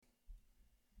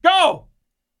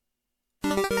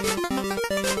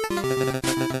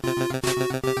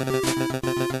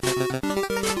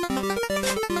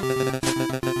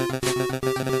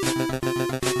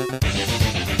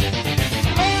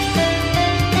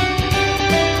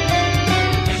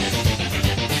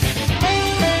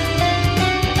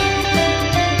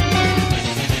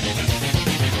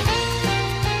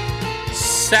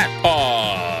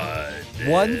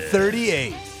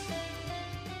138. You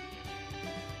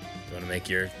want to make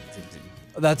your...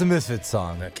 That's a Misfits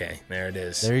song. Okay, there it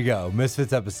is. There you go.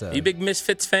 Misfits episode. Are you a big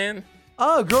Misfits fan?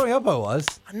 Oh, growing up I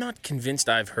was. I'm not convinced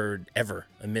I've heard ever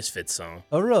a Misfits song.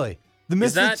 Oh, really? The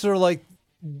Misfits are like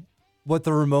what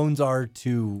the Ramones are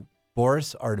to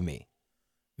Boris are to me.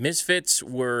 Misfits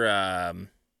were,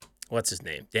 what's his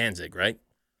name? Danzig, right?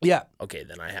 Yeah. Okay,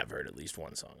 then I have heard at least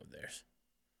one song of theirs.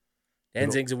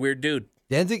 Danzig's a weird dude.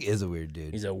 Danzig is a weird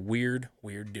dude. He's a weird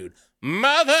dude.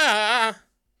 Mother!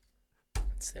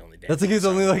 That's the only Danzig That's like his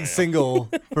song only I like know. single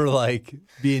for like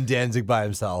being Danzig by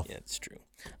himself. Yeah, it's true.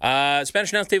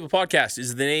 Spanish Announce Table Podcast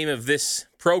is the name of this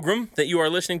program that you are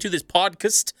listening to, this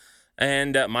podcast.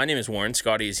 And my name is Warren.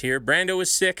 Scotty is here. Brando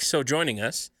is sick, so joining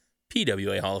us,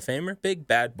 PWA Hall of Famer, Big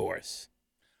Bad Boris.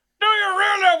 Do you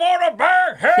really want to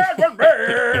bang head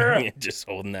with me? Just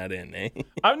holding that in, eh?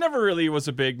 I never really was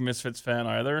a big Misfits fan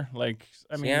either. Like,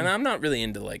 I mean, Yeah, and I'm not really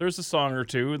into like... there's a song or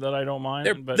two that I don't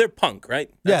mind. They're punk,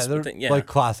 right? That's Yeah, the they're thing. like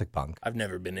classic punk. I've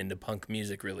never been into punk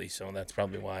music really, so that's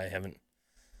probably why I haven't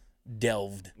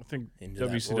delved. I think into that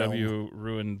WCW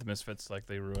ruined the Misfits like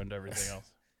they ruined everything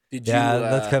else. Did Yeah, you,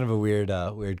 that's kind of a weird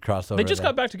crossover. They just there.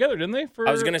 got back together, didn't they? For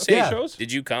I was gonna say, Yeah. shows. Did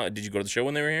you go to the show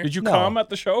when they were here? Did you No. come at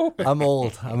the show? I'm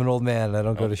old. I'm an old man. I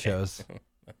don't go to Okay. shows.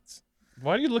 That's,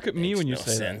 Why do you look at me makes when you no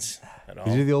say sense at all.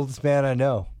 Because you're the oldest man I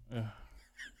know. that?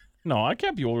 No, I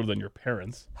can't be older than your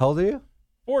parents. How old are you?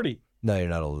 40. No, you're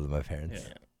not older than my parents.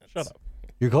 Yeah. Shut up.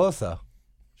 You're close though.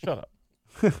 Shut up.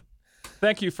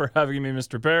 Thank you for having me,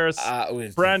 Mr. Barris.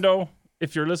 Brando,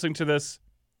 if you're listening to this,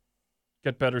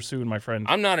 get better soon, my friend.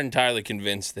 I'm not entirely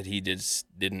convinced that he just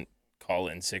didn't call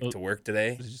in sick to work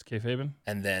today, Is it just kayfabing?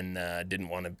 and then didn't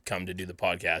want to come to do the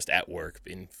podcast at work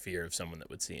in fear of someone that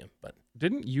would see him. But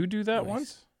Didn't you do that Nice.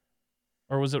 once?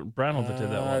 Or was it Brando that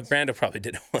did that once? Brando probably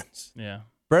did it once. Yeah.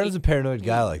 Brandon's a paranoid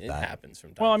guy like It that. happens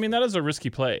from time. Well, I to mean, that is a risky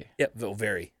play. Yeah, well,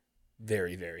 very,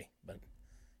 very, very. But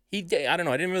I don't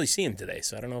know. I didn't really see him today,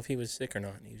 so I don't know if he was sick or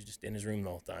not. He was just in his room the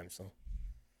whole time. So,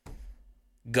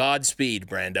 Godspeed,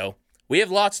 Brando. We have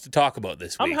lots to talk about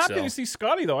this week. I'm happy so. to see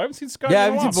Scotty, though. I haven't seen Scotty Yeah, I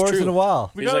in a haven't while. seen Boris true. in a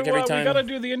while. We Feels gotta, like every time- we gotta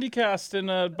do the IndyCast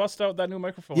and bust out that new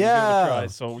microphone. Yeah. And give it a try.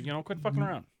 So, quit fucking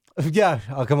around. Yeah,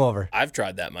 I'll come over. I've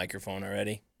tried that microphone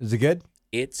already. Is it good?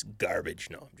 It's garbage.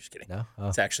 No, I'm just kidding. No. Oh.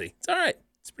 It's all right.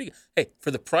 It's pretty good. Hey,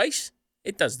 for the price,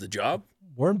 it does the job.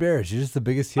 Warren Barris, you're just the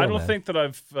biggest heel. I don't man. think that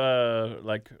I've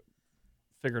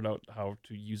figured out how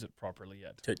to use it properly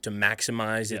yet. To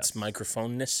maximize its Yes.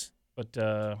 microphoneness. But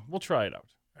we'll try it out.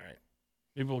 All right.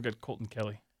 Maybe we'll get Colton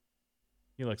Kelly.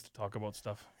 He likes to talk about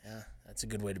stuff. Yeah, that's a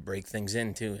good way to break things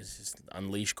in, too, is just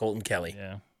unleash Colton Kelly.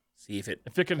 Yeah. See if it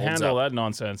If it can holds handle up. that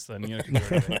nonsense, then you can do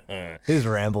anything. His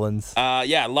ramblings.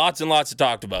 Yeah, lots and lots to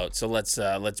talk about. So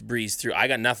let's breeze through. I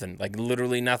got nothing, like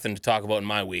literally nothing to talk about in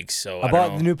my week. So I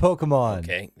bought the new Pokemon.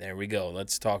 Okay, there we go.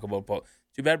 Let's talk about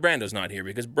Too bad Brando's not here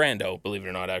because Brando, believe it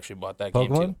or not, actually bought that game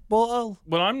Pokemon? too. Well,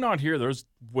 When I'm not here, there's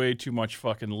way too much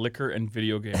fucking liquor and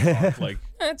video game talk. Like,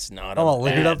 That's not. I'm a gonna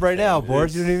look it bad up right now, thing.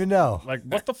 Boris. You don't even know. like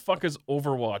what the fuck is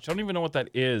Overwatch? I don't even know what that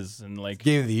is. And like,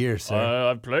 Game of the year, sir.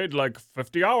 I've played like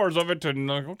 50 hours of it, and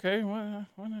like, okay,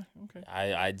 okay.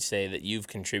 I'd say that you've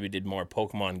contributed more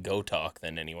Pokemon Go talk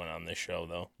than anyone on this show,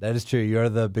 though. That is true. You're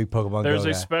the big Pokemon There's Go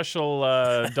a guy. special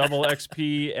double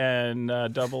XP and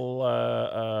double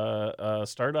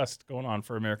Stardust going on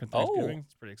for American Thanksgiving.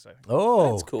 It's pretty exciting.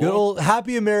 Oh, That's cool. good old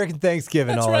Happy American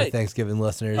Thanksgiving, That's all our right. Thanksgiving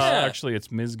listeners. Yeah. Actually,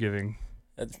 it's Misgiving.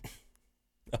 That's,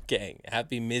 okay,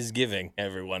 happy Misgiving,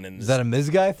 everyone in Is that a Ms.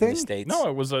 Guy in thing? the States. No,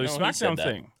 it was a No, he said SmackDown that.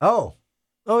 thing. Oh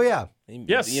yeah.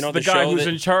 Yes, you know the guy show who's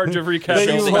that- in charge of the recapping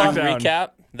show you that you SmackDown.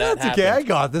 recap. That That's okay. I happened.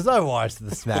 got this. I watched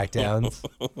the Smackdowns.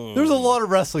 There's a lot of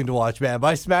wrestling to watch, man.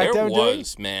 By SmackDown There day.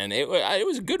 was, man. It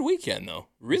was a good weekend, though.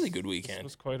 Really good It weekend.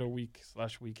 was quite a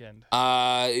week/weekend.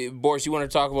 Boris, you want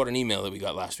to talk about an email that we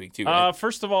got last week too, right?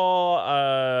 First of all,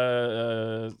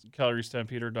 Calgary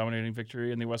Stampeder dominating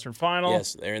victory in the Western Final.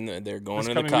 Yes, they're going This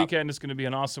in the coming cup. weekend is going to be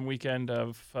an awesome weekend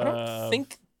of I don't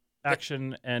think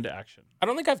action and action.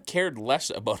 I've cared less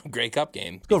about a Grey Cup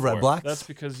game. Go Red Blacks. That's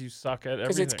because you suck at Because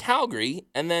everything. it's Calgary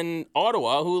and then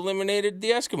Ottawa who eliminated the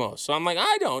Eskimos. So I'm like,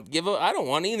 I don't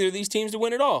want either of these teams to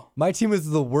win at all. My team is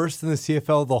the worst in the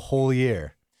CFL the whole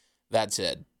year. That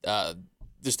said, the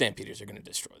Stampeders are going to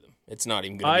destroy them. It's not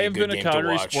even going to I be a have good been a game to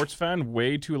Calgary watch. sports fan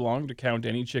way too long to count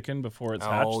any chicken before it's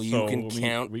hatched. Oh, you so can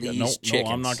count got- these chickens.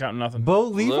 No, I'm not counting nothing. Bo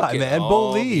Look Levi, at man. Bo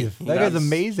all Leave. the- That guy's That's-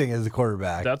 amazing as a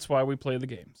quarterback. That's why we play the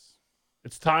games.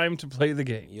 It's time to play the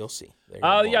game. You'll see.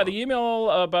 The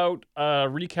email about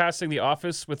recasting The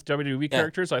Office with WWE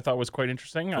characters I thought was quite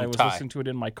interesting. I was listening to it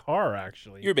in my car,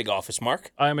 actually. You're a big Office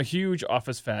mark. I'm a huge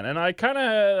Office fan, and I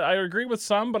agree with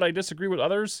some, but I disagree with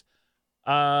others.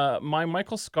 My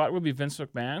Michael Scott would be Vince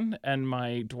McMahon, and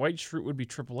my Dwight Schrute would be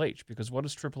Triple H, because what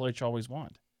does Triple H always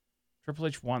want? Triple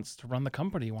H wants to run the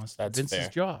company. He wants Vince's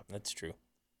job. That's true.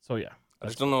 So, yeah. I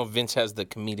just don't know if Vince has the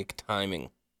comedic timing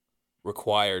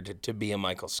required to be a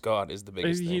Michael Scott is the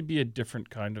biggest thing. He'd be a different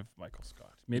kind of Michael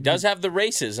Scott. He does have the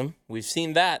racism. We've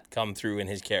seen that come through in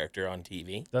his character on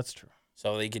TV. That's true.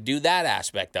 So they could do that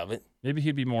aspect of it. Maybe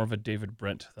he'd be more of a David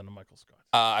Brent than a Michael Scott.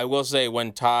 I will say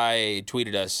when Ty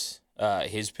tweeted us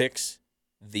his picks,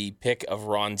 the pick of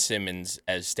Ron Simmons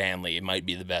as Stanley might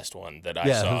be the best one that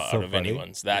I saw out of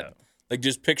anyone's. Like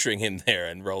just picturing him there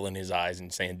and rolling his eyes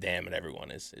and saying "damn" at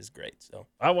everyone is great. So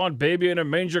I want Baby in a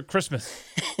Manger Christmas.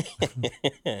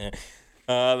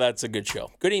 That's a good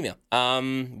show. Good email.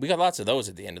 We got lots of those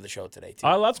at the end of the show today too.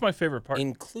 That's my favorite part,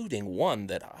 including one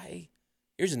that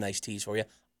here's a nice tease for you.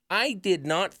 I did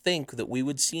not think that we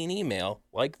would see an email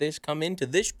like this come into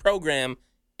this program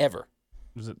ever.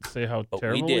 Does it say how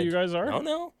terrible you guys are?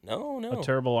 No. How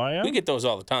terrible I am? We get those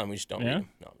all the time. We just don't read them.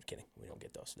 No, I'm just kidding. We don't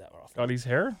get those that often. Scotty's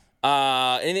hair?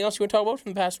 Anything else you want to talk about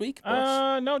from the past week?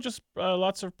 No, just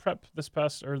lots of prep this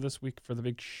week for the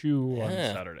big shoe on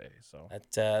Saturday. So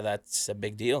that's a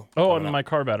big deal. Oh, and my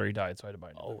car battery died, so I had to buy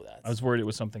it. I was worried it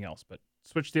was something else, but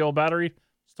switched the old battery,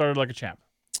 started like a champ.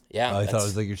 Yeah. I thought it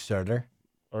was like your starter.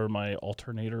 Or my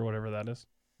alternator, whatever that is.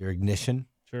 Your ignition?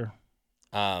 Sure.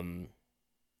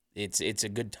 It's a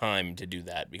good time to do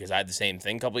that because I had the same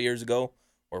thing a couple of years ago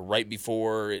where right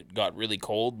before it got really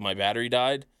cold, my battery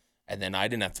died. And then I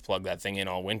didn't have to plug that thing in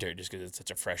all winter just because it's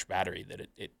such a fresh battery that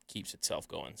it keeps itself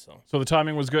going. So the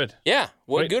timing was good. Yeah.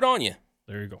 Well, good on you.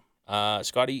 There you go.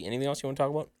 Scotty, anything else you want to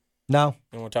talk about? No.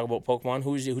 You want to talk about Pokemon?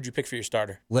 Who'd you pick for your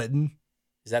starter? Litten.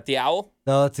 Is that the owl?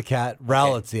 No, that's a cat.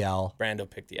 Rowlett's the owl. Brando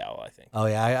picked the owl, I think. Oh,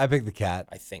 yeah. I picked the cat.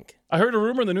 I think. I heard a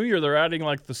rumor in the new year they're adding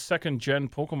like the second-gen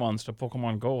Pokemons to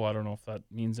Pokemon Go. I don't know if that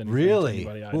means anything to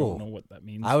anybody. I don't know what that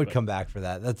means. I would come back for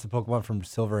that. That's the Pokemon from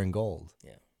Silver and Gold.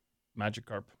 Yeah.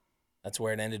 Magikarp. That's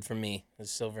where it ended for me. It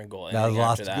was Silver and Gold. That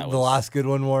was the last good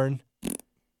one, Warren.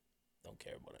 Don't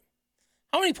care about it.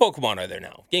 How many Pokemon are there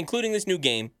now, including this new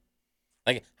game?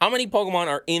 Like, how many Pokemon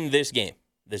are in this game,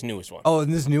 this newest one? Oh,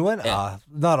 in this new one? Yeah.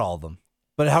 Not all of them.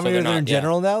 But how many are there in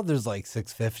general now? There's like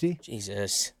 650.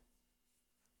 Jesus.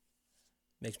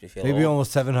 Makes me feel maybe old.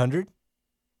 almost 700.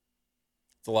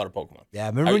 It's a lot of Pokemon. Yeah,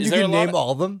 remember when you could name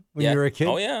all of them when you were a kid?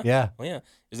 Oh, yeah. Yeah. Oh, yeah.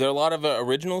 Is there a lot of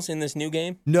originals in this new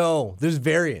game? No, there's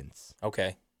variants.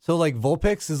 Okay. So, like,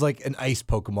 Vulpix is like an ice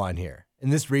Pokemon here. In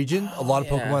this region, a lot of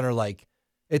Pokemon are like,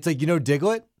 it's like,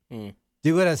 Diglett?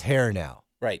 Diglett has hair now.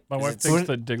 Right. My wife thinks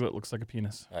that Diglett looks like a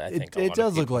penis. It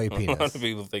does look like a penis. A lot of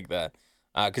people think that.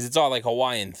 Because it's all like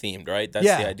Hawaiian themed, right? That's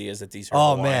the idea, is that these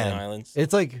are Hawaiian islands.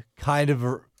 It's like kind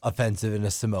of offensive in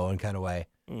a Samoan kind of way.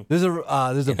 There's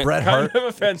a Bret Hart. Kind of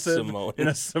offensive in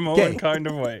a Samoan kind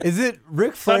of way. Is it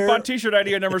Ric Flair? Sunbot T-shirt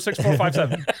idea number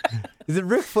 6457. Is it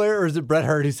Ric Flair or is it Bret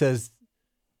Hart who says,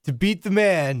 to beat the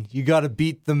man, you got to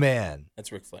beat the man?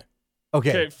 That's Ric Flair.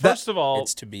 Okay. First of all,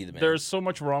 it's to be the man. There's so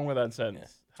much wrong with that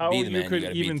sentence. How you could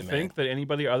even think that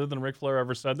anybody other than Ric Flair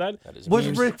ever said that?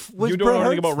 You don't know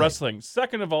anything about wrestling.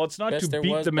 Second of all, it's not to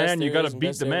beat the man, you got to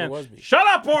beat the man. Shut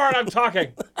up, Warren, I'm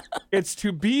talking. It's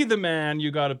to be the man,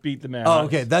 you got to beat the man. Oh,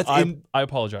 okay. I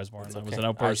apologize, Warren. That was an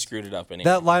outburst. I screwed it up anyway.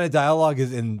 That line of dialogue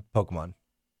is in Pokemon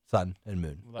Sun and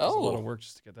Moon. Well, that was a lot of work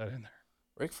just to get that in there.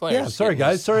 Ric Flair. Yeah, sorry,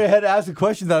 guys. Sorry I had to ask a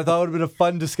question that I thought would have been a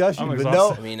fun discussion. But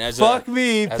no, I mean, fuck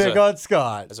me, pick on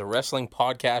Scott. As a wrestling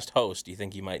podcast host, do you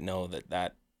think you might know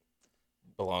that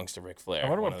belongs to Ric Flair? I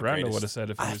wonder what Brando would have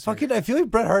said if he was I feel like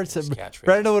Bret Hart said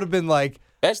Brando would have been like,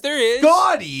 best there is.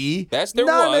 Scotty. Best there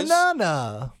was.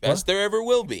 Best there ever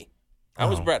will be. That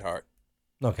was Bret Hart.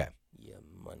 Okay. You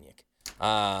maniac.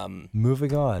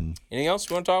 Moving on. Anything else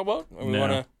you want to talk about? Or we no.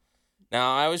 want to...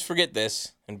 Now, I always forget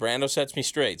this, and Brando sets me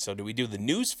straight. So do we do the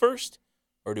news first,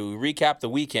 or do we recap the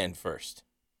weekend first?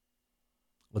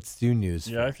 Let's do news.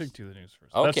 Yeah, first. I think do the news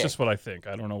first. Okay. That's just what I think.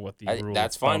 I don't know what the rule.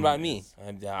 That's fine by me.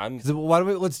 Why don't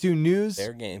we? Let's do news.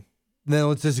 Fair game. Then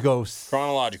let's just go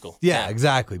chronological. Yeah,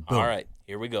 exactly. Boom. All right,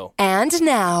 here we go. And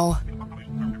now.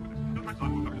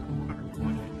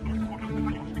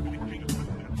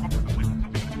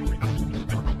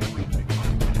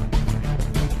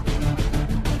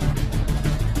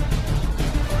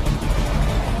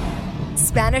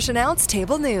 Spanish Announce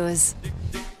Table News.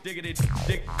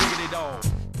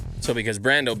 So because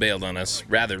Brando bailed on us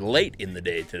rather late in the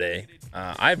day today,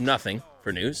 I have nothing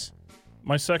for news.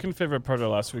 My second favorite part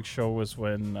of last week's show was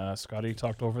when Scotty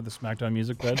talked over the SmackDown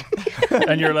music bed.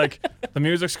 And you're like, the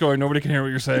music's going, nobody can hear what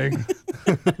you're saying.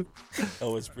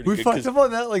 Oh, it's pretty We good. fucked up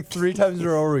on that like 3 times in a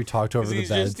row where we talked over the he's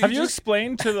bed. just- Have you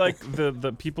explained to like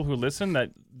the people who listen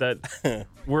that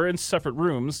we're in separate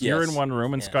rooms, you're Yes. in one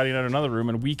room and Yeah. Scotty in another room,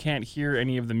 and we can't hear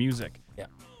any of the music? Yeah.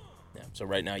 So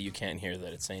right now you can't hear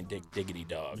that it's saying diggity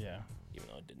dog. Yeah. Even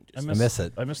though it didn't I just. miss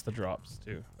it. I miss the drops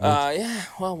too. Yeah.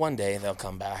 Well, one day they'll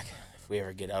come back if we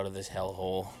ever get out of this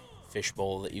hellhole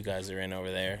fishbowl that you guys are in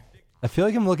over there. I feel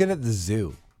like I'm looking at the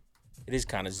zoo. It is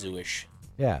kind of zooish.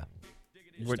 Yeah.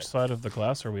 Which side of the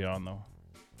glass are we on, though?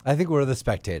 I think we're the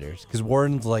spectators because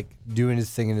Warren's like doing his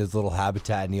thing in his little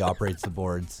habitat and he operates the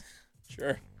boards.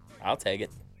 Sure. I'll take it.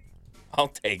 I'll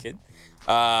take it.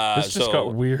 This just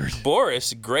got weird.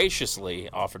 Boris graciously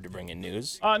offered to bring in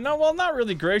news. No, well, not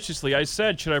really graciously. I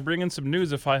said, should I bring in some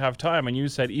news if I have time? And you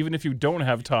said, even if you don't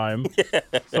have time.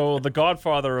 So the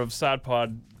godfather of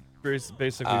SatPod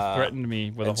basically threatened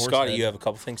me with a And horse Scotty, head. you have a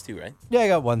couple things too, right? Yeah, I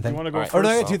got one thing. You wanna go Alright. Oh, no,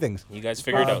 I first? got 2 things. You guys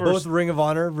figure it out. Both Ring of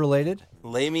Honor related.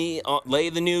 Lay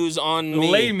the news on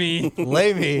me. Lay me.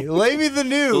 Lay me the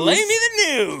news. Lay me the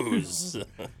news.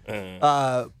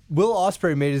 Will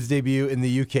Ospreay made his debut in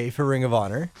the UK for Ring of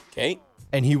Honor, Okay.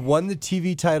 and he won the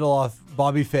TV title off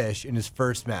Bobby Fish in his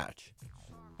first match.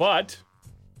 But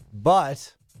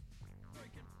But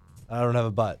I don't have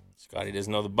a but. Scotty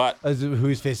doesn't know the butt. Who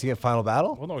he's facing at Final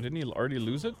Battle? well, no, didn't he already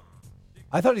lose it?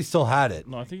 I thought he still had it.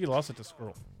 No, I think he lost it to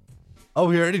Skrull. Oh,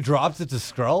 he already dropped it to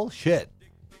Skrull? Shit.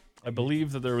 I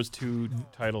believe that there was 2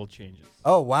 title changes.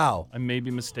 Oh, wow. I may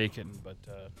be mistaken, but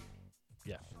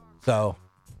yeah. So,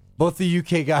 both the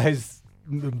UK guys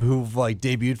who've like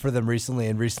debuted for them recently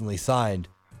and recently signed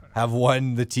have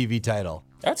won the TV title.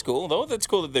 That's cool, though. That's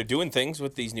cool that they're doing things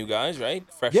with these new guys, right?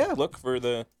 Fresh Yeah. look for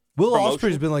the Will promotion.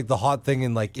 Ospreay's been like the hot thing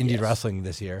in like indie Yes. wrestling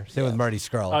this year. Same with Marty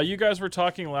Skrull. You guys were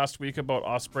talking last week about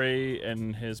Ospreay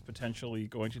and his potentially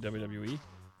going to WWE.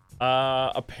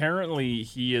 Apparently,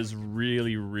 he is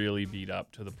really, really beat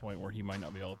up to the point where he might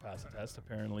not be able to pass the test.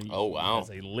 Apparently, Oh, wow.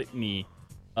 he has a litany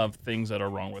of things that are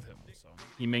wrong with him. So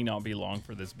he may not be long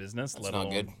for this business, That's let not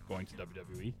alone good. going to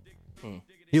WWE.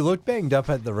 He looked banged up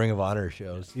at the Ring of Honor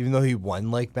shows. Even though he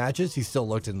won like matches, he still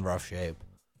looked in rough shape.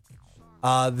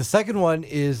 The second one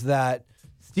is that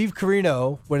Steve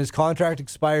Corino, when his contract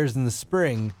expires in the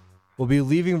spring, will be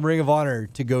leaving Ring of Honor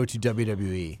to go to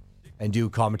WWE and do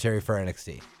commentary for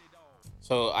NXT.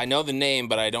 So I know the name,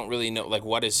 but I don't really know, like,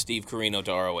 what is Steve Corino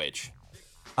to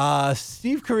ROH?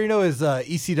 Steve Corino is a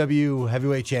ECW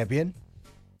heavyweight champion,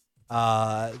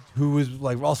 who was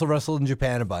like also wrestled in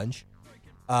Japan a bunch.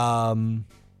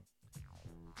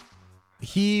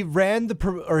 He ran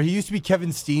he used to be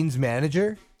Kevin Steen's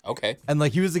manager, Okay. and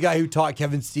like he was the guy who taught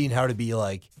Kevin Steen how to be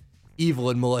like evil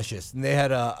and malicious. And they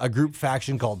had a group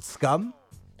faction called Scum.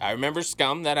 I remember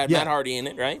Scum. That had Yeah. Matt Hardy in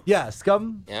it, right? Yeah,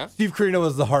 Scum. Yeah. Steve Corino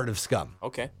was the heart of Scum.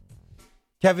 Okay.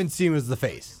 Kevin Steen was the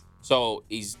face. So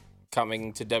he's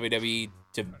coming to WWE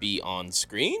to be on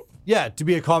screen? Yeah, to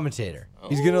be a commentator.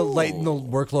 He's gonna lighten the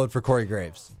workload for Corey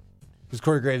Graves. Because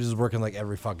Corey Graves is working like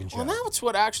every fucking show. Well, that's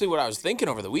what I was thinking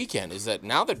over the weekend, is that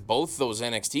now that both those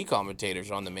NXT commentators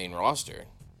are on the main roster,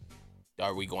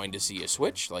 are we going to see a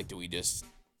switch? Like, do we just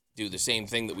do the same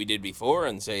thing that we did before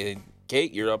and say,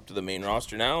 Kate, you're up to the main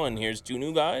roster now, and here's 2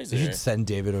 new guys? They Or- should send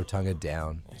David Otunga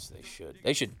down. Yes, they should.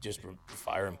 They should just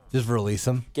fire him. Just release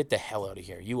him. Get the hell out of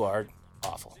here. You are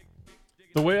awful.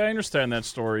 The way I understand that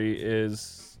story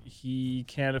is he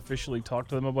can't officially talk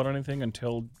to them about anything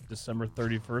until December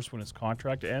 31st when his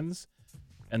contract ends,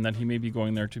 and then he may be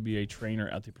going there to be a trainer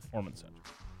at the Performance Center.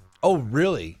 Oh,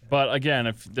 really? But again,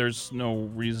 if there's no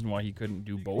reason why he couldn't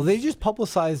do both. Well, they just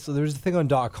publicized. So there's a thing on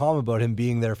 .com about him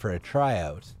being there for a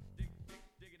tryout.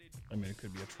 I mean, it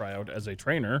could be a tryout as a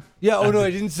trainer. Yeah. Oh no,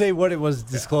 I didn't say what it was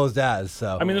disclosed as.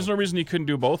 So I mean, there's no reason he couldn't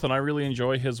do both, and I really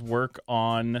enjoy his work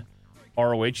on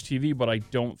ROH TV, but I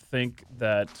don't think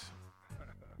that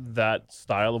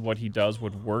style of what he does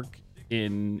would work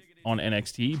on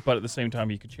NXT, but at the same time,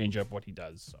 he could change up what he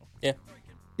does. So Yeah.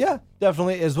 yeah,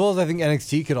 definitely. As well as I think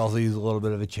NXT could also use a little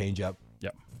bit of a change up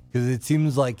yeah. because it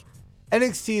seems like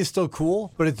NXT is still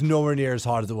cool, but it's nowhere near as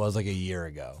hot as it was like a year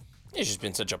ago. It's just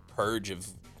been such a purge of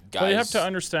guys. But you have to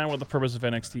understand what the purpose of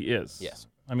NXT is. Yes.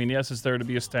 I mean, yes, it's there to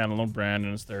be a standalone brand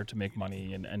and it's there to make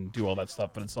money and do all that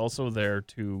stuff, but it's also there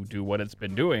to do what it's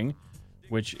been doing,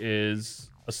 which is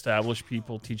establish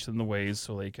people, teach them the ways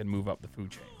so they can move up the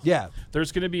food chain. Yeah,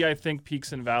 There's going to be, I think,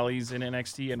 peaks and valleys in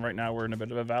NXT, and right now we're in a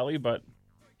bit of a valley, but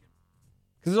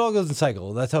because it all goes in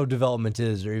cycle. That's how development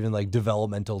is, or even like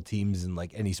developmental teams in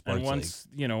like any sports and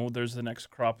league. once, there's the next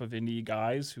crop of indie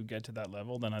guys who get to that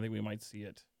level, then I think we might see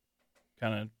it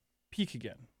kind of peak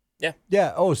again.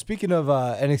 Yeah. Oh, speaking of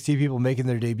NXT people making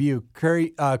their debut,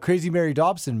 Crazy Mary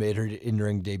Dobson made her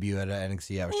in-ring debut at an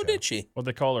NXT house Oh, show. did she? What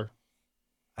they call her?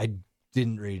 I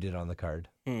didn't read it on the card.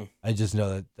 Hmm. I just know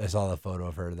that I saw the photo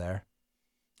of her there.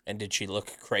 And did she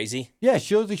look crazy? Yeah,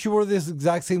 she looked like she wore this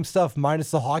exact same stuff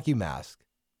minus the hockey mask.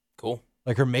 Cool.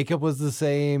 Like her makeup was the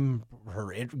same.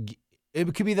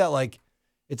 It could be that like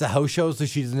it's a house show, so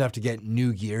she doesn't have to get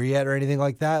new gear yet or anything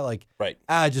like that. Like, Right.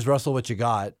 just wrestle what you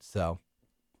got. So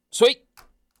Sweet.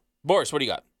 Boris, what do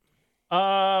you got?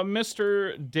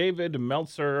 Mr. David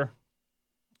Meltzer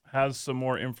has some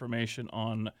more information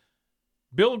on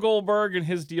Bill Goldberg and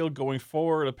his deal going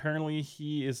forward. Apparently,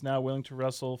 he is now willing to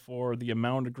wrestle for the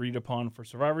amount agreed upon for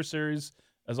Survivor Series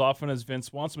as often as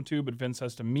Vince wants him to, but Vince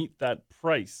has to meet that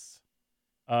price.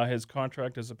 His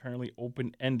contract is apparently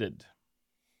open-ended.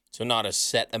 So not a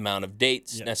set amount of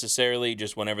dates Yeah. necessarily,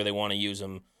 just whenever they want to use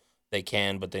them, they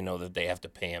can, but they know that they have to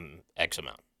pay him X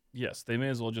amount. Yes, they may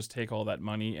as well just take all that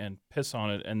money and piss on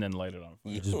it and then light it on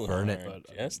fire. just burn it. are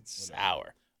But, just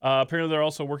sour. Apparently, they're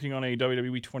also working on a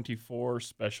WWE 24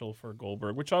 special for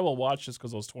Goldberg, which I will watch just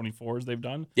because those 24s they've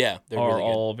done Yeah, they're are really good.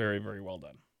 all very, very well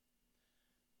done.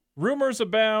 Rumors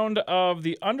abound of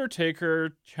The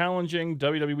Undertaker challenging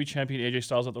WWE champion AJ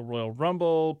Styles at the Royal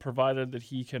Rumble, provided that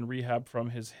he can rehab from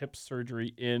his hip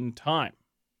surgery in time.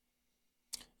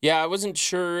 Yeah, I wasn't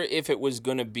sure if it was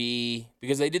going to be,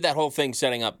 because they did that whole thing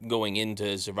setting up going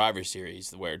into Survivor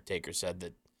Series where Taker said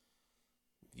that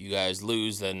if you guys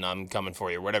lose, then I'm coming for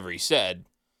you, or whatever he said.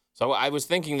 So I was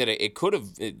thinking that it could have,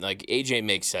 like, AJ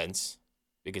makes sense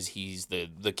because he's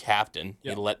the captain.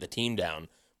 Yeah. He let the team down.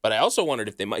 But I also wondered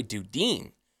if they might do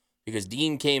Dean, because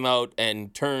Dean came out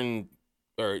and turned,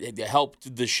 or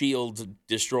helped the Shield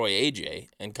destroy AJ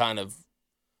and kind of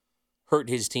hurt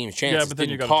his team's chances. Yeah, but then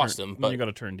you Didn't got cost to him, turn. but You got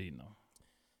to turn Dean though.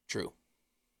 true.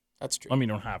 That's true. I mean,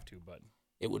 you don't have to, but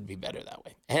It would be better that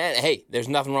way. And hey, there's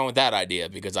nothing wrong with that idea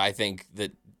because I think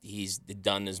that he's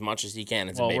done as much as he can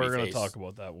as a babyface. we're going to talk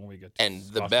about that when we get to And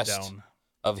the Scott best down.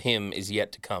 of him is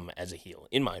yet to come as a heel,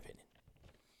 in my opinion.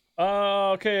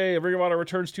 Okay, Ring of Honor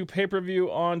returns to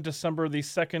pay-per-view on December the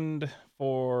 2nd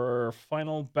for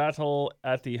Final Battle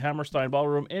at the Hammerstein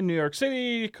Ballroom in New York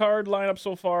City. Card lineup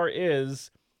so far is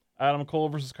Adam Cole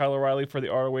versus Kyle O'Reilly for the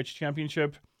ROH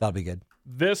Championship. that'll be good.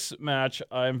 This match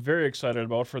I'm very excited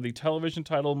about for the television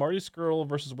title: Marty Scurll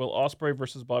versus Will Ospreay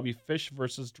versus Bobby Fish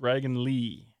versus Dragon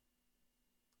Lee.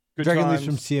 Good Dragon Lee's times.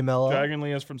 from CMLL. Dragon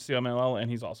Lee is from CMLL,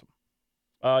 and he's awesome.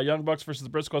 Young Bucks versus the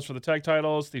Briscoes for the tag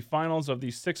titles. The finals of the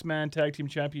 6-man tag team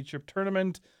championship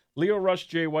tournament. Leo Rush,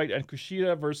 Jay White, and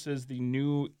Kushida versus the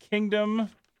New Kingdom.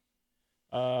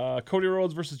 Cody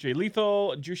Rhodes versus Jay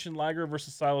Lethal. Jushin Liger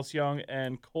versus Silas Young.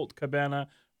 And Colt Cabana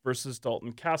versus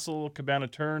Dalton Castle. Cabana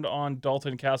turned on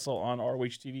Dalton Castle on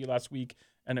ROH TV last week,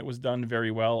 and it was done very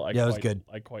well. Yeah, it was good.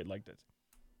 I quite liked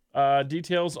it.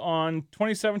 Details on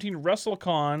 2017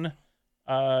 WrestleCon.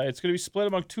 It's going to be split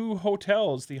among 2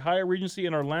 hotels: the Hyatt Regency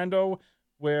in Orlando,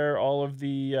 where all of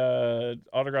the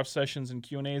autograph sessions and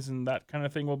Q&As and that kind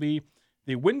of thing will be.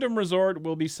 The Wyndham Resort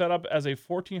will be set up as a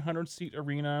 1,400-seat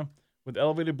arena with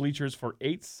elevated bleachers for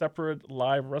 8 separate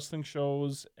live wrestling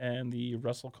shows and the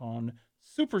WrestleCon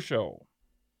Super Show.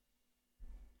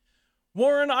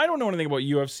 Warren, I don't know anything about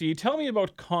UFC. Tell me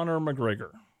about Conor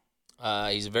McGregor.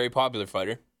 He's a very popular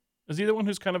fighter. Is he the one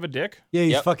who's kind of a dick? Yeah,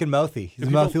 he's Yep. fucking mouthy. He's Do a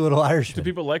people- mouthy little Do Irishman.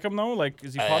 people like him though? Like,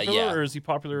 is he popular, yeah. or is he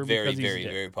popular Very, because he's a very,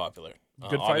 dick? very popular.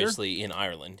 Good fighter? Obviously, in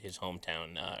Ireland, his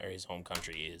hometown or his home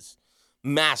country is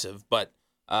massive. But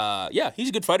yeah, he's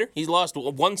a good fighter. He's lost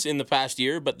once in the past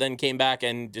year, but then came back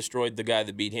and destroyed the guy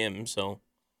that beat him. So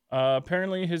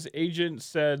Apparently, his agent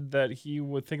said that he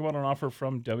would think about an offer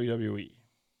from WWE.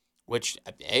 which,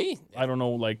 hey, I don't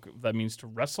know, like that means to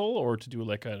wrestle or to do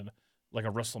like a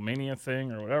WrestleMania thing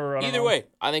or whatever. I don't either know. way,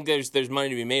 I think there's money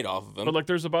to be made off of him. But like,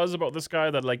 there's a buzz about this guy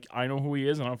that like I know who he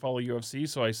is and I don't follow UFC,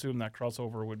 so I assume that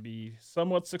crossover would be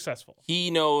somewhat successful.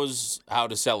 He knows how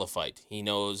to sell a fight. He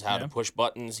knows how Yeah. to push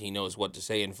buttons. He knows what to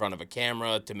say in front of a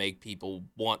camera to make people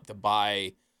want to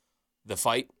buy the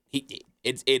fight. It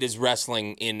is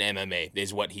wrestling in MMA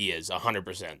is what he is,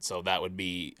 100%. So that would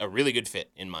be a really good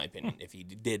fit, in my opinion, if he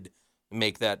did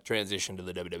make that transition to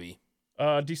the WWE.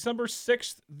 December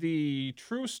 6th, the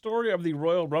true story of the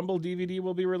Royal Rumble DVD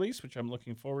will be released, which I'm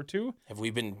looking forward to. Have we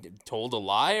been told a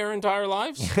lie our entire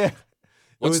lives? It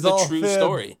What's was the all true fib.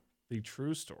 story? The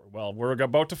true story. Well, we're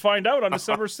about to find out on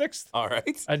December 6th. All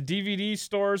right. At DVD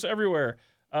stores everywhere.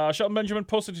 Shelton Benjamin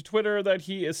posted to Twitter that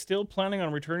he is still planning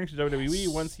on returning to WWE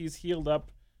once he's healed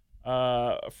up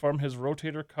from his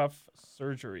rotator cuff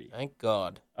surgery. Thank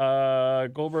God.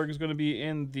 Goldberg is going to be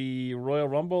in the Royal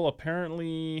Rumble.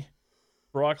 Apparently,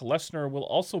 Brock Lesnar will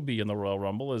also be in the Royal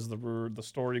Rumble, is the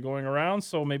story going around.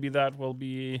 So maybe that will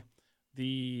be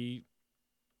the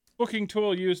booking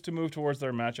tool used to move towards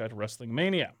their match at Wrestling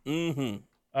Mania. Mm-hmm.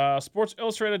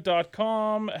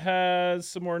 SportsIllustrated.com has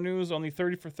some more news on the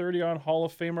 30 for 30 on Hall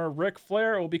of Famer Ric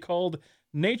Flair. It will be called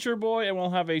Nature Boy and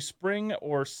will have a spring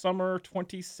or summer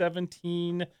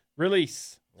 2017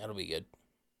 release. That'll be good.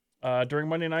 During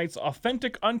Monday night's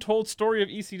authentic untold story of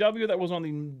ECW that was on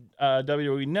the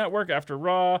WWE Network after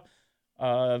Raw,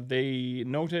 they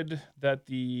noted that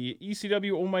the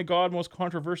ECW Oh My God Most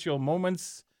Controversial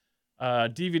Moments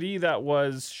DVD that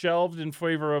was shelved in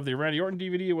favor of the Randy Orton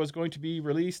DVD was going to be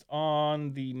released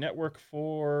on the network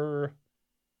for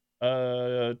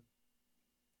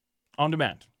on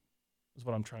demand, is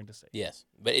what I'm trying to say. Yes,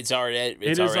 but it's already It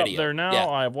is already up there now. Yeah.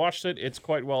 I've watched it. It's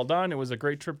quite well done. It was a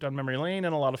great trip down memory lane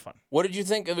and a lot of fun. What did you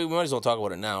think? I mean, we might as well talk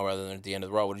about it now rather than at the end of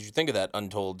the Raw. What did you think of that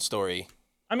untold story?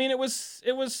 I mean, it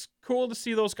was cool to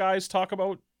see those guys talk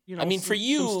about, I mean, for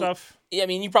you, some stuff. Yeah, I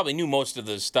mean, you probably knew most of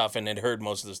the stuff and had heard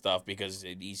most of the stuff because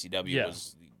ECW Yeah.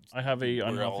 was I have a we're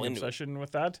all unhealthy into it. obsession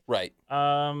with that. Right.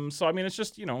 So I mean, it's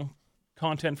just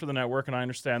content for the network, and I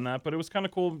understand that. But it was kind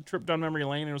of cool trip down memory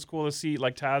lane. It was cool to see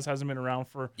like Taz hasn't been around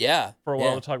for Yeah. a while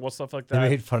yeah. to talk about stuff like They that.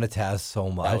 made fun of Taz so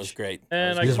much. That was great.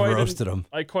 And They just roasted him.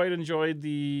 I quite enjoyed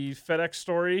the FedEx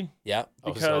story Yeah. That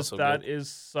was because also that good. is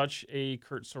such a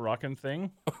Kurt Sorokin thing.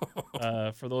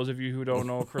 For those of you who don't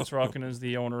know, Kurt Sorokin is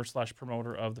the owner /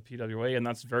 promoter of the PWA, and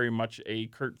that's very much a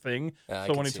Kurt thing. Yeah, I So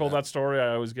can when he see told that story,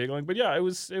 I was giggling. But yeah, I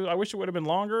wish it would have been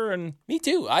longer. And Me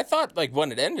too. I thought like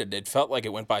when it ended, it felt like it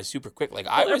went by super quick. Like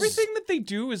I was everything that they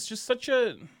do is just such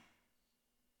a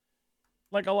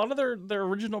like a lot of their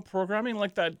original programming,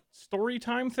 like that story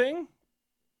time thing.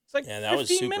 It's like Yeah, that 15 was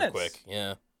super minutes. quick.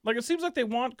 Yeah. Like it seems like they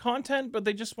want content, but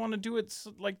they just want to do it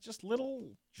like just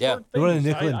little Yeah. short They want to things.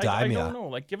 nickel and I dime don't ya. know.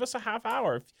 Like give us a half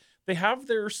hour. If they have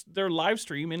their live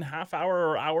stream in half hour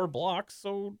or hour blocks,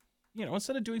 so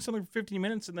instead of doing something for 15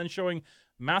 minutes and then showing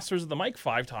Masters of the Mic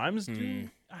 5 times, do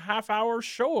a half hour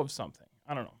show of something.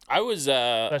 I don't know. I was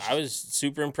That's I was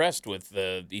super impressed with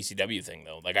the ECW thing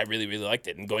though. Like I really, really liked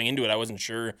it. And going into it, I wasn't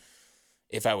sure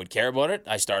if I would care about it.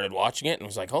 I started watching it and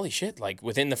was like, holy shit. Like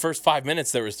within the first 5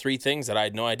 minutes, there was 3 things that I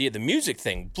had no idea. The music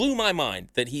thing blew my mind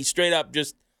that he straight up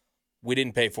we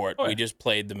didn't pay for it. Oh, yeah. We just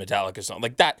played the Metallica song.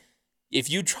 Like that, if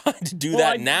you tried to do Well,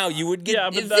 that now, you would get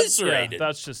eviscerated.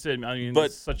 That's just it. I mean, But-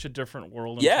 it's such a different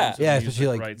world. In Yeah. terms of Yeah, music especially,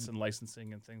 like, rights and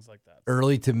licensing and things like that.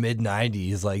 Early to mid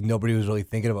 90s, like nobody was really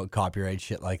thinking about copyright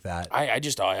shit like that. I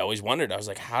always wondered. I was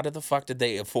like, how the fuck did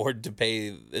they afford to pay,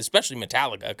 especially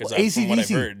Metallica? Because Well, from what I've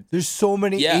AC/DC. heard. There's so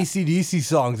many Yeah. AC/DC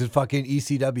songs in fucking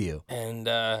ECW. And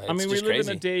I mean, we just live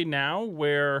crazy. in a day now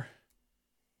where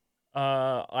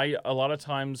I a lot of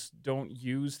times don't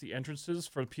use the entrances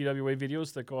for PWA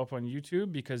videos that go up on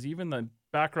YouTube because even the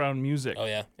background music Oh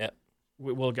yeah, yeah.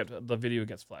 will get the video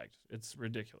gets flagged. It's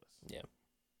ridiculous. Yeah.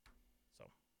 So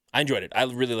I enjoyed it. I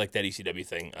really liked that ECW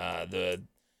thing. The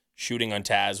shooting on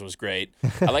Taz was great.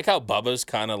 I like how Bubba's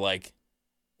kind of like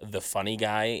the funny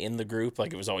guy in the group.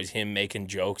 Like it was always him making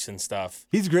jokes and stuff.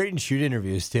 He's great in shoot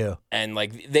interviews too. And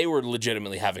like they were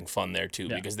legitimately having fun there too,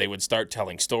 Yeah. because they would start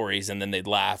telling stories and then they'd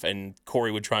laugh and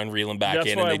Corey would try and reel them back that's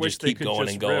in why and I they'd wish just they keep could going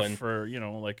just and going. riff for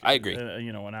like I agree.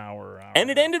 an hour. And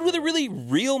it ended with a really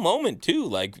real moment too,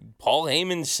 like Paul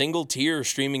Heyman's single tear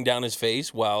streaming down his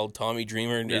face while Tommy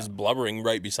Dreamer is blubbering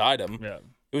right beside him. Yeah,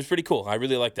 It was pretty cool. I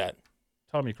really liked that.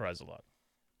 Tommy cries a lot.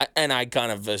 And I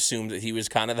kind of assumed that he was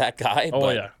kind of that guy. Oh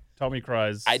but yeah, Tommy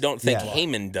cries. I don't think Yeah.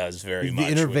 Heyman does very He's much.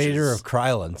 the innovator of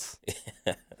Krylance.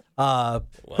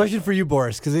 Question for you,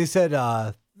 Boris, because they said,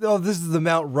 this is the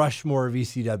Mount Rushmore of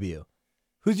ECW.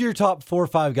 Who's your top 4 or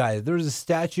 5 guys? There was a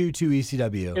statue to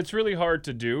ECW. It's really hard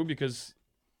to do because,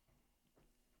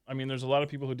 I mean, there's a lot of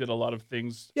people who did a lot of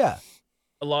things. Yeah.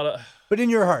 A lot of But in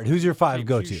your heart, who's your 5 Hey,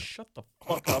 go-to? you Shut the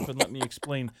fuck up and let me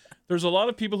explain. There's a lot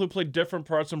of people who played different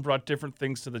parts and brought different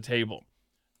things to the table.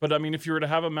 But I mean, if you were to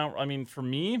have for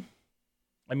me,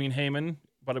 Heyman,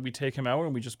 but we take him out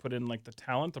and we just put in like the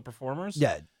talent, the performers.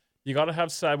 Yeah. You got to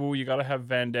have Sabu. You got to have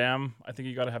Van Dam. I think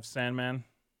you got to have Sandman.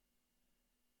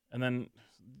 And then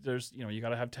there's, you got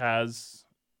to have Taz.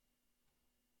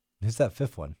 Who's that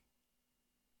 5th one?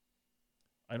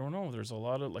 I don't know. There's a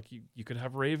lot of you could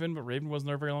have Raven, but Raven wasn't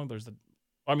there very long.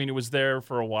 It was there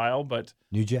for a while, but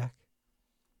New Jack?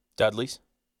 Dudley's.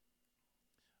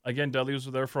 again, Dudley was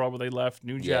there for a while, but they left.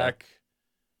 New Yeah. Jack.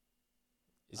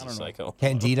 Is I a don't know. psycho.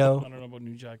 Candido? I don't know about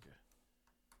New Jack.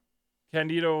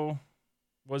 Candido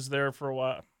was there for a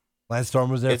while. Lance Storm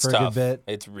was there It's for tough. a good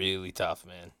bit. It's really tough,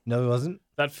 man. No, he wasn't?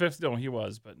 That fifth, no, he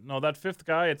was, but no, that fifth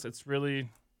guy, it's really,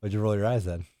 Why'd you roll your eyes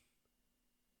then?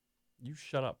 You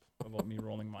shut up about me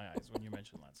rolling my eyes when you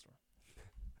mention Lance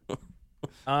Storm.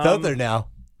 It's out there now.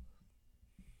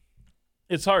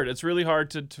 It's hard. It's really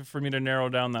hard for me to narrow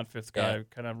down that fifth guy. Yeah. I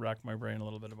kind of racked my brain a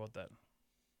little bit about that.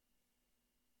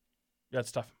 Yeah,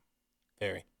 it's tough.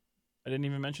 Very. I didn't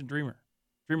even mention Dreamer.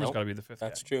 Dreamer's Nope. got to be the fifth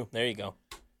That's guy. true. There you go.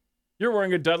 You're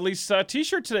wearing a Dudley's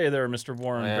t-shirt today there, Mr.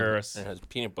 Warren Barris. It has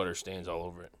peanut butter stains all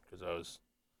over it because I was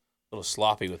a little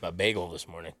sloppy with my bagel this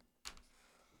morning.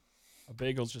 A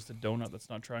bagel's just a donut that's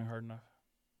not trying hard enough.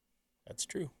 That's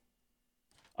true.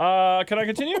 Can I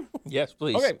continue? Yes,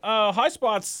 please. Okay. High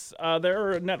Spots,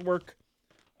 their network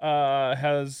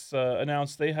has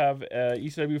announced they have a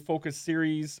ECW Focus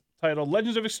series titled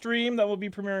Legends of Extreme that will be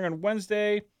premiering on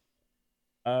Wednesday.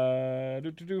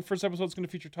 First episode's going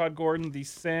to feature Todd Gordon, the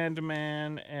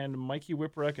Sandman, and Mikey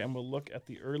Whipwreck, and we'll look at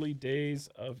the early days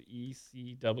of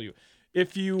ECW.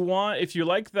 If you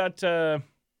like that, the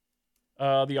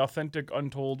authentic,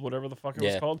 untold, whatever the fuck it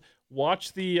was called,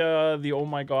 watch the Oh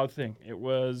My God thing.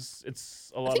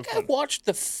 It's a lot of fun. I watched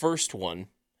the first one.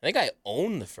 I think I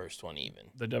own the first one even.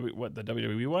 The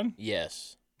WWE one?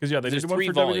 Yes. Because they There's did one 3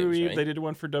 for volumes, WWE, right? they did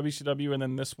one for WCW, and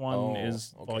then this one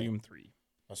is okay. volume 3.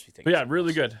 Must be But thinking. yeah,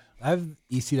 really good. I have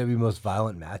ECW most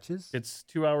violent matches. It's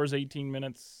 2 hours, 18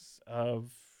 minutes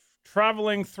of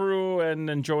traveling through and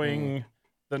enjoying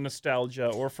the nostalgia,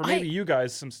 or for maybe you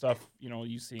guys, some stuff,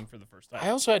 you seeing for the first time. I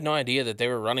also had no idea that they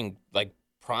were running like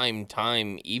prime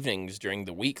time evenings during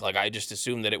the week. Like I just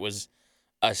assumed that it was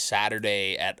a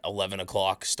Saturday at 11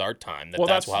 o'clock start time.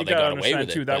 That's how you they gotta got away understand, with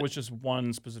it. too. That but- was just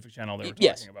one specific channel they were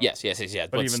yes, talking about. yes. But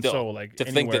But even still, so, like, to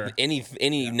anywhere- think that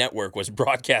any network was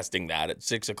broadcasting that at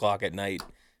 6 o'clock at night.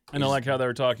 And I like how they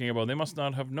were talking about they must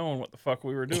not have known what the fuck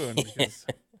we were doing, because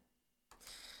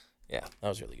Yeah, that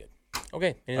was really good. Okay,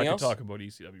 I anything could else? talk about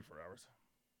ECW for hours.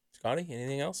 Scotty,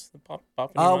 anything else that pop in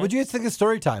your mind? What'd you guys think of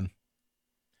story time?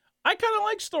 I kind of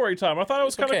like story time. I thought it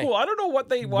was kind of okay. cool. I don't know what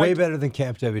they Way better than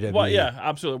Camp WWE. Well, yeah,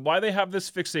 absolutely. Why they have this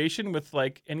fixation with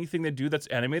like anything they do that's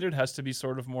animated has to be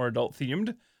sort of more adult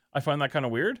themed. I find that kind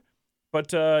of weird.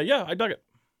 But yeah, I dug it.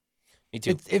 Me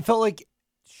too. It felt like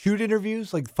shoot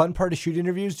interviews, like the fun part of shoot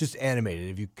interviews, just animated.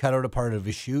 If you cut out a part of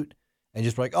a shoot and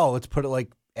just like, oh, let's put it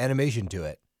like animation to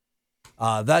it.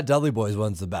 That Dudley Boys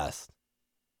one's the best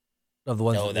of the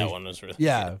ones. that one was really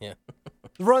Yeah. good. Yeah.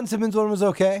 The Ron Simmons one was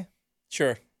okay.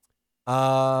 Sure.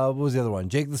 What was the other one?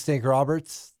 Jake the Snake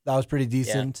Roberts. That was pretty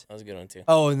decent. Yeah, that was a good one too.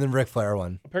 Oh, and then Ric Flair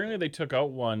one. Apparently, they took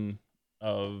out one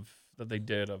that they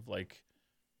did of like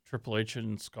Triple H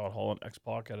and Scott Hall and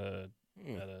X-Pac at a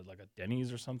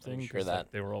Denny's or something. I'm sure 'cause, like,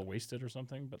 that. they were all wasted or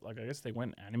something. But like I guess they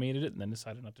went and animated it and then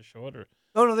decided not to show it. Or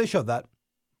Oh no, they showed that.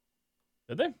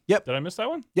 did they? Yep. Did I miss that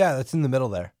one? Yeah, that's in the middle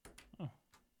there.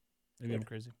 Maybe I'm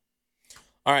crazy.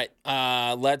 All right,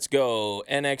 let's go.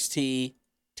 NXT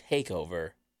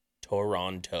TakeOver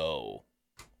Toronto.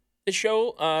 This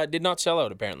show did not sell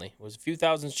out, apparently. It was a few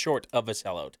thousand short of a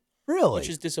sellout, Really? which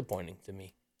is disappointing to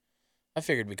me. I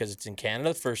figured because it's in Canada,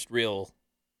 the first real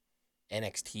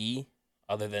NXT,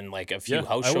 other than like a few house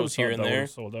I would've shows here thought and that there. would've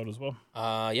sold out as well.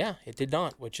 Yeah, it did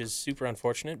not, which is super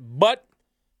unfortunate. But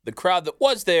the crowd that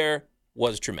was there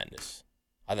was tremendous.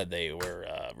 I thought they were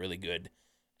really good.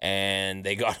 And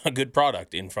they got a good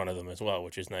product in front of them as well,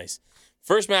 which is nice.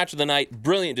 First match of the night,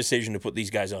 brilliant decision to put these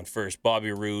guys on first.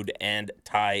 Bobby Roode and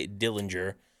Ty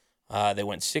Dillinger. They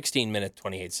went 16 minutes,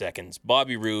 28 seconds.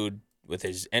 Bobby Roode with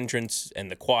his entrance and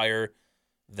the choir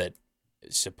that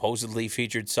supposedly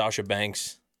featured Sasha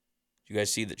Banks. Did you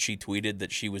guys see that she tweeted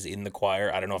that she was in the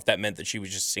choir? I don't know if that meant that she was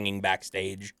just singing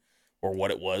backstage or what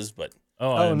it was, but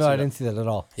Oh no, I didn't see that at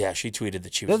all. yeah, she tweeted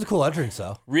that she That was was a cool entrance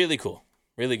though. really cool.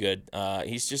 Really good.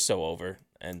 He's just so over,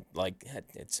 and like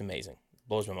it's amazing.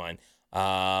 Blows my mind.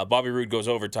 Bobby Roode goes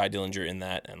over Ty Dillinger in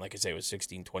that, and like I say, it was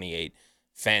 16-28.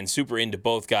 Fans super into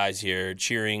both guys here,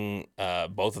 cheering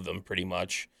both of them pretty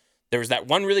much. There was that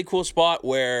one really cool spot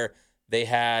where they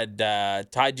had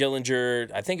Ty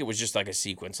Dillinger, I think it was just like a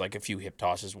sequence, like a few hip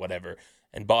tosses, whatever,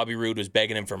 and Bobby Roode was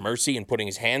begging him for mercy and putting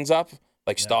his hands up,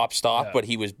 like stop, but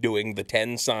he was doing the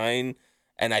 10 sign.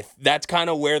 And that's kind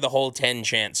of where the whole 10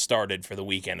 chant started for the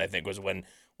weekend, I think, was when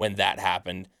that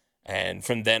happened. And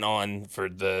from then on, for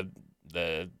the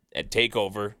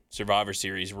TakeOver, Survivor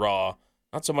Series, Raw,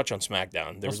 not so much on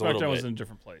SmackDown. There was a little SmackDown bit. was in a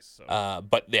different place. So.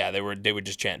 But yeah, they would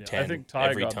just chant 10 I think Ty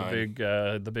every got time.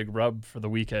 the big rub for the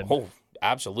weekend. Oh,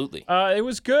 absolutely. It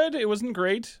was good. It wasn't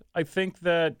great. I think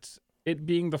that it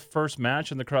being the first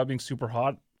match and the crowd being super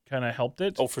hot kind of helped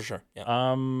it. Oh, for sure. Yeah.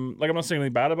 Like I'm not saying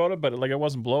anything bad about it, but like it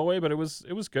wasn't blow away, but it was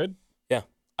good. Yeah.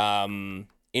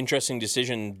 Interesting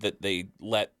decision that they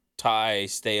let Ty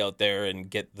stay out there and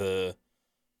get the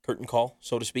curtain call,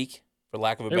 so to speak, for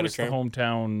lack of a It better was the term.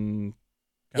 hometown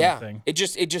kind Yeah, of thing. it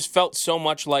just felt so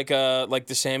much like the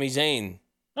Sami Zayn.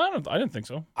 I didn't think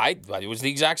so. It was the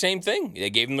exact same thing. They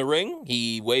gave him the ring.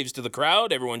 He waves to the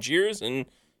crowd. Everyone cheers, and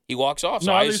he walks off.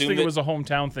 So No, I I just assumed think that, it was a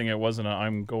hometown thing. It wasn't a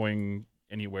I'm going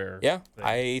anywhere. Yeah, thing.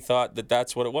 I thought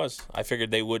that's what it was. I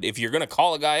figured they would, if you're gonna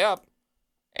call a guy up,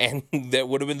 and that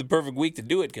would have been the perfect week to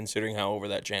do it, considering how over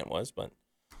that chant was. But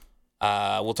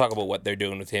we'll talk about what they're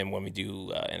doing with him when we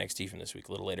do NXT from this week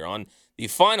a little later on. The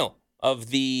final of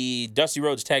the Dusty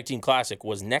Rhodes Tag Team Classic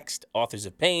was next. Authors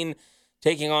of Pain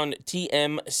taking on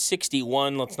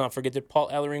TM61. Let's not forget that Paul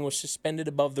Ellering was suspended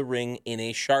above the ring in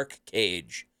a shark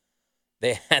cage.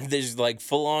 They had this like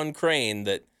full-on crane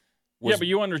that was but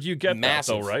you get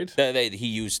massive. that though, right? That he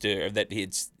used to, or that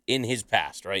it's in his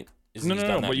past, right? He's done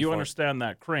that But you before. understand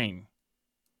that crane.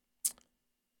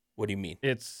 What do you mean?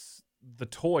 It's the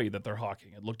toy that they're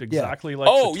hawking. It looked Yeah. exactly like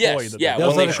Oh, the yes, toy. That yeah, That when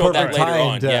was they like a showed that perfect later time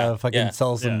on, to yeah, fucking yeah.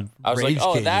 sell some I was rage like,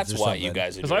 oh, cages that's or why you something.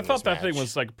 guys are Because doing I thought this that thing match.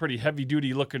 was like a pretty heavy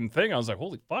duty looking thing. I was like,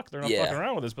 holy fuck, they're not Yeah. fucking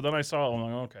around with this. But then I saw it, I'm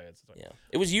like, okay. It's Yeah,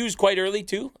 it was used quite early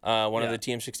too. One of Yeah. the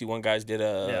TM61 guys did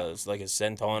like a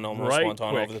senton, almost Right swanton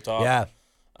quick. over the top. Yeah,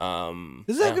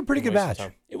 This is like a pretty good didn't waste the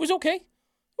match. time. It was okay. It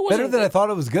better wasn't- than I thought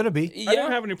it was gonna be. Yeah, I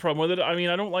don't have any problem with it. I mean,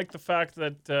 I don't like the fact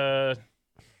that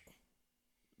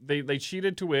they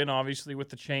cheated to win, obviously, with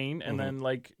the chain. And then,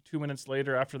 like, 2 minutes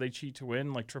later, after they cheat to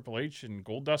win, like, Triple H and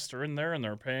Goldust are in there, and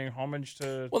they're paying homage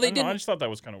to... Well, they I don't know, I didn't- just thought that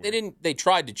was kind of they weird. didn't. They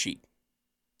tried to cheat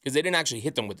because they didn't actually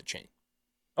hit them with the chain.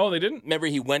 Oh, they didn't? Remember,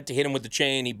 he went to hit him with the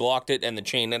chain. He blocked it, and the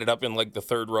chain ended up in like the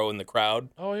third row in the crowd.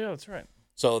 Oh, yeah, that's right.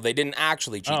 So they didn't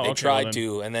actually cheat. Oh, they okay, tried well then-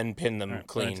 to, and then pinned them All right,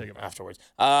 then I clean take it back. afterwards.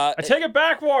 I take it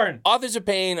back, Warren! Authors of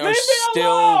Pain are Leave me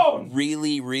still alone!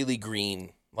 really, really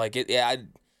green. Like it, yeah.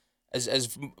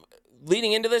 As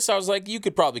leading into this, I was like, you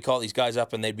could probably call these guys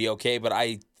up and they'd be okay. But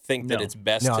I think that No. it's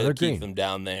best No, to they're keep green. them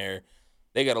down there.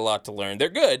 They got a lot to learn. They're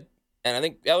good, and I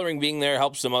think Ellering being there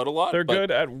helps them out a lot. They're but,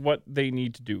 good at what they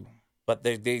need to do. but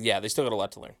they still got a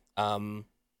lot to learn.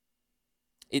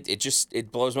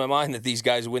 It blows my mind that these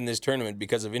guys win this tournament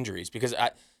because of injuries. Because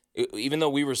even though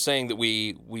we were saying that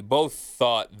we both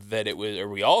thought that it was, or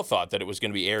we all thought that it was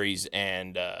going to be Aries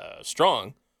and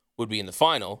Strong would be in the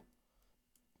final,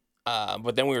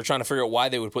 but then we were trying to figure out why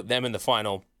they would put them in the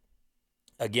final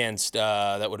against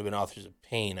that would have been Authors of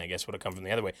Pain. I guess would have come from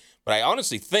the other way. But I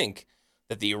honestly think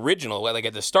that the original, like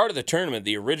at the start of the tournament,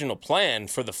 the original plan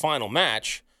for the final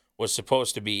match was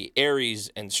supposed to be Aries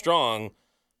and Strong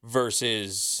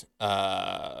versus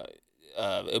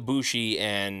Ibushi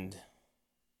and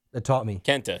It taught me.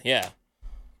 Kenta, yeah.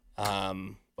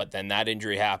 But then that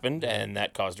injury happened, and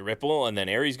that caused a ripple, and then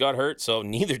Aries got hurt, so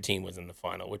neither team was in the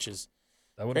final, which is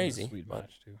That would have been Crazy, a sweet but-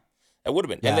 match, too. it would have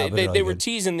been. Yeah, And it would've they been they really were good.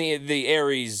 teasing the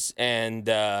Aries and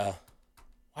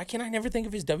why can I never think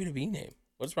of his WWE name?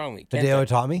 What's wrong with me? Hideo Kenta.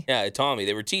 Itami. Yeah, Tommy.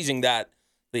 They were teasing that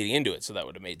leading into it, so that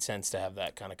would have made sense to have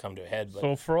that kind of come to a head. But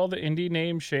So for all the indie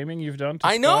name shaming you've done to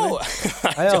I know.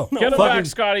 Scotty, I know. Get him Fucking back,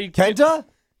 Scotty. Kenta?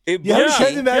 You haven't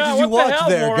said the matches you what the watched hell,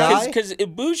 there, Warren? guy. Because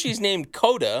Ibushi's named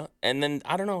Coda, and then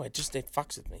I don't know. It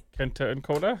fucks with me. Kenta and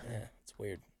Koda. Yeah, it's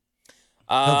weird.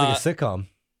 Sounds like a sitcom.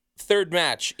 Third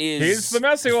match is He's the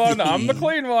messy one. I'm the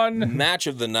clean one. match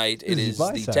of the night. It This is is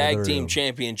my the side of tag the team room.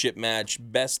 championship match.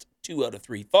 Best 2 out of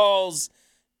 3 falls.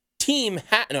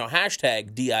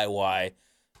 Hashtag DIY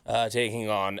taking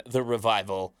on the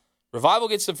Revival. Revival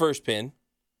gets the first pin,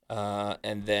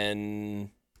 and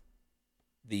then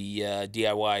the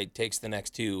DIY takes the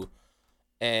next 2.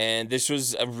 And this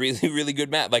was a really, really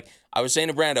good match. Like I was saying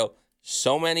to Brando,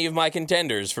 so many of my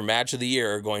contenders for match of the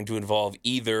year are going to involve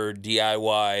either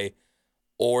DIY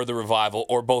or the Revival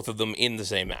or both of them in the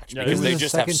same match Yeah, it because was they the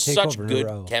just have second such takeover in a good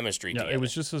row. chemistry Yeah, together. it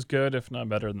was just as good, if not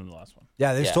better, than the last one.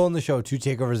 Yeah, they've Yeah. stolen the show 2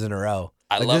 takeovers in a row.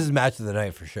 I Like, love- this is match of the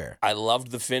night for sure. I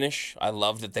loved the finish. I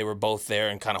loved that they were both there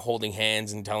and kind of holding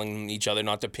hands and telling each other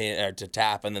not to pin or to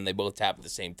tap, and then they both tap at the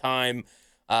same time.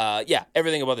 Yeah,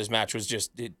 everything about this match was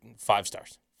just 5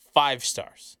 stars. 5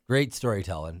 stars. Great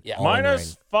storytelling. Yeah. all in the Minus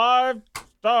ring. 5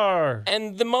 star.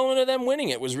 And the moment of them winning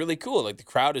it was really cool. Like the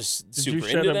crowd is Did super you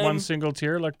shed into at them. one single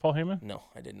tear like Paul Heyman? No,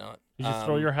 I did not. Did you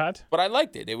throw your hat? But I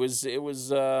liked it. It was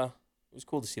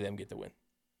cool to see them get the win.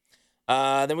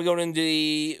 Then we go into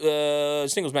the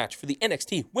singles match for the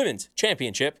NXT Women's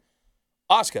Championship.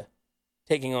 Asuka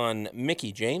taking on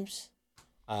Mickie James.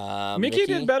 Mickey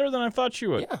did better than I thought she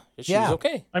would. Yeah, she was Yeah.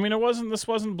 okay. I mean, this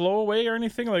wasn't blow away or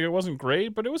anything. Like, it wasn't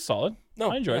great, but it was solid.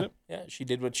 No, I enjoyed yeah, it. Yeah, she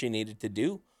did what she needed to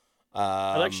do.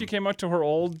 I like she came out to her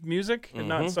old music and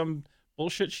not some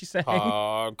bullshit she sang.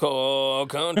 Hardcore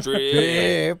country.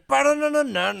 Hey,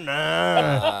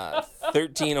 ba-da-na-na-na-na.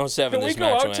 13:07. Can we this go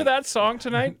match out went. to that song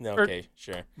tonight? No, Or- okay,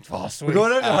 sure. Oh, We're sweet.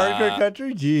 going into hardcore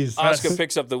country? Jeez. Asuka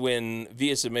picks up the win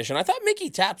via submission. I thought Mickey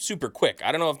tapped super quick.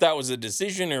 I don't know if that was a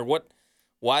decision or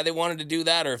why they wanted to do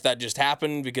that, or if that just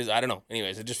happened because I don't know.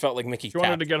 Anyways, it just felt like Mickey She wanted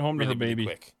tapped to get home to really, her really baby.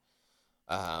 quick.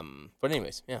 But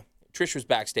anyways, yeah. Trish was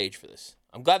backstage for this.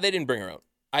 I'm glad they didn't bring her out.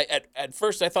 At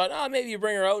first I thought, maybe you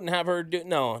bring her out and have her do.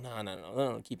 No.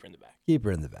 Keep her in the back. Keep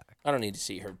her in the back. I don't need to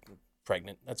see her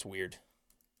pregnant. That's weird.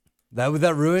 Would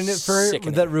that ruin it for? Sickening.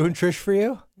 Would that ruin Trish for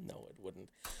you? No, it wouldn't.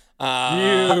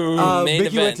 You. Main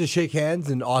Mickey went event. to shake hands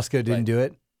and Asuka didn't Right. do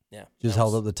it. Yeah, Just that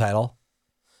held was- up the title.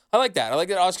 I like that. I like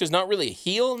that Asuka's not really a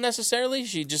heel necessarily.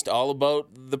 She's just all about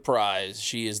the prize.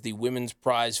 She is the women's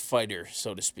prize fighter,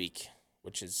 so to speak,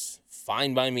 which is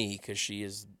fine by me because she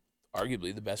is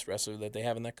arguably the best wrestler that they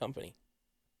have in that company.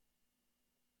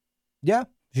 Yeah,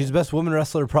 she's the best woman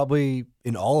wrestler probably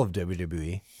in all of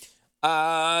WWE.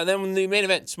 Then the main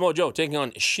event, Samoa Joe taking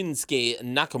on Shinsuke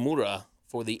Nakamura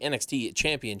for the NXT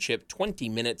Championship. 20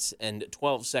 minutes and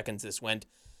 12 seconds this went.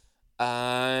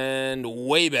 And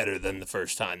way better than the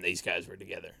first time these guys were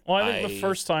together. Well, I think the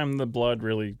first time the blood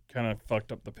really kind of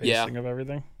fucked up the Yeah. pacing of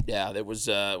everything. Yeah, it was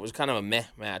kind of a meh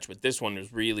match, but this one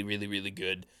was really, really, really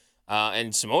good.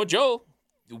 And Samoa Joe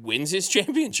wins his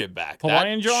championship back.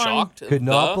 Hawaiian That John. shocked Could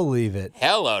not the believe it.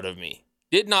 hell out of me.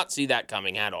 Did not see that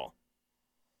coming at all.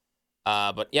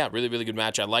 But yeah, really, really good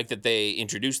match. I like that they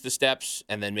introduced the steps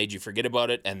and then made you forget about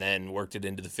it and then worked it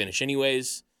into the finish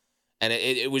anyways. And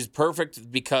it was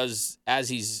perfect because as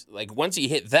he's like, once he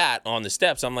hit that on the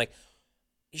steps, I'm like,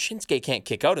 Shinsuke can't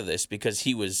kick out of this because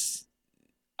he was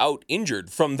out injured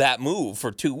from that move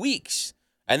for 2 weeks.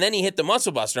 And then he hit the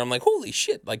muscle buster. I'm like, holy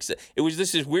shit. Like, it was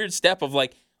this weird step of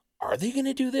like, are they going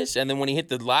to do this? And then when he hit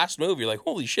the last move, you're like,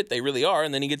 holy shit, they really are.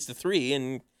 And then he gets the 3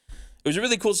 and it was a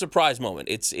really cool surprise moment.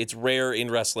 It's rare in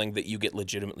wrestling that you get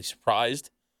legitimately surprised.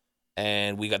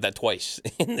 And we got that twice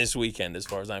in this weekend as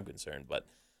far as I'm concerned. But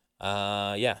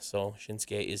yeah, so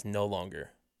Shinsuke is no longer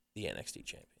the NXT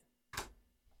champion.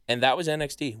 And that was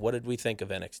NXT. What did we think of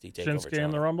NXT TakeOver Shinsuke in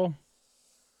Toronto? the Rumble?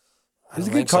 It was a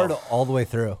don't good think so. card all the way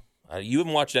through. You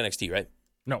haven't watched NXT, right?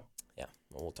 No. Yeah,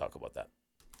 well, we'll talk about that.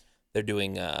 They're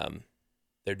doing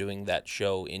that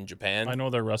show in Japan, I know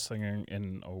they're wrestling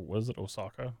in was it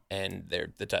Osaka? and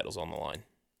the title's on the line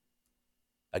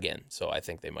again. So I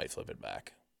think they might flip it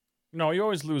back. No, you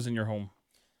always lose in your home.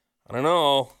 I don't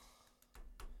know.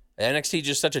 NXT is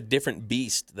just such a different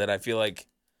beast that I feel like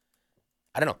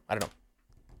I don't know.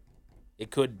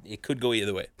 It could go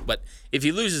either way. But if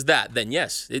he loses that, then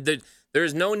yes, there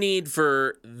is no need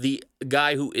for the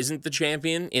guy who isn't the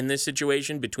champion in this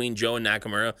situation between Joe and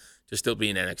Nakamura to still be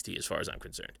in NXT as far as I'm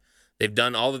concerned. They've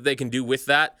done all that they can do with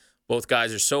that. Both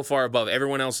guys are so far above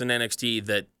everyone else in NXT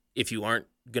that if you aren't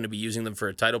going to be using them for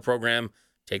a title program,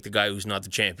 take the guy who's not the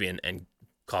champion and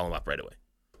call him up right away.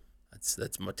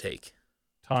 That's my take.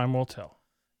 Time will tell.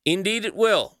 Indeed, it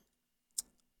will.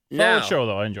 Solid show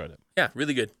though. I enjoyed it. Yeah,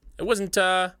 really good. It wasn't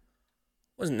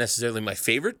necessarily my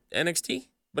favorite NXT,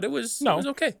 but it was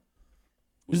okay.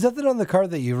 There's nothing on the card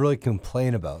that you really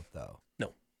complain about, though.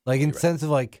 No. Like, in You're right. sense of,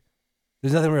 like,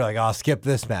 there's nothing where you're like, oh, skip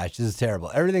this match. This is terrible.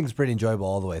 Everything's pretty enjoyable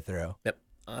all the way through. Yep,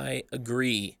 I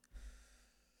agree.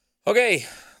 Okay,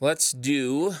 let's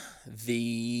do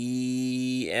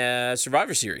the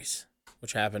Survivor Series,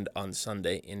 which happened on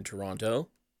Sunday in Toronto.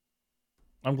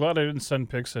 I'm glad I didn't send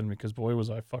pics in because boy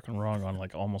was I fucking wrong on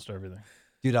like almost everything.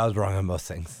 Dude, I was wrong on most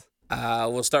things.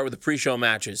 We'll start with the pre-show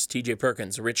matches. TJ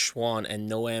Perkins, Rich Swann, and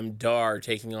Noam Dar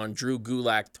taking on Drew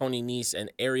Gulak, Tony Nese,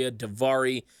 and Arya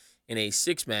Daivari in a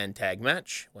 6-man tag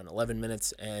match. Went 11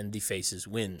 minutes, and the Faces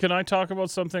win. Can I talk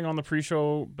about something on the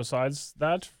pre-show besides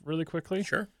that really quickly?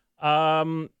 Sure.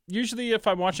 Usually if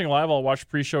I'm watching live, I'll watch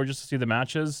pre-show just to see the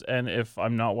matches. And if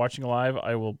I'm not watching live,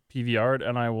 I will PVR it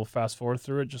and I will fast forward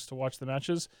through it just to watch the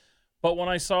matches. But when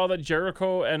I saw that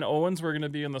Jericho and Owens were going to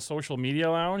be in the social media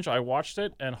lounge, I watched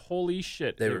it and holy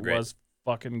shit, They were it great. was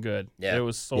fucking good. Yeah. It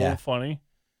was so funny.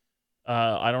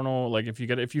 I don't know, like if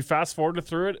you fast forward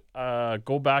through it,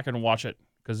 go back and watch it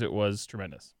because it was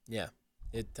tremendous. Yeah.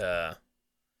 It, Talking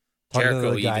Jericho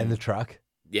to the guy in even- the truck.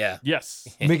 yeah. Yes.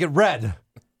 Make it red.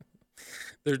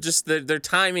 They're just their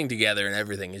timing together and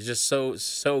everything is just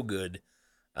so good.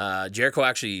 Jericho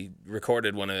actually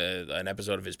recorded an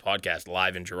episode of his podcast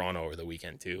live in Toronto over the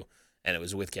weekend too, and it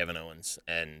was with Kevin Owens.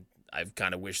 And I've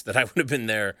kind of wished that I would have been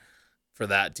there for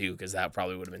that too, because that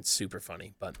probably would have been super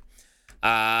funny. But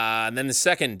and then the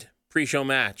second pre-show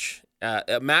match,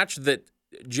 a match that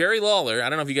Jerry Lawler, I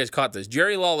don't know if you guys caught this.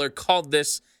 Jerry Lawler called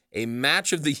this a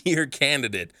match of the year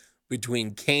candidate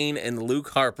between Kane and Luke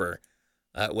Harper.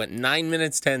 Went 9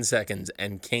 minutes, 10 seconds,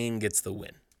 and Kane gets the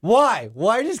win. Why?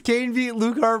 Why does Kane beat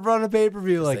Luke Harper on a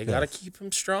pay-per-view like They this? got to keep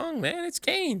him strong, man. It's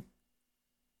Kane.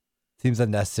 Seems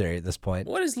unnecessary at this point.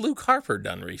 What has Luke Harper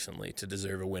done recently to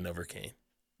deserve a win over Kane?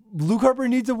 Luke Harper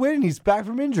needs a win. He's back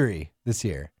from injury this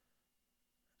year.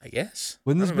 I guess.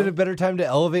 Wouldn't this have been a better time to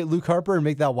elevate Luke Harper and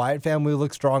make that Wyatt family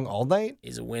look strong all night?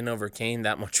 Is a win over Kane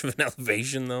that much of an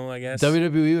elevation, though, I guess?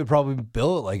 WWE would probably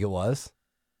bill it like it was.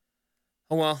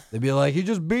 Oh, well. They'd be like, he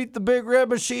just beat the Big Red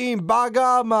Machine, by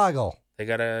God, Moggle. They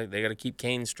gotta keep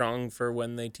Kane strong for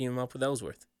when they team him up with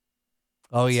Ellsworth.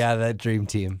 Oh, yeah, that dream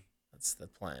team. That's the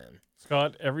plan.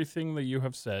 Scott, everything that you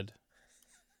have said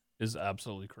is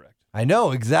absolutely correct. I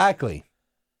know, exactly.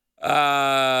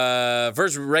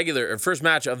 First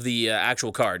match of the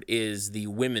actual card is the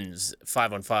women's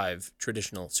 5-on-5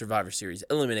 traditional Survivor Series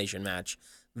elimination match.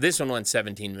 This one went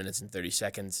 17 minutes and 30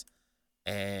 seconds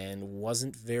and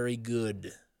wasn't very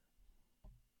good.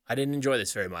 I didn't enjoy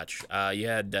this very much. You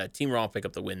had Team Raw pick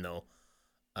up the win, though.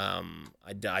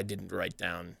 I didn't write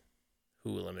down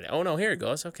who eliminated. Oh, no, here it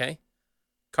goes. Okay.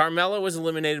 Carmella was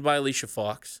eliminated by Alicia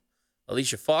Fox.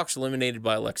 Alicia Fox eliminated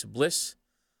by Alexa Bliss.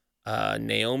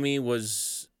 Naomi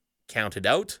was counted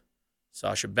out.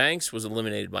 Sasha Banks was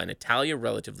eliminated by Natalya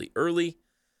relatively early.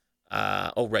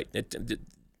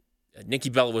 Nikki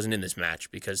Bella wasn't in this match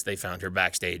because they found her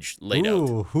backstage laid out.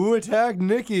 Ooh, who attacked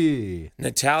Nikki?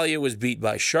 Natalya was beat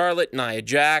by Charlotte. Nia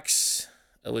Jax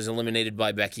was eliminated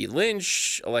by Becky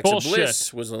Lynch. Alexa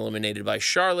Bliss was eliminated by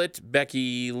Charlotte.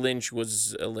 Becky Lynch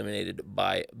was eliminated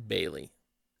by Bayley.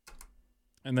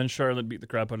 And then Charlotte beat the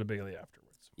crap out of Bayley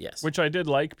afterwards. Yes. Which I did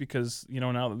like because,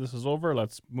 now that this is over,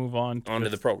 let's move on to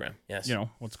the program. Yes.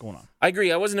 What's going on. I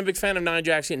agree. I wasn't a big fan of Nia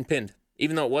Jax getting pinned.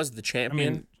 Even though it was the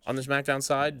champion on the SmackDown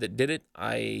side that did it,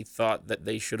 I thought that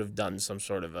they should have done some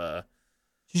sort of a...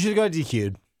 She should have got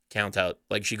DQ'd. Count out.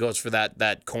 Like she goes for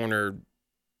that corner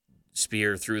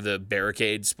spear through the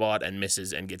barricade spot and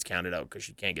misses and gets counted out because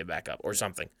she can't get back up or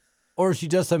something. Or she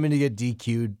does something to get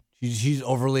DQ'd. She's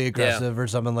overly aggressive or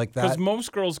something like that. Because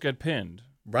most girls get pinned.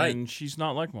 Right. And she's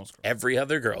not like most girls. Every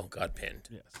other girl got pinned.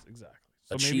 Yes, exactly.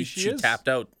 So But maybe she is tapped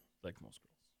out. like most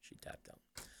girls. She tapped out.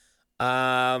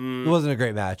 It wasn't a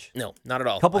great match. No, not at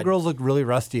all. A couple girls looked really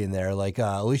rusty in there, like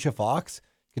Alicia Fox.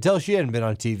 Could tell she hadn't been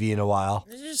on TV in a while.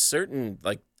 There's just certain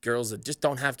girls that just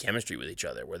don't have chemistry with each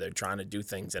other, where they're trying to do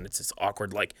things and it's this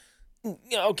awkward,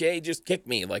 okay, just kick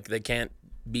me. Like they can't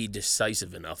be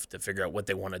decisive enough to figure out what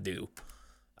they want to do.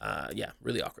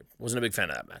 Really awkward. Wasn't a big fan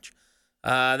of that match.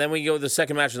 Then we go to the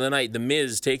second match of the night. The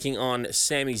Miz taking on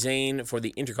Sami Zayn for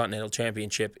the Intercontinental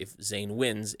Championship. If Zayn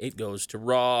wins, it goes to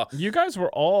Raw. You guys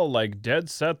were all dead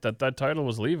set that title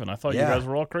was leaving. I thought you guys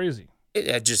were all crazy.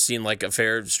 It just seemed like a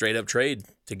fair, straight-up trade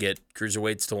to get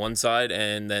cruiserweights to one side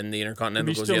and then the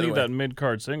Intercontinental goes the other way. You still need that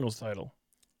mid-card singles title.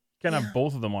 You can't have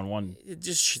both of them on one.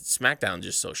 SmackDown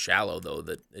just so shallow, though,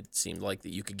 that it seemed like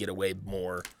that you could get away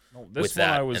more with one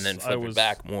that and then flip it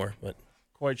back more. But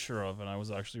quite sure of, and I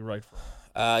was actually right for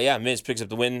it. Miz picks up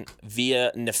the win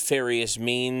via nefarious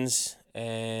means,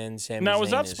 and Sami Zayn Now,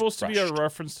 was that supposed crushed. to be a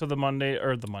reference to the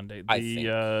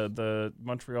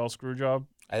Montreal screw job?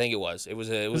 I think it was. It was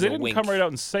a they didn't wink. come right out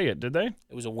and say it, did they?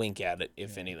 It was a wink at it,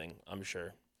 if anything, I'm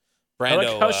sure. I like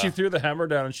Brando, how she threw the hammer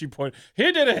down and she pointed. He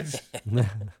did it!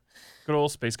 Good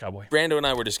old space cowboy. Brando and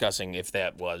I were discussing if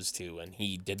that was too, and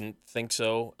he didn't think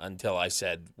so until I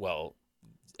said, well,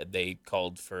 they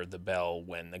called for the bell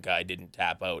when the guy didn't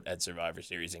tap out at Survivor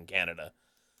Series in Canada.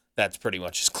 That's pretty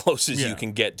much as close as you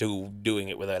can get to doing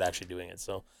it without actually doing it.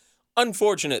 So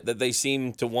unfortunate that they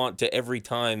seem to want to every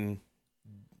time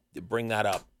bring that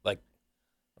up.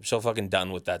 I'm so fucking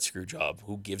done with that screw job.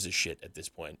 Who gives a shit at this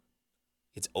point?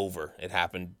 It's over. It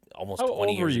happened almost 20 years ago. How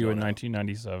old were you in now.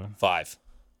 1997? 5. It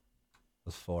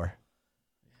was 4.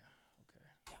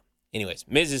 Anyways,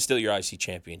 Miz is still your IC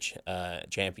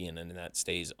champion, and that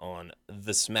stays on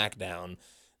the SmackDown.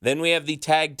 Then we have the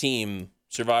tag team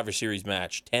Survivor Series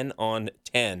match,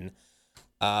 10-on-10.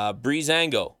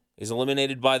 Breezango is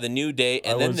eliminated by the New Day,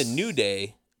 and then the New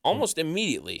Day almost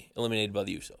immediately eliminated by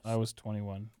the Usos. I was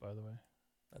 21, by the way.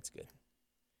 That's good.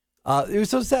 It was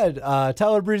so sad.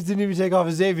 Tyler Breeze didn't even take off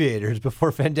his aviators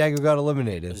before Fandango got It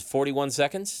eliminated. was 41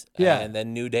 seconds, Yeah. and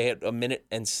then New Day at 1 minute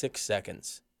and 6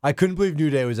 seconds. I couldn't believe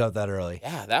New Day was out that early.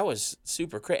 Yeah, that was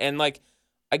super crazy. And,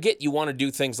 I get you want to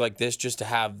do things like this just to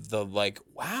have the,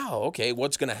 wow, okay,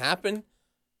 what's going to happen?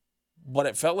 But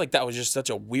it felt like that was just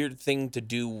such a weird thing to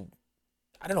do,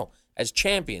 I don't know, as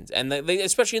champions. And they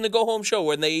especially in the go-home show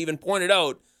when they even pointed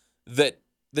out that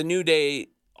the New Day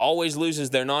always loses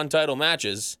their non-title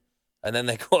matches, and then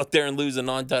they go out there and lose a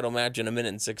non-title match in 1 minute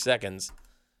and 6 seconds.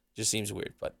 Just seems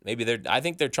weird. But maybe I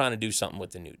think they're trying to do something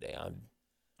with the New Day.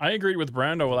 I agreed with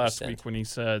Brando last 100%. week when he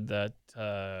said that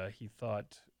he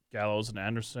thought Gallows and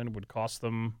Anderson would cost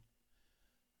them.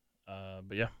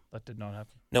 But yeah, that did not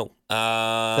happen. No.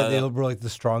 Said they were like the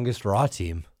strongest Raw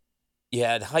team. You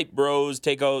had Hype Bros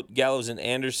take out Gallows and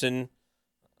Anderson.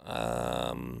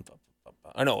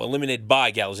 Eliminated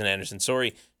by Gallows and Anderson.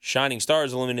 Sorry. Shining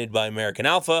Stars eliminated by American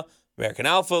Alpha. American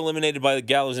Alpha eliminated by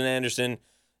Gallows and Anderson.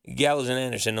 Gallows and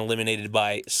Anderson eliminated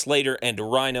by Slater and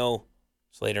Rhino.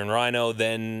 Slater and Rhino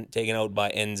then taken out by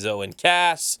Enzo and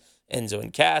Cass. Enzo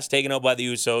and Cass taken out by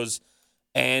the Usos.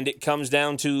 And it comes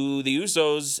down to the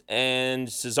Usos and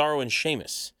Cesaro and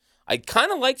Sheamus. I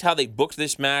kind of liked how they booked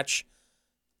this match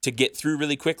to get through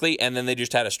really quickly, and then they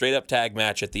just had a straight-up tag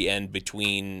match at the end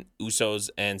between Usos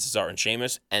and Cesaro and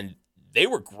Sheamus, and they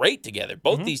were great together.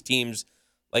 Both these teams,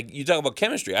 like, you talk about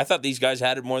chemistry. I thought these guys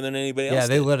had it more than anybody else Yeah,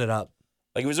 they did. lit it up.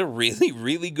 Like, it was a really,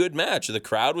 really good match. The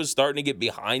crowd was starting to get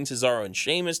behind Cesaro and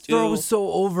Sheamus, too. Throw was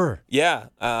so over. Yeah,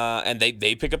 and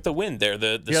they pick up the win. They're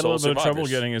the He had a sole little bit of trouble survivors.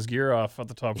 getting his gear off at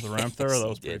the top of the ramp there. Yes, That he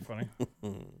was pretty did.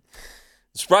 funny.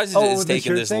 Surprised Oh, it's the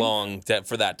taken shirt this thing? long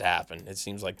for that to happen. It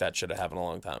seems like that should have happened a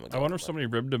long time ago. I wonder if but- somebody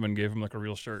ribbed him and gave him like a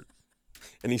real shirt.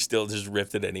 And he still just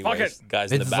ripped it anyway. Fuck it.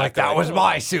 Guys in It's the back like, are that was "Oh."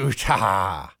 my suit.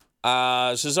 Ha.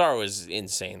 Cesaro is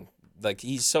insane. Like,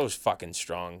 he's so fucking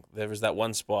strong. There was that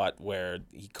one spot where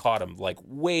he caught him like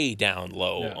way down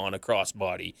low Yeah. on a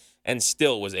crossbody and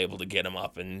still was able to get him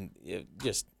up. And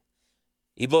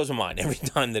he blows my mind every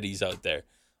time that he's out there.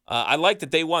 I like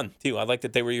that they won too. I like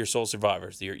that they were your sole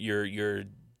survivors. Your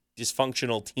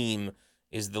dysfunctional team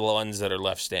is the ones that are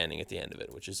left standing at the end of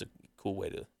it, which is a cool way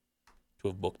to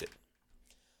have booked it.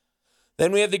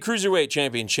 Then we have the Cruiserweight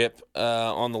Championship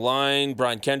on the line.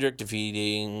 Brian Kendrick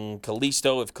defeating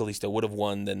Kalisto. If Kalisto would have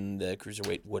won, then the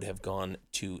Cruiserweight would have gone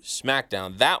to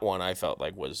SmackDown. That one I felt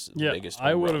like was the biggest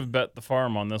I home would run. have bet the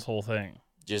farm on this whole thing.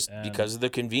 Just And- because of the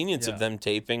convenience yeah. of them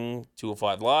taping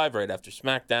 205 Live right after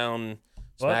SmackDown.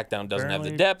 But SmackDown doesn't have the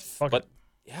apparently, depth. fuck But it.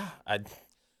 yeah,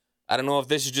 I don't know if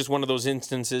this is just one of those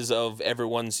instances of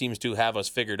everyone seems to have us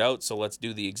figured out, so let's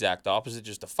do the exact opposite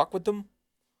just to fuck with them,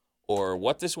 or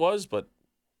what this was. But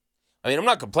I mean, I'm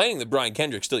not complaining that Brian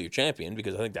Kendrick's still your champion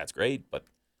because I think that's great, but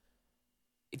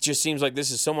it just seems like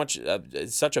this is such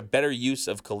a better use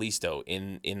of Kalisto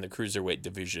in the Cruiserweight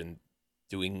division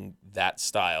doing that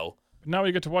style But now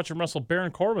we get to watch him wrestle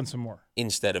Baron Corbin some more.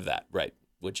 instead of that, right?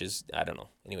 Which is, I don't know.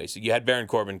 Anyway, so you had Baron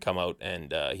Corbin come out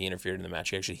and he interfered in the match.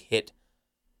 He actually hit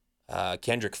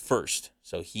Kendrick first,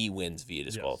 so he wins via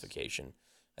disqualification.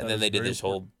 And That then is they did very this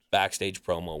whole backstage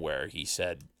promo where he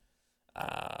said,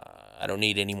 I don't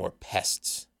need any more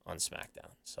pests on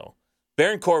SmackDown. So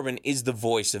Baron Corbin is the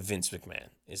voice of Vince McMahon,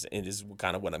 is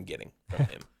kind of what I'm getting from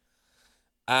him.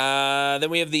 Then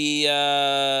we have the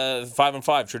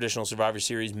 5-on-5 Traditional Survivor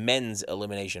Series men's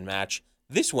elimination match.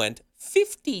 This went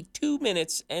 52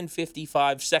 minutes and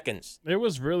 55 seconds. It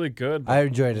was really good. but I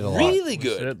enjoyed it a lot. Really was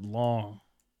good. it long.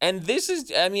 And this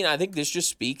is, I mean, I think this just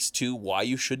speaks to why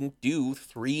you shouldn't do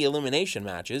 3 elimination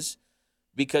matches,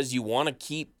 because you want to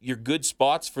keep your good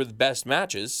spots for the best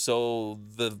matches. So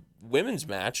the women's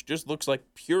match just looks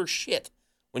like pure shit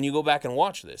when you go back and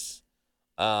watch this.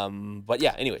 But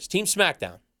yeah, anyways, Team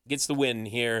SmackDown gets the win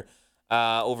here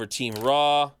over Team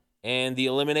Raw. And the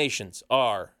eliminations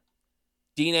are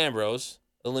Dean Ambrose,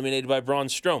 eliminated by Braun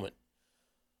Strowman.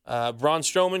 Braun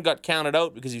Strowman got counted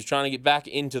out because he was trying to get back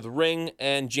into the ring,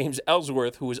 and James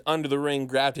Ellsworth, who was under the ring,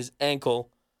 grabbed his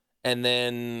ankle and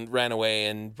then ran away,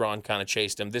 and Braun kind of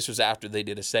chased him. This was after they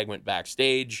did a segment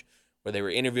backstage where they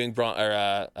were interviewing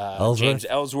James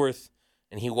Ellsworth,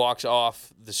 and he walks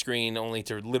off the screen only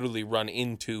to literally run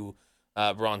into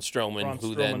Braun Strowman,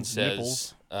 who then Strowman's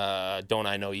says, nipples. don't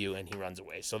I know you, and he runs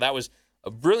away. So that was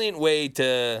a brilliant way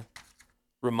to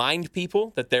remind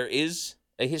people that there is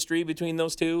a history between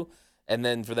those two, and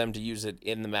then for them to use it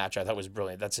in the match, I thought was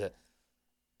brilliant.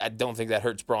 I don't think that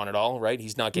hurts Braun at all, right?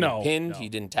 He's not getting pinned. No. He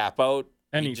didn't tap out.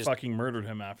 And he just, fucking murdered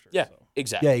him after. yeah, So.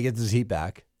 exactly. Yeah, he gets his heat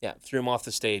back. Yeah, threw him off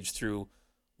the stage through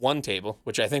one table,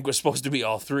 which I think was supposed to be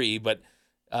all 3, but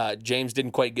James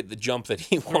didn't quite get the jump that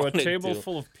he Through a wanted table to.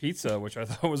 full of pizza, which I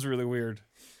thought was really weird.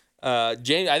 I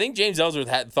think James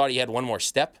Ellsworth thought he had one more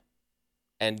step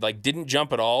and like didn't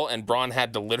jump at all, and Braun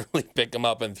had to literally pick him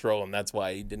up and throw him. That's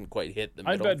why he didn't quite hit the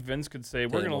I middle. bet Vince could say,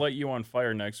 "We're going to table. light you on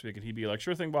fire next week," and he'd be like,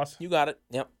 "Sure thing, boss." You got it.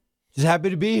 Yep. Just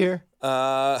happy to be here.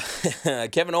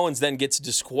 Kevin Owens then gets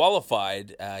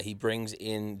disqualified. He brings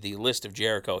in the list of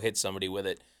Jericho, hits somebody with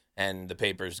it, and the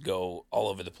papers go all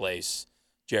over the place.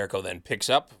 Jericho then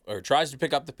tries to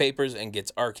pick up the papers and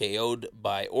gets RKO'd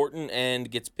by Orton and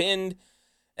gets pinned.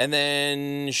 And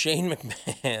then Shane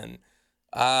McMahon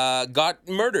got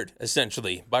murdered,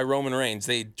 essentially, by Roman Reigns.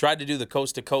 They tried to do the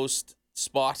coast-to-coast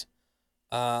spot,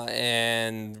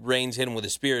 and Reigns hit him with a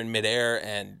spear in midair,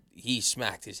 and he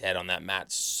smacked his head on that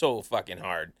mat so fucking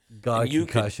hard. Got a And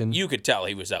concussion. You could tell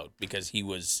he was out because he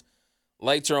was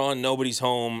lights are on, nobody's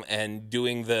home, and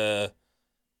doing the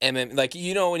MMA. Like,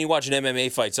 you know, when you watch an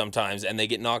MMA fight sometimes and they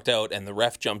get knocked out and the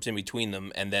ref jumps in between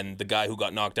them, and then the guy who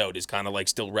got knocked out is kind of like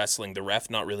still wrestling the ref,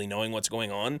 not really knowing what's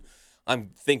going on.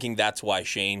 I'm thinking that's why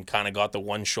Shane kind of got the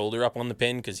one shoulder up on the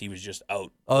pin, because he was just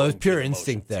out. Oh, it was going pure through the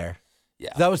instinct motions. there.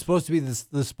 Yeah. That was supposed to be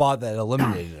the spot that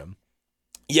eliminated him.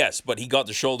 Yes, but he got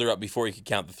the shoulder up before he could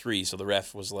count the 3, so the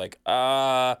ref was like,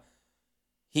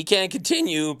 he can't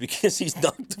continue because he's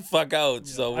knocked the fuck out.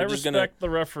 So I we're just respect gonna the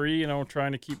referee,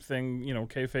 trying to keep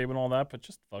kayfabe and all that, but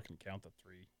just fucking count the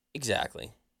 3.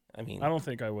 exactly. I mean, I don't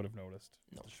think I would have noticed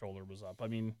the shoulder was up. I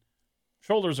mean,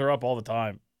 shoulders are up all the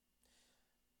time.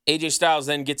 AJ Styles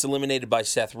then gets eliminated by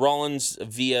Seth Rollins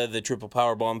via the triple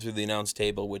power bomb through the announce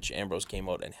table, which Ambrose came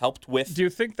out and helped with. Do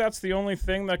you think that's the only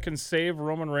thing that can save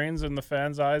Roman Reigns in the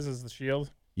fans' eyes is the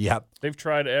Shield? Yep. They've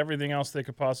tried everything else they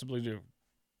could possibly do.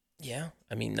 Yeah,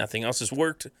 I mean, nothing else has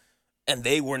worked, and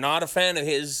they were not a fan of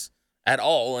his at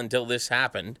all until this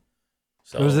happened.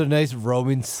 So There was a nice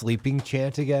Roman sleeping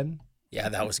chant again yeah,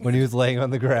 that was when he was laying on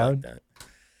the ground.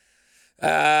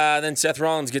 Then Seth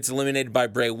Rollins gets eliminated by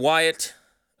Bray Wyatt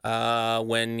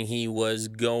when he was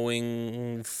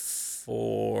going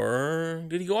for...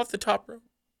 Did he go off the top rope?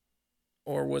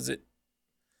 Or was it...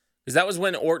 Because that was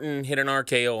when Orton hit an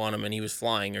RKO on him and he was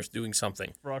flying or doing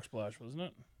something. Frog splash, wasn't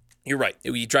it? You're right.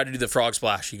 He tried to do the frog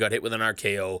splash. He got hit with an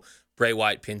RKO. Bray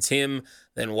Wyatt pins him.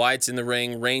 Then Wyatt's in the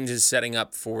ring. Reigns is setting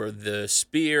up for the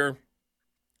spear.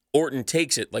 Orton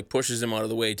takes it, like pushes him out of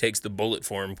the way, takes the bullet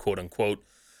for him, quote unquote.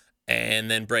 And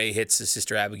then Bray hits his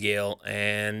sister Abigail.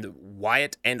 And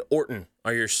Wyatt and Orton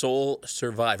are your sole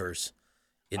survivors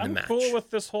in the match. I'm cool with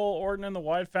this whole Orton and the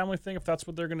Wyatt family thing if that's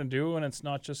what they're going to do, and it's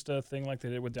not just a thing like they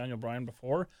did with Daniel Bryan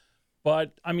before.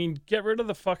 But, I mean, get rid of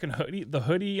the fucking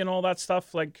hoodie and all that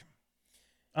stuff. Like,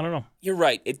 I don't know. You're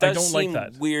right. It does don't like seem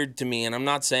that. weird to me, and I'm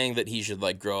not saying that he should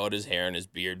like grow out his hair and his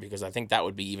beard because I think that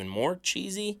would be even more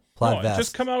cheesy. Plaid No, vest.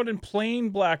 just come out in plain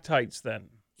black tights then.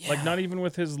 Like, Yeah. not even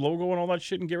with his logo and all that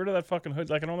shit, and get rid of that fucking hood.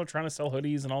 Like, I know they're trying to sell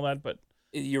hoodies and all that, but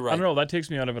You're I right. don't know. That takes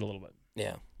me out of it a little bit.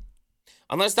 Yeah.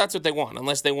 Unless that's what they want.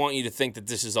 Unless they want you to think that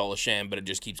this is all a sham, but it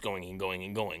just keeps going and going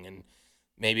and going. And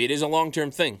maybe it is a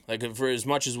long-term thing. Like, for as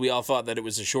much as we all thought that it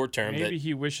was a short-term, Maybe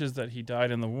he wishes that he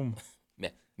died in the womb.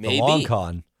 The maybe. long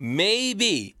con.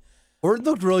 Maybe. Orton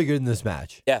looked really good in this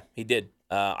match. Yeah, he did.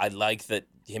 I like that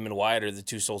him and Wyatt are the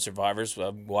two sole survivors.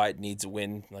 Wyatt needs a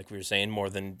win, like we were saying, more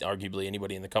than arguably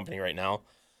anybody in the company right now.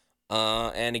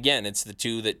 And again, it's the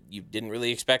two that you didn't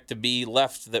really expect to be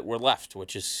left that were left,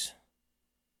 which is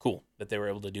cool that they were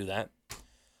able to do that.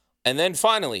 And then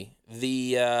finally,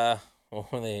 the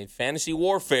fantasy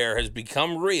warfare has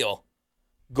become real.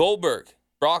 Goldberg,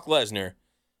 Brock Lesnar.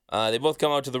 They both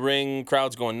come out to the ring.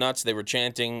 Crowd's going nuts. They were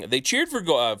chanting. They cheered for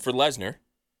Lesnar.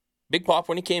 Big pop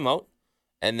when he came out.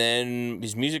 And then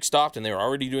his music stopped, and they were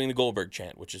already doing the Goldberg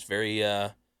chant, which is very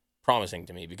promising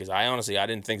to me because I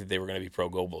didn't think that they were going to be pro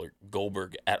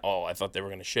Goldberg at all. I thought they were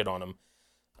going to shit on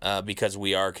him because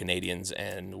we are Canadians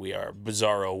and we are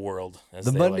bizarro world, as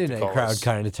The they Monday like to night call crowd us.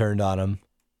 kind of turned on him.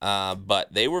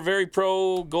 But they were very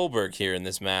pro Goldberg here in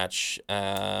this match,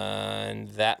 and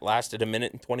that lasted 1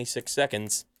 minute and 26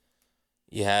 seconds.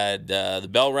 You had the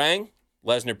bell rang.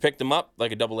 Lesnar picked him up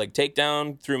like a double leg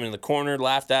takedown, threw him in the corner,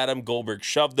 laughed at him. Goldberg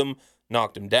shoved him,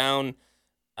 knocked him down.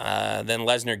 Then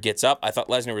Lesnar gets up. I thought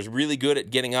Lesnar was really good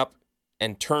at getting up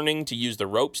and turning to use the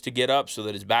ropes to get up so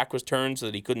that his back was turned so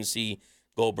that he couldn't see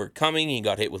Goldberg coming. He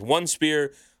got hit with one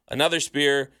spear, another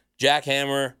spear,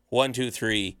 jackhammer, 1, 2,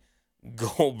 3.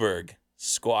 Goldberg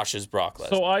squashes Brock Lesnar.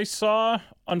 So I saw,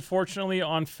 unfortunately,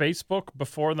 on Facebook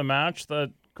before the match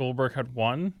that Goldberg had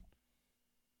won,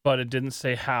 but it didn't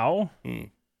say how.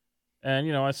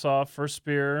 And, I saw first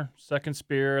spear, second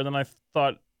spear, and then I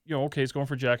thought, okay, he's going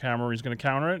for jackhammer. He's going to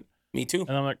counter it. Me too.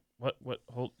 And I'm like, what,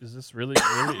 hold, is this really?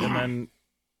 And then,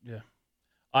 yeah.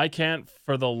 I can't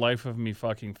for the life of me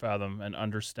fucking fathom and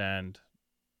understand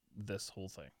this whole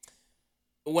thing.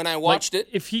 When I watched it,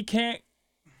 If he can't,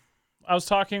 I was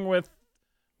talking with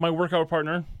my workout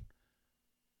partner,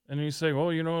 and he's saying, well,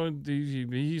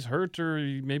 he's hurt or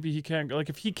maybe he can't go. Like,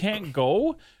 if he can't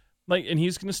go, and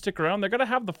he's going to stick around, they're going to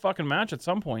have the fucking match at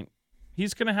some point.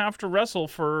 He's going to have to wrestle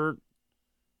for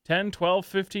 10, 12,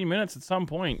 15 minutes at some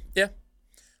point. yeah.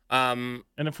 And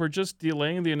if we're just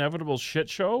delaying the inevitable shit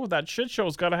show, that shit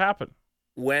show's got to happen.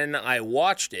 When I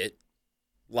watched it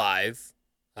live,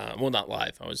 Well, not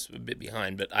live. I was a bit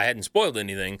behind, but I hadn't spoiled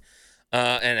anything.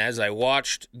 And as I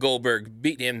watched Goldberg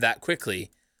beat him that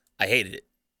quickly, I hated it.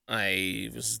 I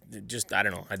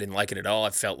don't know. I didn't like it at all. I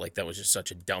felt like that was just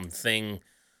such a dumb thing.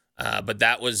 But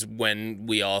that was when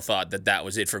we all thought that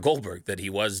was it for Goldberg, that he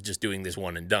was just doing this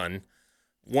one and done.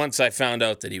 Once I found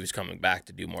out that he was coming back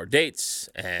to do more dates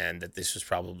and that this was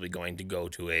probably going to go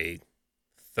to a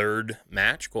third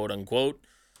match, quote unquote,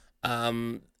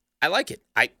 I like it.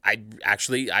 I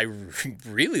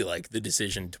really like the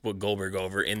decision to put Goldberg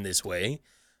over in this way.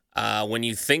 When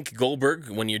you think Goldberg,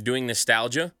 when you're doing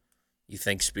nostalgia, you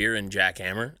think Spear and Jack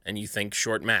Hammer, and you think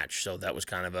short match. So that was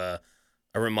kind of a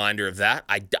reminder of that.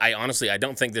 I honestly, I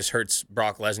don't think this hurts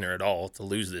Brock Lesnar at all to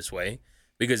lose this way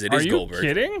because it is Goldberg. Are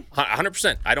you kidding?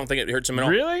 100%. I don't think it hurts him at all.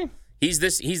 Really? He's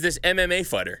this MMA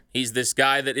fighter. He's this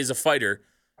guy that is a fighter,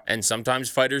 and sometimes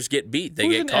fighters get beat. They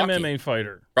get cocky. Who's an MMA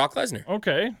fighter? Brock Lesnar.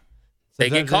 Okay. They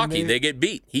get cocky. They get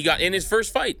beat. He got in his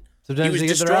first fight. Sometimes he was they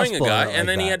get their ass destroying a blown guy, out and like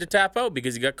then he that. had to tap out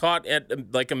because he got caught at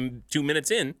 2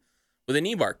 minutes in with a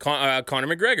knee bar. Conor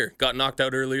McGregor got knocked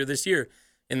out earlier this year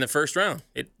in the first round.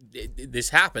 This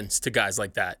happens to guys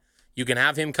like that. You can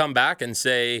have him come back and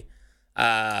say,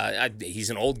 he's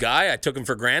an old guy. I took him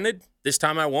for granted. This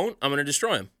time I won't. I'm going to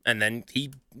destroy him. And then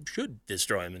he should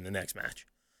destroy him in the next match.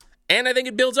 And I think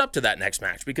it builds up to that next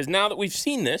match because now that we've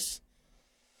seen this,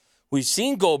 we've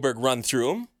seen Goldberg run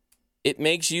through him. It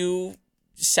makes you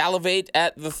salivate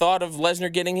at the thought of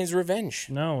Lesnar getting his revenge.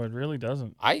 No, it really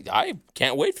doesn't. I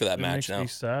can't wait for that It match makes now. me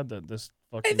sad that this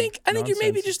fucking I think you're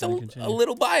maybe nonsense is just gonna a continue.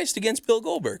 little biased against Bill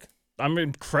Goldberg. I'm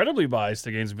incredibly biased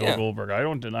against Bill Yeah. Goldberg. I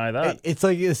don't deny that. It's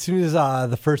like as soon as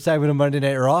the first segment of Monday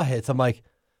Night Raw hits, I'm like,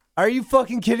 "Are you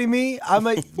fucking kidding me? I'm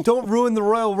like, don't ruin the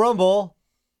Royal Rumble."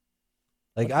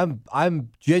 Like I'm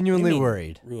genuinely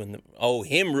worried. Ruin the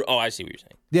I see what you're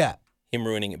saying. Yeah, Him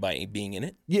ruining it by being in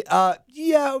it?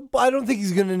 yeah, but I don't think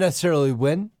he's going to necessarily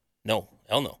win No,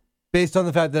 hell no. based on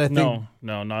the fact that I think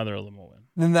No, neither of them will win.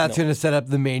 then that's going to set up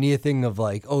the Mania thing of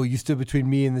like, oh, you stood between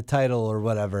me and the title or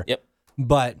whatever. Yep.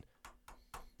 But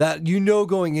that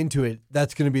going into it,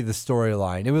 that's going to be the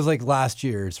storyline. It was like last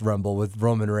year's Rumble with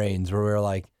Roman Reigns, where we were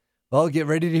like, well, get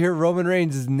ready to hear Roman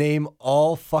Reigns' name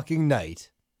all fucking night.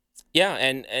 Yeah,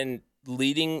 and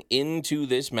leading into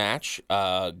this match,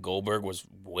 Goldberg was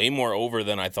way more over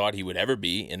than I thought he would ever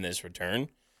be in this return,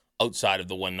 outside of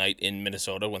the one night in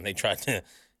Minnesota when they tried to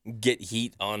get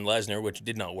heat on Lesnar, which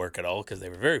did not work at all because they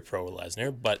were very pro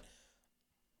Lesnar. But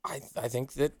I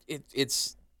think that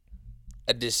it's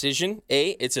a decision.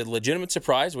 It's a legitimate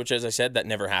surprise, which, as I said, that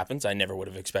never happens. I never would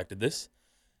have expected this.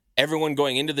 Everyone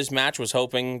going into this match was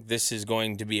hoping this is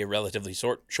going to be a relatively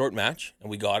short match, and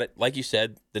we got it. Like you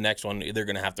said, the next one, they're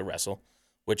going to have to wrestle,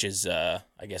 which is, I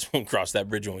guess we'll cross that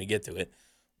bridge when we get to it.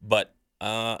 But,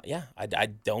 yeah, I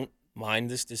don't mind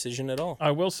this decision at all.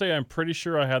 I will say I'm pretty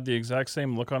sure I had the exact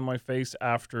same look on my face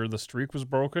after the streak was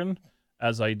broken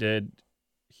as I did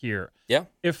here. Yeah.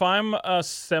 If I'm a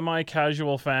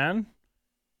semi-casual fan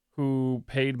who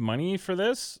paid money for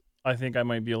this, I think I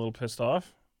might be a little pissed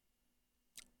off.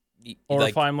 Or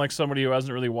if I'm like somebody who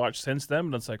hasn't really watched since then,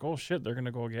 but it's like, oh shit, they're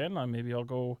gonna go again. Maybe I'll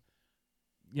go,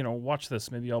 watch this.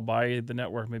 Maybe I'll buy the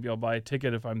network. Maybe I'll buy a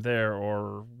ticket if I'm there,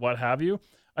 or what have you.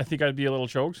 I think I'd be a little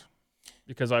choked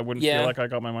because I wouldn't feel like I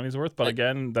got my money's worth. But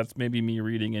again, that's maybe me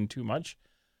reading in too much.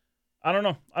 I don't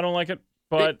know. I don't like it.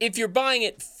 But if you're buying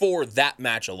it for that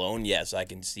match alone, yes, I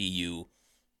can see you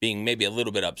being maybe a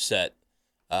little bit upset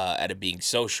at it being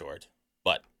so short.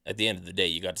 But at the end of the day,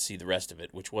 you got to see the rest of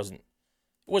it, which wasn't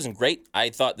great. I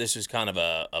thought this was kind of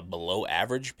a below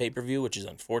average pay-per-view, which is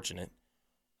unfortunate.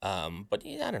 But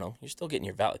yeah, I don't know. You're still getting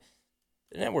your value.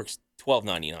 The network's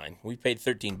 $12.99. We paid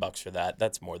 $13 for that.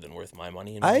 That's more than worth my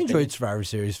money. I enjoyed Survivor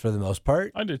Series for the most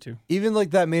part. I did too. Even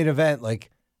like that main event,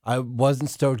 like I wasn't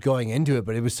stoked going into it,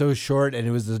 but it was so short and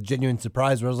it was a genuine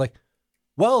surprise where I was like,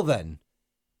 well then.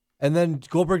 And then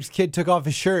Goldberg's kid took off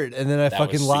his shirt, and then I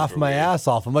fucking laughed my ass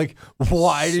off. I'm like,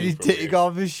 why did he take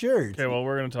off his shirt? Okay, well,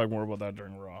 we're going to talk more about that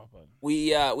during Raw. But We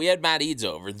had Matt Eads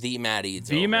over, the Matt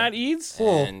Eads over. Matt Eads?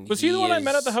 And Was he the one I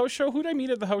met at the house show? Who did I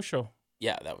meet at the house show?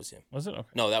 Yeah, that was him. Was it? Okay.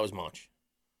 No, that was Monch.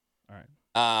 All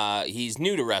right. He's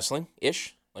new to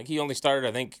wrestling-ish. Like, he only started,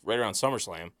 I think, right around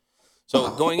SummerSlam. So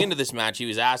going into this match, he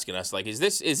was asking us, like, is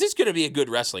this going to be a good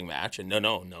wrestling match? And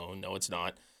no, it's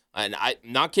not. And I'm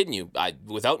not kidding you.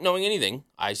 Without knowing anything,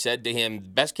 I said to him,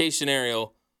 best case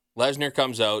scenario, Lesnar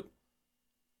comes out,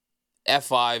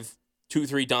 F5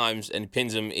 2-3 times, and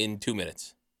pins him in 2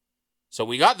 minutes. So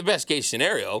we got the best case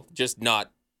scenario, just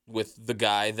not with the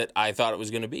guy that I thought it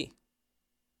was going to be.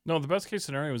 No, the best case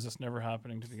scenario is this never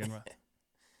happening to begin with.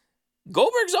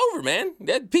 Goldberg's over, man.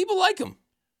 People like him.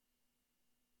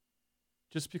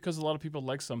 Just because a lot of people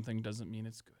like something doesn't mean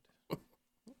it's good.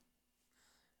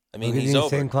 I mean, Look at he's the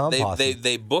over. Insane Clown They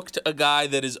Posse. booked a guy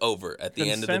that is over at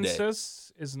the end of the day.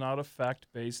 Consensus is not a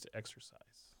fact-based exercise.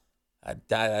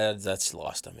 That's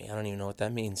lost on me. I don't even know what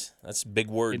that means. That's big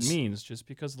words. It means just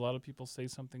because a lot of people say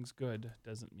something's good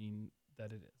doesn't mean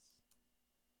that it is.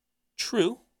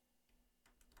 True.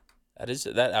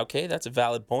 Okay? That's a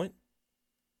valid point.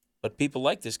 But people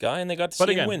like this guy, and they got to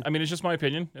see him win. I mean, it's just my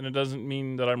opinion, and it doesn't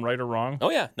mean that I'm right or wrong. Oh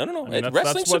yeah, no. I mean,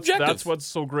 Wrestling's subjective. That's what's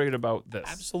so great about this.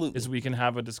 Absolutely. Is we can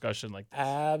have a discussion like this.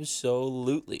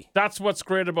 Absolutely. That's what's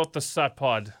great about the Sat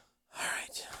Pod. All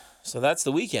right. So that's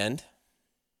the weekend.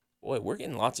 Boy, we're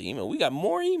getting lots of email. We got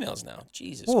more emails now.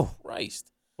 Jesus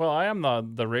Christ. Well, I am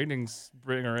the ratings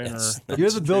bringer inner. You're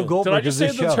the Bill true. Goldberg Did I just of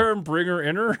say this the show. term bringer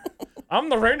inner? I'm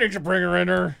the ratings bringer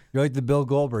inner. You're like the Bill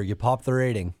Goldberg. You pop the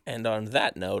rating. And on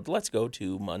that note, let's go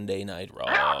to Monday Night Raw.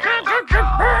 The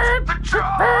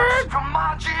drugs from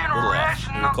my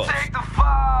generation Little will close. take the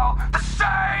fall. The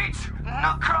states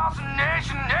across the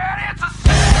nation, and it's a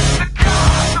sin. The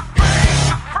cops, the fakes,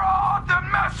 the fraud, they're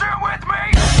messing with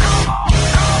me.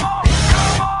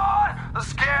 Come on,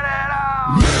 let's get it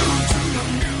on.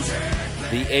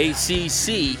 The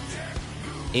ACC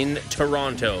in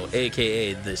Toronto,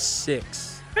 a.k.a. the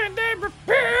Six.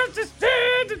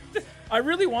 I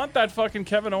really want that fucking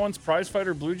Kevin Owens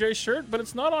prizefighter Blue Jays shirt, but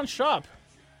it's not on shop.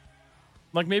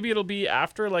 Like, maybe it'll be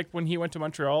after, like, when he went to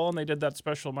Montreal and they did that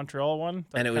special Montreal one.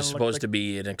 And it was supposed to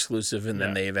be an exclusive, and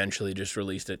then they eventually just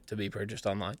released it to be purchased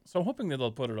online. So I'm hoping that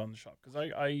they'll put it on the shop, because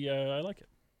I like it.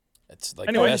 It's like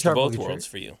Anyway, the best of both Sharp worlds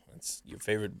for you. It's your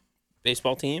favorite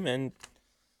baseball team, and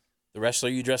the wrestler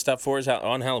you dressed up for is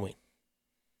on Halloween.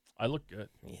 I look good.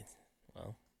 Yeah.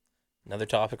 Well, another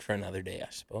topic for another day,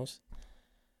 I suppose.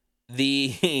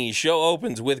 The show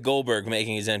opens with Goldberg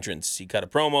making his entrance. He cut a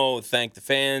promo, thanked the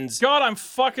fans. God, I'm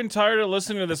fucking tired of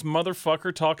listening to this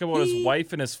motherfucker talk about his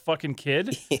wife and his fucking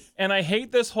kid. And I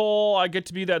hate this whole I get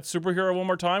to be that superhero one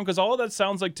more time, because all of that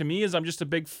sounds like to me is I'm just a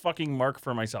big fucking mark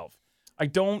for myself. I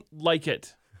don't like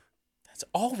it. That's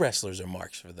all wrestlers are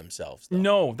marks for themselves, though.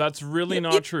 No, that's really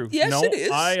not true. Yes, no, it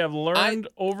is. I have learned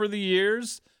over the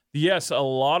years, yes, a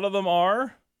lot of them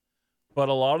are, but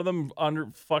a lot of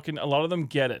them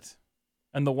get it.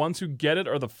 And the ones who get it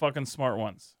are the fucking smart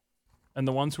ones. And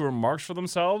the ones who are marks for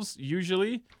themselves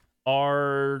usually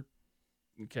are...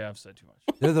 Okay, I've said too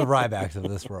much. They're the Rybacks of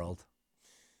this world.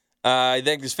 He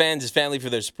thanked his fans, his family for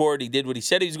their support. He did what he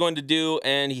said he was going to do,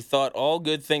 and he thought all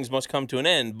good things must come to an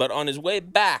end. But on his way to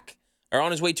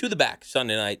the back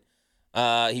Sunday night,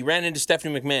 he ran into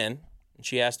Stephanie McMahon, and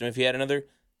she asked him if he had another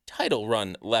title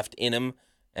run left in him.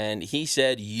 And he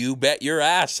said, "You bet your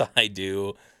ass I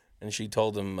do." And she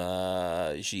told him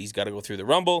she's got to go through the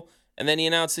Rumble. And then he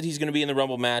announced that he's going to be in the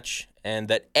Rumble match and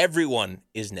that everyone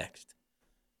is next.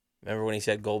 Remember when he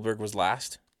said Goldberg was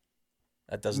last?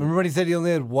 That Remember when he said he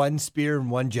only had one spear and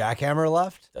one jackhammer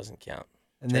left? doesn't count.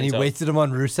 And then he Turns out- wasted them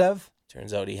on Rusev?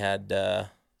 Turns out he had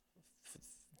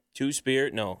two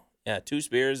spears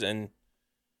and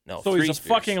So three he's a spears.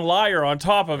 fucking liar on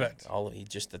top of it. He's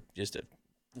just a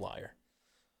liar.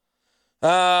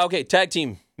 Okay, tag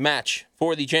team match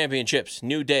for the championships.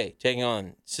 New Day taking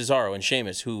on Cesaro and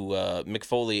Sheamus, who Mick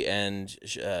Foley and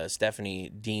Stephanie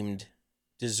deemed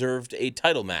deserved a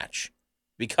title match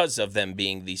because of them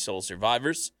being the sole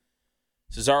survivors.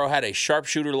 Cesaro had a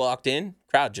sharpshooter locked in.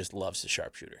 Crowd just loves the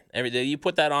sharpshooter. Every day you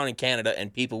put that on in Canada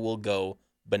and people will go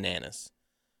bananas.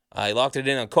 He locked it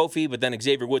in on Kofi, but then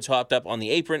Xavier Woods hopped up on the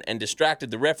apron and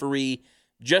distracted the referee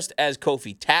just as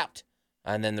Kofi tapped.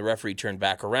 And then the referee turned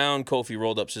back around. Kofi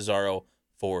rolled up Cesaro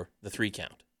for the 3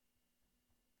 count.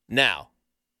 Now,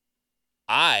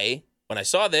 when I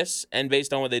saw this, and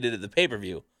based on what they did at the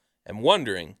pay-per-view, am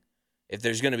wondering if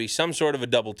there's going to be some sort of a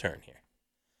double turn here.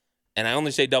 And I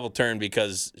only say double turn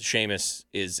because Sheamus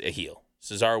is a heel.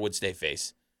 Cesaro would stay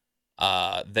face.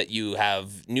 That you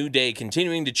have New Day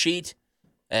continuing to cheat,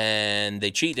 and they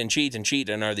cheat and cheat and cheat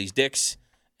and are these dicks.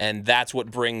 And that's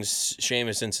what brings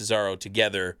Sheamus and Cesaro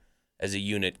together as a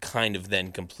unit, kind of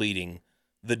then completing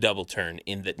the double turn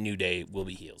in that New Day will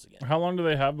be heels again. How long do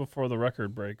they have before the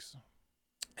record breaks?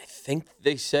 I think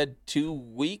they said 2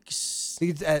 weeks. I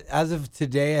think it's, as of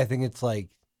today, I think it's like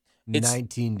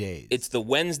 19 days. It's the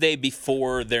Wednesday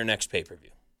before their next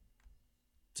pay-per-view.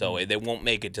 So they won't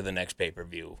make it to the next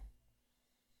pay-per-view.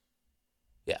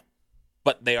 Yeah.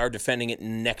 But they are defending it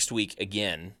next week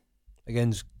again.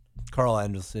 Against Carl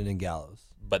Anderson and Gallows.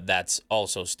 But that's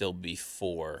also still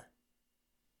before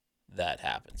that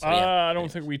happens. So, I don't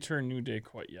think we turn New Day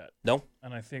quite yet. No?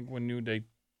 And I think when New Day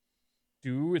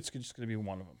do, it's just going to be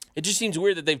one of them. It just seems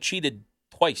weird that they've cheated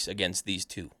twice against these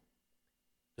two.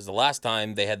 because the last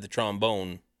time they had the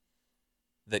trombone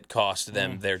that cost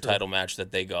them their title match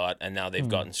that they got, and now they've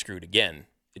gotten screwed again.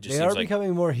 It just They seems are like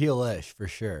becoming more heelish for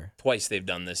sure. twice they've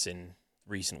done this in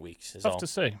recent weeks. Is Tough all. to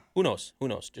say. Who knows? Who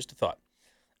knows? Just a thought.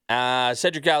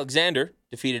 Cedric Alexander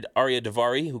defeated Arya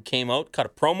Davari, who came out, cut a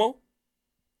promo,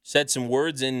 said some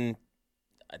words in,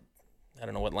 I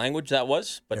don't know what language that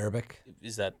was, but Arabic.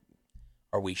 is that,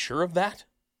 are we sure of that?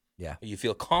 Yeah. You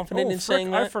feel confident in frick,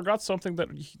 saying I that? forgot something that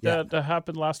Yeah.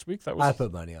 happened last week. That I was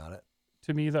put money on it.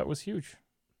 to me that was huge.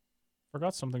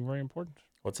 Forgot something very important.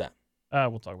 What's that?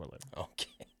 We'll talk about it later.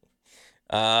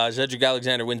 Okay. Cedric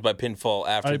Alexander wins by pinfall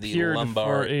after I the appeared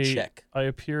lumbar for a- check. I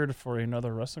appeared for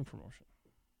another wrestling promotion.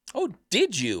 Oh,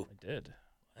 did you? I did.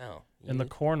 Wow. In the you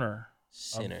corner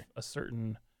sinner. of a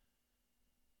certain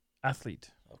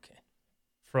athlete Okay.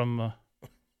 from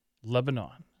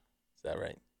Lebanon. Is that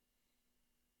right?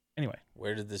 Anyway,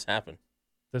 Where did this happen?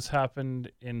 this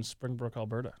happened in Springbrook,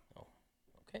 Alberta.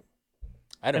 Okay.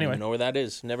 I don't Anyway. even know where that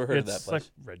is. Never heard of that It's place.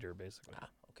 like Red Deer, basically.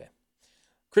 Okay.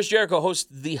 Chris Jericho hosts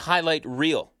the highlight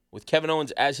reel with Kevin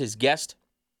Owens as his guest.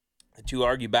 The two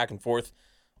argue back and forth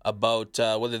about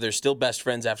whether they're still best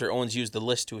friends after Owens used the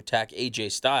list to attack AJ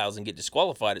Styles and get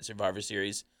disqualified at Survivor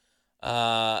Series.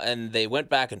 And they went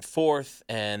back and forth,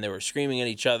 and they were screaming at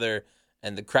each other.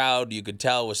 And the crowd, you could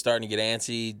tell, was starting to get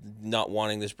antsy, not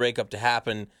wanting this breakup to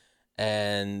happen.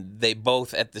 And they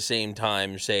both at the same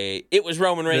time say, it was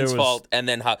Roman Reigns' fault. And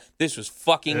then how this was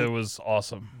fucking It was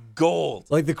awesome. gold.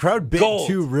 Like the crowd bit Gold.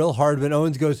 too real hard when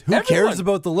Owens goes, "Who Everyone. cares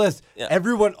about the list?" Yeah.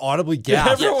 Everyone audibly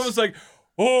gasped. Everyone was like,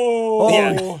 "Oh, Oh,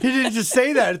 Yeah. he didn't just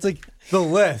say that. It's like the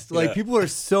list. Like Yeah. people are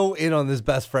so in on this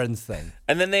best friends thing.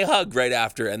 And then they hug right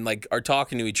after and like are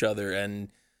talking to each other, and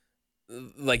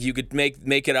like you could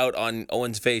make it out on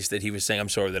Owen's face that he was saying, "I'm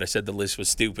sorry that I said the list was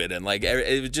stupid," and like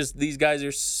it was just, these guys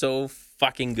are so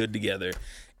fucking good together.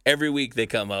 Every week they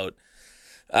come out.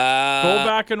 Go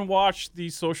back and watch the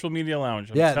Social Media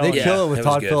Lounge." I'm Yeah, they telling you. kill it it with was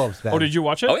Todd good. Phillips. Man. Oh, did you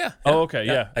watch it? Oh, yeah. Oh, okay,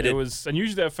 Yeah, yeah. I did. It was, and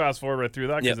usually I fast forward right through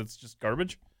that because Yep. it's just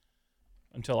garbage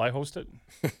until I host it.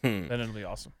 Then it'll be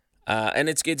awesome. And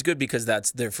it's good because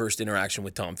that's their first interaction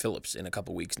with Tom Phillips in a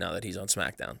couple weeks now that he's on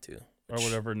SmackDown too. Or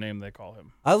whatever name they call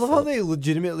him. I love how they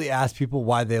legitimately ask people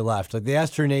why they left. Like they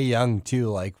asked Renee Young too,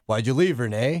 like, "Why'd you leave,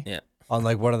 Renee?" Yeah. On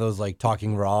like one of those like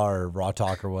Talking Raw or Raw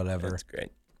Talk or whatever. That's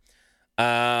great.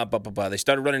 They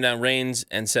started running down Reigns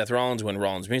and Seth Rollins when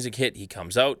Rollins' music hit. He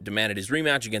comes out, demanded his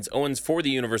rematch against Owens for the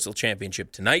Universal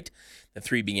Championship tonight. The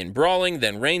three begin brawling.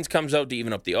 Then Reigns comes out to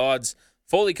even up the odds.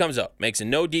 Foley comes out, makes a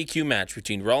no DQ match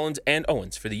between Rollins and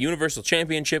Owens for the Universal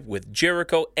Championship with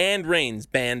Jericho and Reigns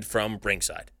banned from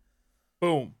ringside.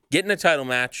 Boom. Getting a title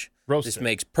match. Roasted. This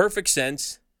makes perfect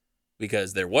sense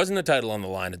because there wasn't a title on the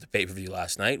line at the pay-per-view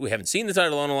last night. We haven't seen the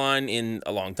title on the line in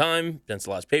a long time, since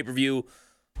the last pay-per-view.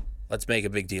 Let's make a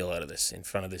big deal out of this in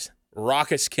front of this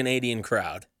raucous Canadian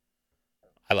crowd.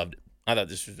 I loved it. I thought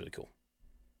this was really cool.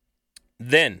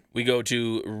 Then we go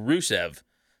to Rusev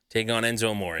taking on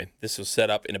Enzo Amore. This was set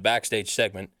up in a backstage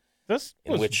segment This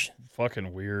in was which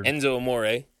fucking weird. Enzo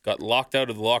Amore got locked out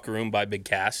of the locker room by Big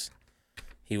Cass.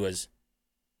 He was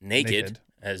naked,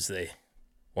 as they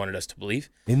wanted us to believe.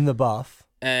 In the buff.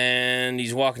 And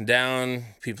he's walking down.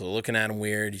 People are looking at him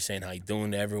weird. He's saying how he's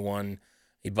doing to everyone.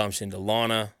 He bumps into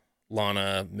Lana.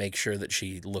 Lana makes sure that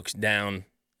she looks down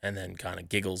and then kind of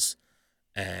giggles.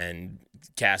 And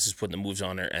Cass is putting the moves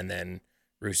on her. And then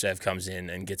Rusev comes in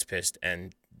and gets pissed.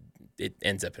 And it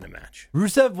ends up in a match.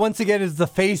 Rusev once again is the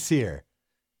face here.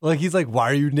 Like he's like,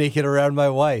 "Why are you naked around my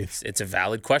wife?" It's a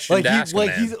valid question Like to ask, man.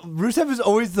 Rusev is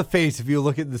always the face if you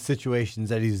look at the situations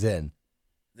that he's in.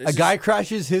 This A guy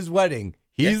crashes his wedding.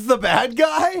 He's the bad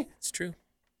guy? It's true.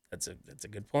 That's a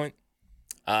good point.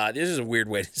 This is a weird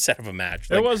way to set up a match.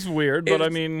 It was weird, it but I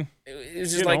was- mean, It was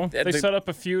just you like know, at they the- set up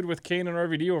a feud with Kane and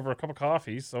RVD over a cup of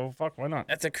coffee, so fuck, why not?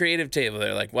 at the creative table.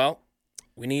 They're like, well,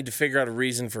 we need to figure out a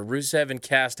reason for Rusev and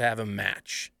Cass to have a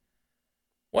match.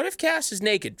 What if Cass is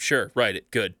naked? Sure, write it.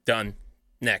 Good, done.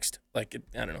 Next. Like,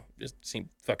 I don't know. Just seemed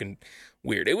fucking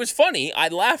weird. It was funny. I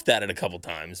laughed at it a couple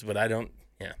times, but I don't.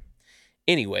 Yeah.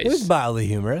 Anyways, It was mildly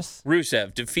humorous.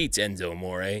 Rusev defeats Enzo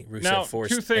Amore. Rusev Now,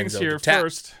 forced two things Enzo here. to tap.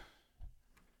 First,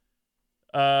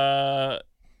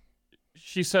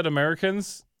 she said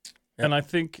Americans, Yep. and I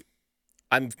think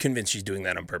I'm convinced she's doing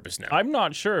that on purpose now. I'm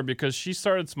not sure because she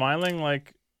started smiling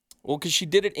like Well, because she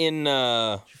did it in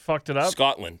she fucked it up.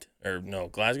 Scotland. Or no,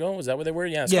 Glasgow? Was that where they were?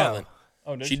 Yeah, Yeah. Scotland.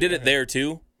 Oh, She did it there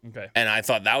too. Okay. And I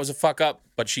thought that was a fuck up,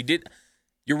 but she did.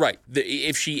 You're right.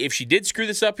 If she did screw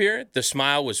this up here, the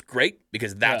smile was great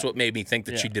because that's Yeah. what made me think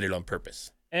that she Yeah. did it on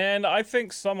purpose. And I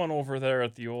think someone over there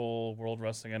at the old World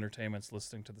Wrestling Entertainment's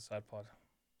listening to the side pod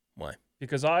Why?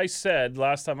 Because I said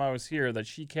last time I was here that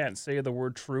she can't say the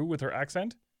word true with her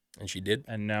accent, And she did.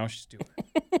 and now she's doing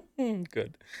it.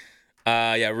 Good.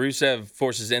 Yeah, Rusev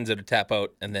forces Enzo to tap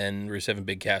out, and then Rusev and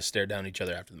Big Cass stare down each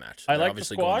other after the match. So I they're like the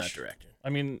obviously going that squash. direction. I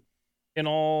mean, in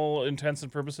all intents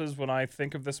and purposes, when I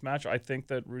think of this match, I think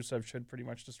that Rusev should pretty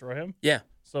much destroy him. Yeah.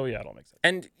 So, yeah, it all makes sense.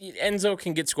 And Enzo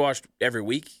can get squashed every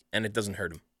week, and it doesn't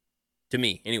hurt him. To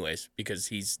me, anyways, because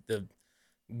he's the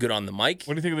good on the mic.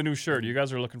 What do you think of the new shirt? You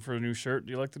guys are looking for a new shirt.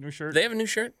 Do you like the new shirt? They have a new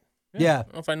shirt? Yeah. I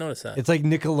don't know if I noticed that. It's like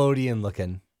Nickelodeon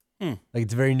looking. Hmm. Like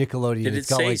it's very Nickelodeon. Did it It's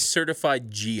got say like certified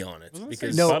G on it? Doesn't it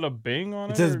Because say No. Bada Bing on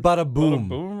it? it says or Bada Boom. Bada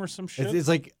Boom or some shit? It's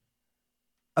like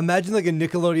imagine like a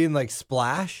Nickelodeon like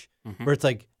splash Mhm. where it's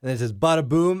like and then it says Bada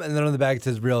Boom and then on the back it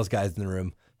says Realest Guys in the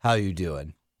Room. How you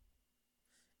doing?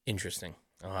 interesting.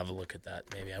 I'll have a look at that.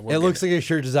 Maybe I will. It looks like a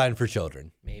shirt designed for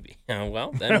children. Maybe.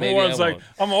 Well, then maybe I Everyone's like, won't.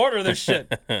 I'm ordering this shit.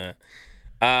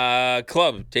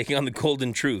 Club taking on the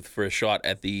Golden Truth for a shot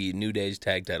at the New Day's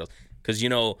tag titles. Because,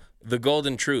 the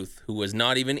Golden Truth, who was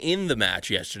not even in the match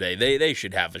yesterday, they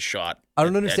should have a shot. I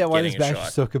don't at understand why getting this a match shot.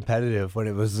 is so competitive when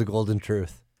it was the Golden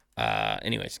Truth.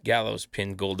 Anyways, Gallows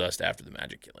pinned Goldust after the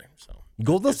Magic Killer. So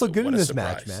Goldust looked good what in a this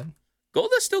match, surprise. man.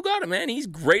 Goldust still got it, man. He's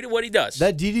great at what he does.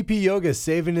 That DDP yoga is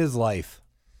saving his life.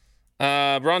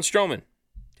 Braun Strowman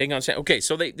taking on Sam. Okay,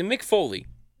 so the Mick Foley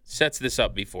sets this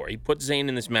up before. He put Zayn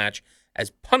in this match as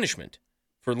punishment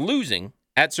for losing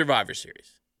at Survivor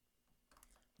Series.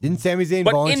 Didn't Sami Zayn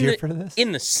But volunteer for this?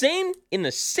 in the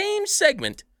same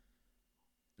segment,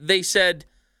 they said,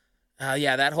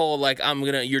 "Yeah, that whole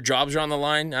your jobs are on the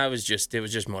line." It was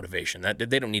just motivation. That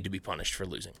they don't need to be punished for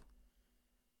losing.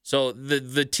 So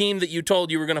the team that you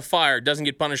told you were going to fire doesn't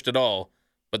get punished at all,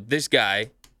 but this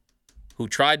guy who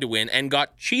tried to win and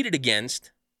got cheated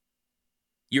against,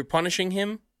 you're punishing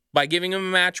him by giving him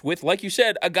a match with, like you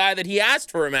said, a guy that he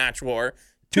asked for a match for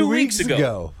 2 weeks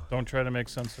ago. Don't try to make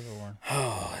sense of it, Warren.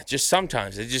 Just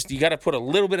sometimes you got to put a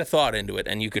little bit of thought into it,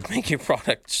 and you could make your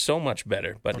product so much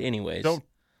better. But anyways,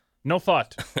 No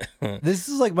thought. This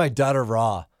is like my daughter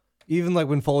Raw. Even like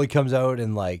when Foley comes out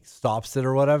and like stops it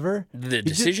or whatever. the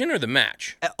decision or the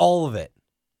match? All of it.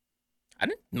 I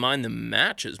didn't mind the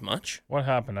match as much. What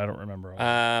happened? I don't remember.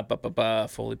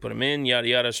 Foley put him in, yada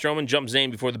yada. Strowman jumped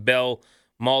Zayn before the bell,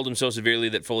 mauled him so severely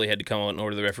that Foley had to come out and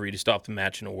order the referee to stop the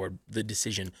match and award the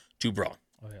decision to Braun.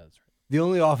 Oh, yeah, that's right. The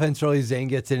only offense really Zayn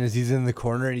gets in is he's in the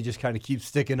corner and he just kind of keeps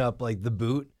sticking up like the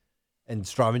boot, and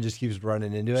Strowman just keeps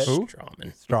running into it. Who? Strowman.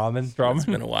 It's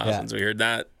been a while Yeah. since we heard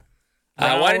that.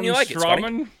 Why didn't you like it, Scotty?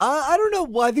 Strowman? I don't know.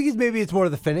 Well, I think maybe it's more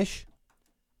the finish.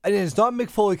 And it's not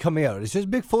Mick Foley coming out. It's just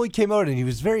Mick Foley came out and he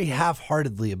was very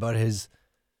half-heartedly about his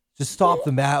just stop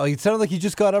the match. Like, it sounded like he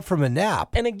just got up from a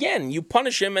nap. And again, you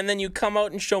punish him and then you come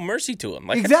out and show mercy to him.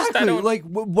 Like, I just- Exactly. I don't- Like,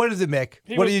 what is it, Mick?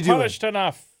 He What was are you doing? punished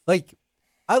enough. Like,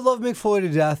 I love Mick Foley to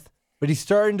death, but he's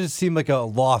starting to seem like a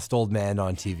lost old man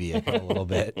on TV a little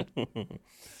bit.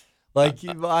 Like,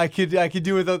 I could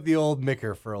do without the old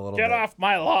Micker for a little bit. Get off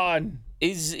my lawn.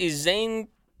 Is Zayn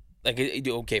like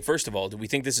okay? First of all, do we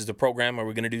think this is the program? Are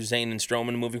we going to do Zayn and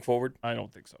Strowman moving forward? I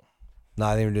don't think so. No,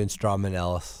 I think we're doing Strowman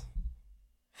Ellis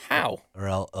How? or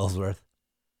Ellsworth.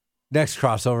 Next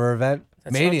crossover event,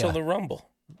 That's Mania. not until the Rumble.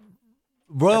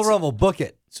 Royal Rumble, book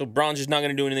it. So Braun's just not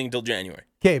going to do anything until January.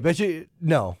 Okay, bet you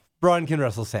no. Braun can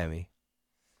wrestle Sammy.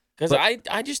 Because But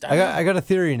I just I got a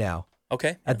theory now.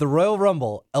 okay. At the Royal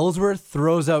Rumble, Ellsworth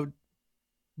throws out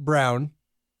Brown,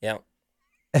 Yeah.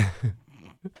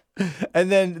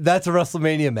 and then that's a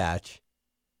WrestleMania match.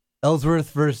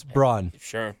 Ellsworth versus Braun.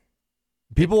 Sure.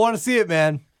 People want to see it,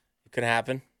 man. It could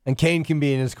happen. And Kane can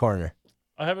be in his corner.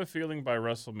 I have a feeling by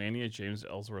WrestleMania, James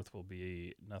Ellsworth will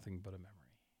be nothing but a memory.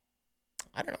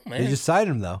 I don't know, man. They just signed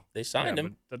him though. They signed Yeah,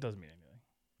 him. but that doesn't mean anything.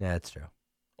 Yeah, that's true.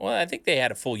 Well, I think they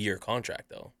had a full year contract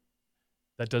though.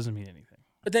 That doesn't mean anything.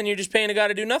 But then you're just paying a guy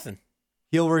to do nothing.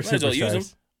 Heel work Might as well use him.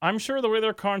 superstars. I'm sure the way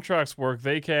their contracts work,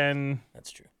 they can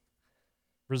That's true.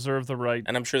 reserve the right.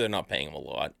 And I'm sure they're not paying him a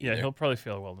lot. Yeah, either. he'll probably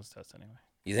fail a wellness test anyway.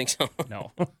 You think so?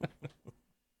 No.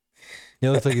 He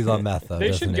looks like he's on meth though. They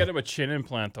doesn't should he? get him a chin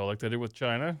implant, though, like they did with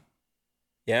China.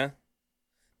 Yeah.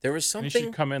 There was And he something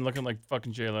should come in looking like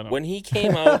fucking Jay Leno. when he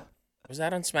came out. Was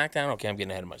that on SmackDown? Okay, I'm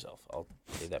getting ahead of myself. I'll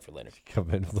save that for later. Come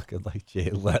in looking like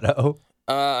Jay Leno.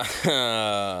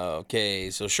 Okay,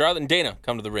 so Charlotte and Dana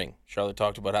come to the ring. Charlotte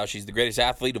talked about how she's the greatest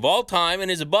athlete of all time and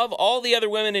is above all the other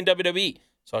women in WWE.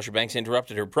 Sasha Banks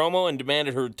interrupted her promo and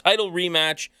demanded her title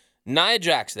rematch. Nia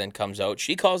Jax then comes out.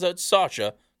 She calls out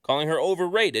Sasha, calling her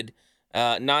overrated.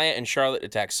 Nia and Charlotte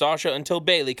attack Sasha until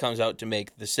Bayley comes out to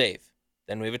make the save.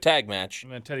 Then we have a tag match.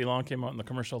 And then Teddy Long came out in the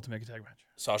commercial to make a tag match.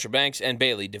 Sasha Banks and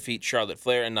Bayley defeat Charlotte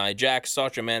Flair and Nia Jax.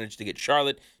 Sasha managed to get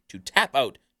Charlotte to tap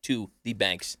out to the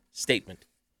bank's statement.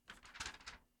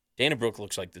 Dana Brooke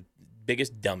looks like the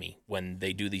biggest dummy when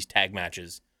they do these tag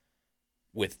matches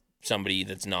with somebody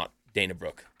that's not Dana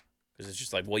Brooke. Because it's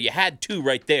just like, well, you had two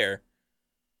right there,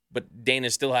 but Dana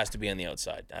still has to be on the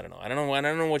outside. I don't know. I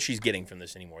don't know what she's getting from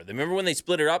this anymore. Remember when they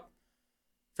split her up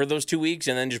for those 2 weeks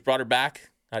and then just brought her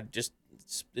back?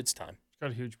 It's time. She's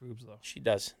got huge boobs, though. She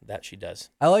does. That she does.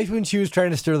 I liked when she was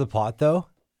trying to stir the pot, though.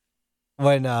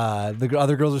 When the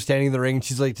other girls are standing in the ring, and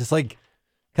she's like, just like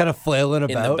kind of flailing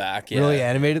about. In the back, yeah. Really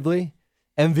animatedly.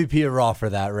 MVP of Raw for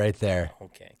that right there.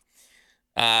 Okay.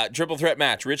 Triple threat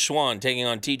match. Rich Swann taking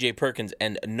on TJ Perkins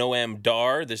and Noam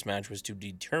Dar. This match was to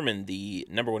determine the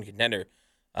number one contender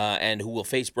and who will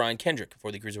face Brian Kendrick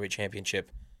for the Cruiserweight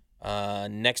Championship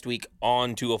next week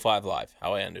on 205 Live.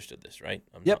 How I understood this, right?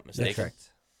 I'm not mistaken. That's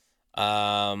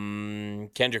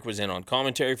correct. Kendrick was in on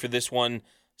commentary for this one.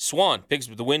 Swann picks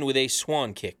up the win with a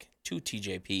Swan kick to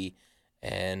TJP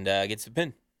and gets the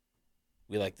pin.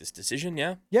 We like this decision,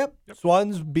 yeah? Yep.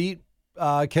 Swans beat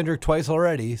Kendrick twice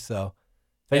already, so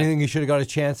if anything, he should have got a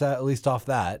chance at least off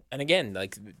that. And again,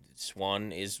 like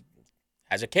Swann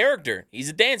has a character. He's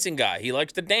a dancing guy. He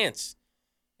likes to dance.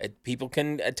 People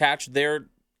can attach their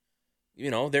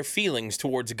feelings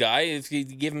towards a guy if you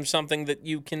give him something that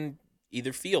you can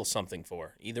either feel something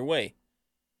for. Either way,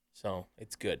 so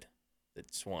it's good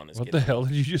that Swann is. What the hell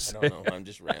did you just say? I don't know. I'm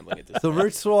just rambling at this. So point.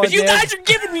 Rich Swann But you guys are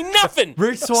giving me nothing.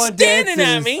 Rich Swann standing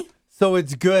dances, at me. So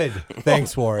it's good.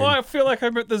 Thanks, Warren. Well, I feel like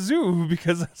I'm at the zoo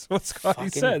because that's what Scotty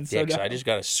Fucking said. dicks. So now I just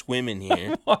got to swim in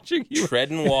here, I'm watching you.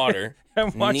 treading water.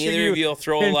 I'm watching Neither you of you'll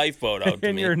throw a in- lifeboat out to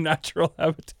in me. your natural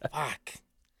habitat. Fuck.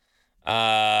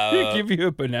 Give you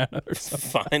a banana or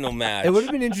something. Final match. It would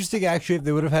have been interesting, actually, if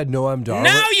they would have had Noam Dar.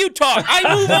 Now you talk.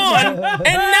 I move on,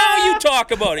 and now you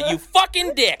talk about it, you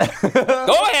fucking dick.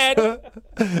 Go ahead.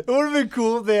 It would have been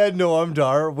cool if they had Noam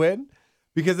Dar win,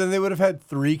 because then they would have had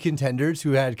three contenders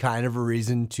who had kind of a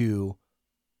reason to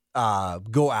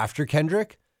go after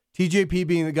Kendrick. TJP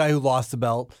being the guy who lost the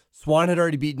belt. Swann had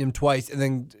already beaten him twice, and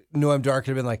then Noam Dar could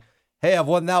have been like, hey, I've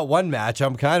won that one match.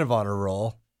 I'm kind of on a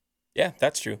roll. Yeah,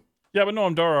 that's true. Yeah, but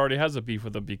Noam Dar already has a beef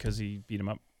with him because he beat him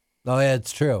up. Oh, yeah,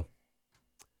 it's true.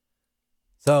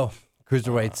 So,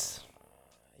 cruiserweights.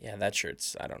 Yeah, that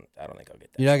shirt's. I don't think I'll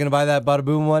get that. You're not going to buy that Bada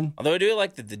Boom one? Although I do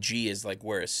like that the G is like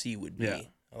where a C would be. Yeah.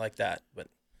 I like that, but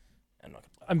I'm not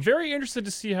gonna. I'm very interested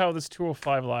to see how this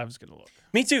 205 Live is going to look.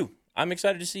 Me too. I'm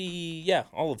excited to see. Yeah,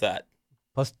 all of that.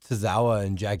 Plus, Tozawa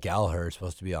and Jack Gallagher are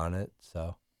supposed to be on it,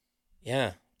 so.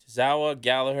 Yeah, Tozawa,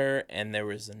 Gallagher, and there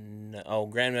was Grand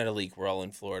Metalik. We're all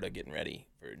in Florida getting ready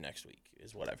for next week,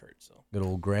 is what I've heard. So Good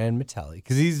old Grand Metalik.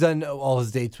 Because he's done all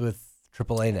his dates with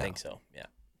AAA now. I think so. Yeah.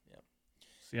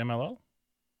 CMLL?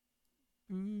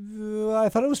 I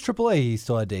thought it was AAA he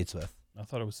still had dates with. I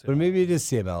thought it was CMLL. But maybe it is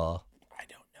CMLL. I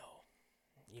don't know.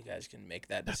 You guys can make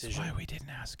that That's decision. why we didn't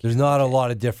ask you. There's not a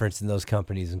lot of difference in those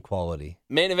companies in quality.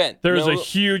 Main event. There's No- a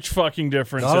huge fucking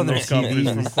difference Not in on the those companies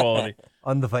TVs. from quality.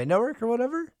 On the Fight Network or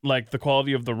whatever? Like the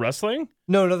quality of the wrestling?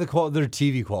 No, not their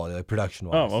TV quality, like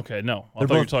production-wise. Oh, okay. No. I They're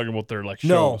thought you were both- talking about their like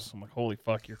No. shows. I'm like, holy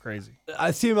fuck, you're crazy.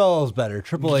 CMLL is better.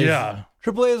 AAA. Yeah.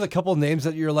 AAA has a couple names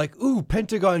that you're like, ooh,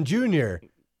 Pentagon Jr.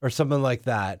 or something like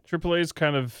that. AAA's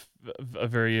kind of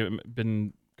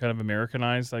been kind of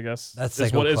Americanized, I guess. That's is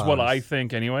Psycho what I Clowns.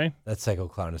 think anyway. That Psycho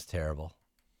Clown is terrible.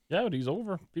 Yeah, but he's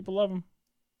over. People love him.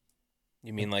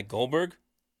 You mean like Goldberg?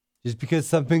 Just because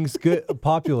something's good,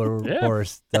 popular, Yeah. of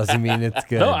course, doesn't mean it's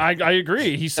good. No, I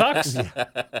agree. He sucks.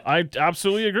 I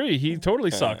absolutely agree. He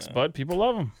totally sucks, but people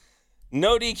love him.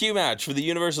 No DQ match for the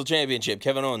Universal Championship.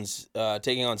 Kevin Owens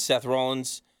taking on Seth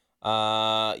Rollins.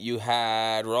 You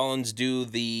had Rollins do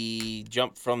the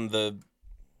jump from the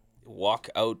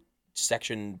walkout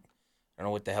section. I don't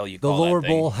know what the hell you the call lower that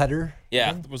thing. bowl header.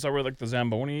 Yeah. Was that where like the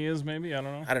Zamboni is? Maybe I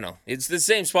don't know. I don't know. It's the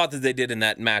same spot that they did in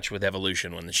that match with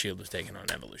Evolution when the Shield was taking on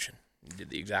Evolution. They did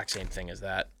the exact same thing as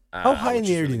that. How high in which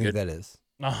the is air do really you think good. that is?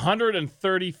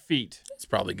 130 feet. It's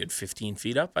probably a good 15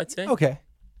 feet up, I'd say. Okay.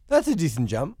 That's a decent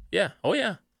jump. Yeah. Oh,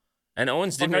 yeah. And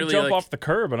Owens Fuck, didn't I'd really jump like... off the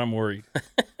curb, and I'm worried.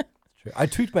 True. I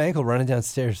tweaked my ankle running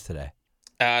downstairs today.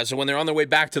 So when they're on their way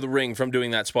back to the ring from doing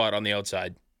that spot on the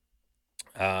outside,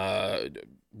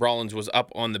 Rollins was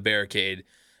up on the barricade,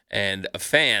 and a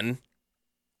fan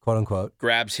Quote unquote.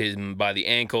 grabs him by the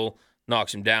ankle,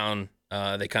 knocks him down.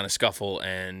 They kind of scuffle,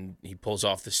 and he pulls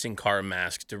off the Sin Cara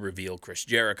mask to reveal Chris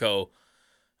Jericho,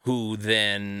 who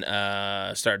then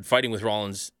started fighting with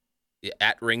Rollins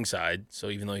at ringside. So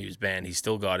even though he was banned, he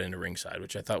still got into ringside,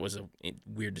 which I thought was a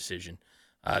weird decision.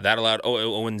 That allowed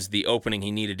Owens the opening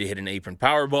he needed to hit an apron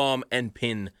powerbomb and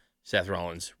pin Seth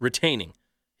Rollins, retaining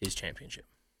his championship.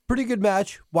 pretty good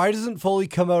match. Why doesn't Foley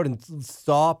come out and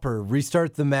stop or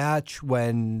restart the match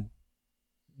when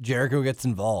Jericho gets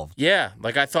involved? Yeah,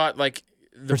 like I thought, like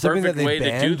the For something that perfect they way to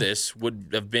do banned? this would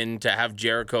have been to have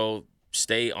Jericho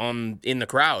stay in the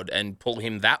crowd and pull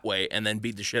him that way, and then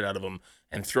beat the shit out of him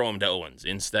and throw him to Owens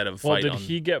instead of Well, fight did on.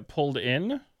 he get pulled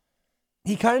in?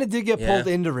 He kind of did get Yeah. pulled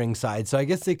into ringside, so I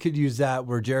guess they could use that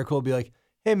where Jericho will be like,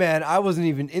 hey, man, I wasn't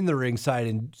even in the ringside,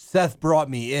 and Seth brought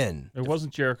me in. It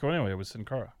wasn't Jericho anyway. It was Sin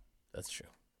Cara. That's true.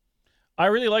 I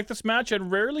really like this match.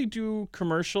 And rarely do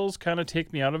commercials kind of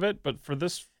take me out of it, but for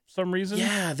this some reason,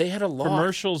 Yeah, they had a lot.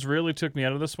 commercials really took me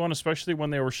out of this one, especially when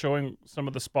they were showing some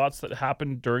of the spots that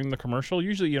happened during the commercial.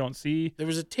 Usually, you don't see There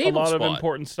was a a table lot spot. of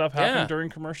important stuff happen Yeah. during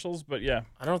commercials. But yeah,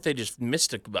 I don't know if they just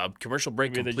missed a commercial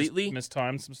break maybe completely. they just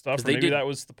mistimed some stuff, 'Cause or they maybe did- that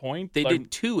was the point. They Like,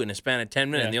 did 2 in a span of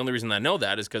 10 minutes. Yeah. And the only reason I know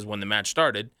that is because when the match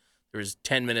started, there was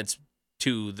 10 minutes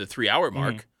to the 3-hour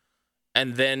mark. Mm-hmm.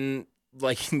 And then,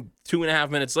 like,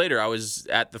 2.5 minutes later, I was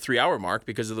at the 3-hour mark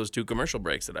because of those 2 commercial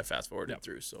breaks that I fast forwarded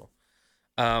through. So,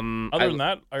 Other than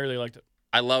that, I really liked it.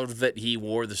 I loved that he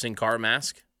wore the Sin Cara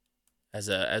mask as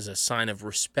a sign of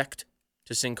respect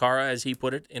to Sin Cara, as he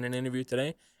put it in an interview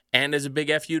today, and as a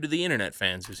big F you to the internet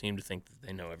fans who seem to think that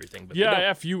they know everything. But they Yeah, don't,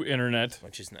 F you, internet.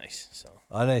 which is nice. So,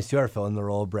 Oh, nice. You are filling the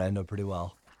role of Brando pretty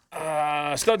well.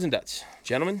 studs and duds,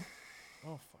 gentlemen.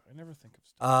 Oh, fuck. I never think of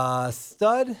stuff.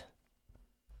 Stud,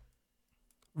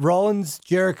 Rollins,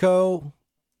 Jericho,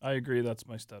 I agree. That's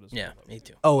my stud as well. Yeah, me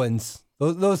too. Owens.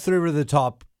 Those 3 were the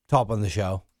top on the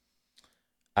show.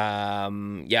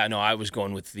 Yeah, no, I was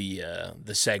going with the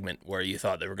segment where you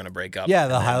thought they were going to break up. Yeah,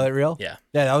 the and then- highlight reel. Yeah,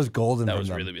 Yeah, that was golden. that from was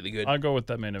them. really, really good. I'll go with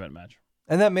that main event match.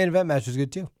 And that main event match was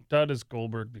good too. Dud is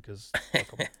Goldberg because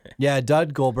fuck 'em. Yeah,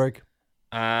 Dud Goldberg.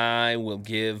 I will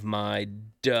give my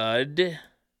dud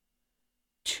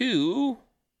to.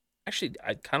 Actually,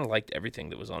 I kind of liked everything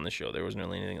that was on the show. There wasn't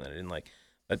really anything that I didn't like.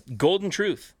 But Golden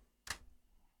Truth.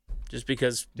 Just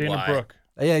because. Dana why? Brooke.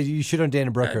 Yeah, you should on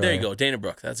Dana Brooke. There you earlier. go. Dana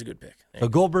Brooke. That's a good pick. There So you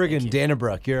go. Goldberg Thank and you. Dana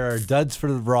Brooke, you're our duds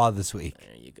for the Raw this week.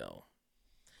 There you go.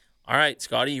 All right,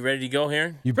 Scotty, you ready to go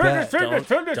here? You bet. Don't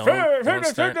start. All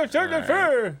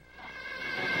right.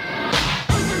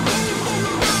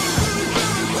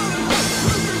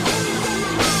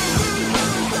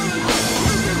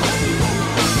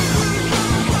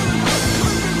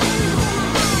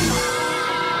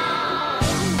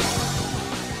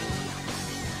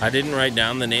 I didn't write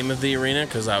down the name of the arena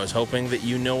because I was hoping that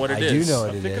you know what it I is. do know I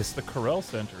what it think it's is. the Corel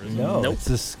Center, isn't it? No, Nope. it's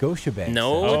the Scotiabank.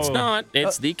 No, Center. it's Oh. not.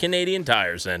 It's the Canadian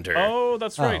Tire Center. Oh,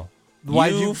 that's right. Oh.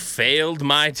 Why'd you you? failed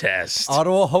my test.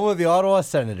 Ottawa, home of the Ottawa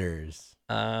Senators.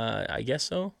 I guess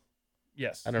so.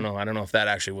 Yes. I don't know. I don't know if that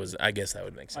actually was. I guess that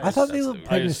would make sense. I thought they That's were the-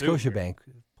 playing the assumed. Scotiabank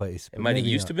place. It might have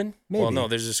used to been. Well, Maybe. no,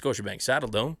 there's a Scotiabank Saddle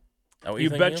Dome. Is that what You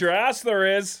you're bet thinking your ass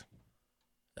there is. of?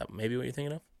 That maybe what you're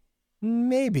thinking of.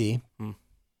 Maybe.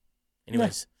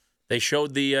 Anyways, they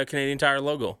showed the Canadian Tire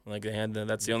logo. Like they had.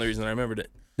 That's the only reason I remembered it.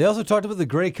 They also talked about the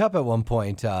Grey Cup at one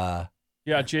point. Yeah,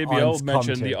 On JBL mentioned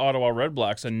commentary. the Ottawa Red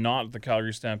Blacks and not the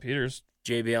Calgary Stampeders.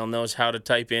 JBL knows how to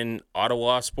type in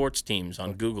Ottawa sports teams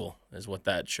on Google. Is what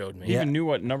that showed me. He Yeah. even knew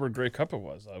what number Grey Cup it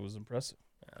was. I was impressive.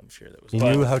 I'm sure that was. he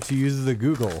knew how to use the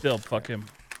Google. Still, fuck him.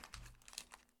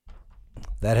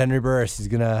 That Henry Burris, he's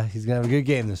gonna have a good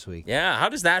game this week. Yeah, how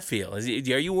does that feel? Are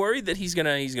you worried that he's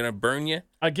gonna burn you?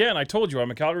 Again, I told you I'm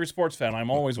a Calgary sports fan.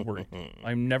 I'm always worried.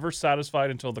 I'm never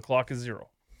satisfied until the clock is 0.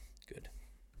 Good.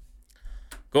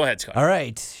 Go ahead, Scott. All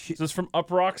right, Is this from Up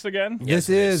Rocks again? Yes, this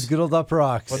it is is. good old Up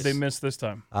Rocks. What'd they miss this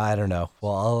time? I don't know.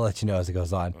 Well, I'll let you know as it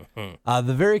goes on.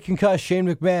 The very concussed Shane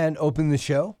McMahon opened the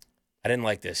show. I didn't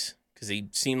like this because he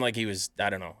seemed like he was.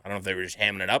 I don't know. I don't know if they were just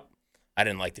hamming it up. I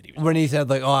didn't like that he was. When he said,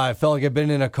 like, oh, I felt like I've been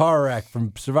in a car wreck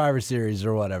from Survivor Series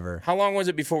or whatever. How long was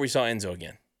it before we saw Enzo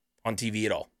again on TV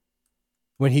at all?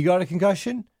 When he got a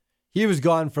concussion, he was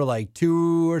gone for like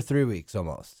 2 or 3 weeks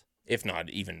almost. If not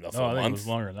even a No, full I think it month. was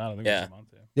longer than that. I think it Yeah. was a month.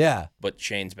 Yeah. Yeah. But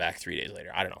Shane's back 3 days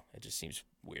later. I don't know. It just seems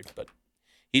weird. But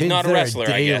he's Shane's not a there wrestler,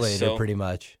 day I guess. later, So. pretty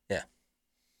much. Yeah.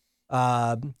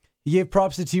 He gave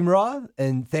props to Team Raw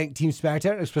and thanked Team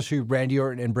SmackDown, especially Randy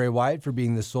Orton and Bray Wyatt for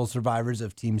being the sole survivors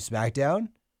of Team SmackDown.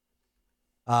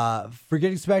 For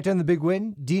getting SmackDown the big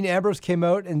win, Dean Ambrose came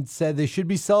out and said they should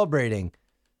be celebrating.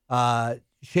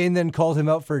 Shane then called him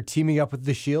out for teaming up with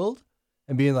The Shield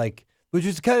and being like, which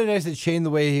was kind of nice that Shane, the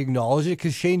way he acknowledged it,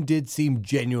 because Shane did seem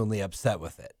genuinely upset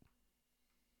with it.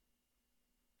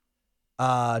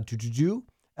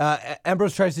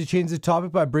 Ambrose tries to change the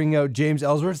topic by bringing out James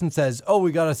Ellsworth and says, oh,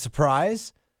 we got a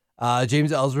surprise.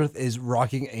 James Ellsworth is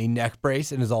rocking a neck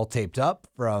brace and is all taped up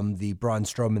from the Braun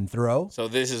Strowman throw. So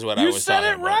this is what I You was said talking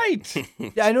it about.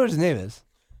 right. Yeah, I know what his name is.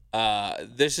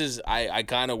 This is I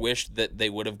kind of wish that they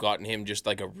would have gotten him just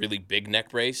like a really big neck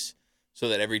brace, so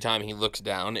that every time he looks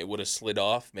down, it would have slid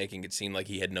off, making it seem like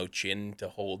he had no chin to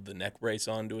hold the neck brace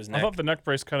onto his neck. I thought the neck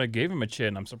brace kind of gave him a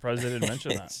chin. I'm surprised they didn't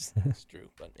mention that. It's true,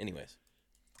 but anyways,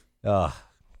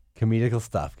 Comedical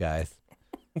stuff, guys.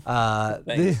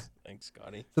 thanks,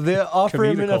 Scotty. So they offer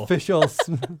him an Comedical.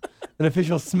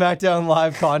 official SmackDown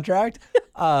Live contract.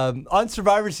 On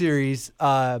Survivor Series,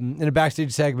 in a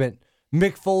backstage segment,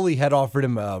 Mick Foley had offered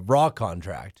him a Raw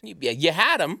contract. You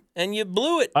had him and you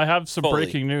blew it. I have some Foley.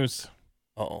 breaking news.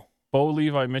 Oh, Bo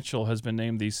Levi Mitchell has been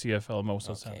named the CFL Most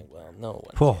okay. Outstanding. Well, no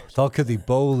one. Whoa, cares. it's all because he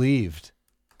believed.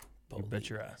 You bet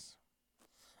your ass.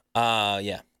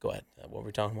 Yeah. Go ahead. What were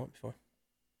we talking about before?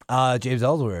 James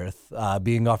Ellsworth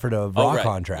being offered a Raw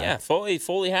contract. Yeah,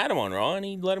 Foley had him on Raw and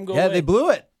he let him go. Yeah, away. they blew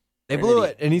it. They What an blew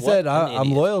idiot. it. And he What said, an I'm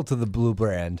idiot. loyal to the blue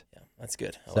brand. Yeah, that's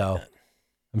good. I So- like that.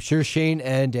 I'm sure Shane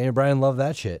and Daniel Bryan love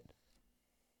that shit.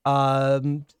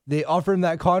 They offered him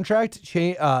that contract.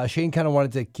 Shane kind of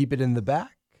wanted to keep it in the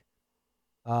back.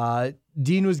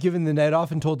 Dean was given the night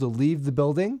off and told to leave the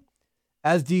building.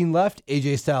 As Dean left,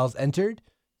 AJ Styles entered.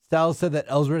 Styles said that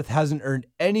Ellsworth hasn't earned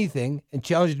anything and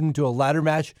challenged him to a ladder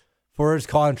match for his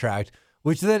contract,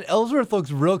 which then Ellsworth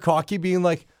looks real cocky, being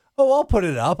like, "Oh, I'll put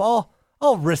it up.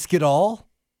 I'll risk it all."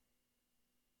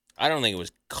 I don't think it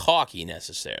was cocky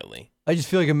necessarily. I just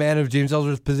feel like a man of James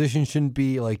Ellsworth's position shouldn't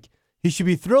be like, he should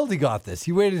be thrilled he got this.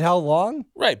 He waited how long?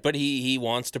 Right, but he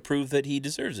wants to prove that he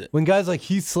deserves it. When guys like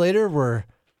Heath Slater were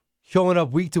showing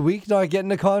up week to week, not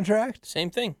getting a contract. Same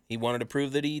thing. He wanted to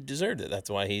prove that he deserved it. That's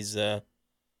why he's.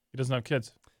 He doesn't have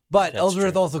kids. But That's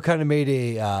Ellsworth true. also kind of made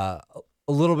a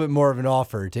little bit more of an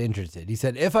offer to interested. He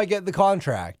said, if I get the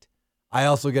contract, I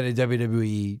also get a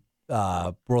WWE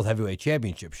World Heavyweight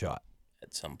Championship shot.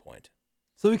 At some point.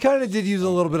 So he kind of did use a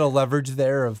little bit of leverage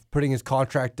there of putting his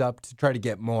contract up to try to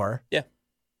get more. Yeah.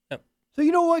 Yep. So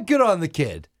you know what? Good on the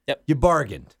kid. Yep. You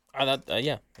bargained. I thought,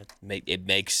 yeah, it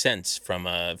makes sense from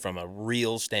a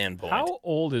real standpoint. How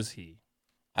old is he?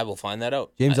 I will find that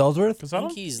out. James Ellsworth? Because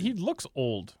think he's- he looks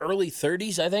old. Early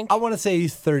 30s, I think. I want to say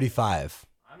he's 35.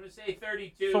 I'm gonna say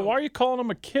 32. So why are you calling him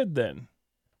a kid then?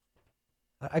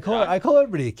 I call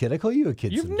everybody a kid. I call you a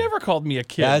kid. You've sometimes. never called me a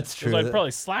kid. That's 'cause true. I'd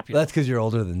probably slap you. That's because you're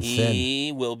older than Sin.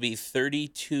 He will be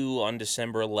 32 on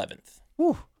December 11th.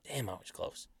 Whew. Damn, I was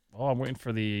close. Oh, I'm waiting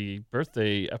for the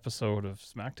birthday episode of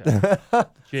SmackDown.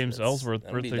 James Ellsworth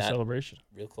that'll be birthday that. celebration.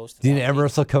 Real close to Dean that.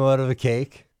 Ambrose will come out of a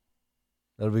cake.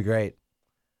 That'll be great.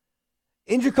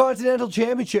 Intercontinental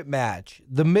Championship match.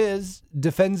 The Miz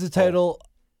defends the title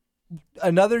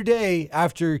another day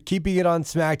after keeping it on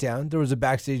SmackDown. There was a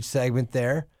backstage segment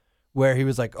there where he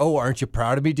was like, "Oh, aren't you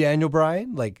proud of me, Daniel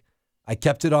Bryan? Like, I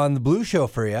kept it on the Blue Show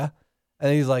for you."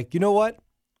 And he's like, "You know what?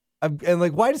 And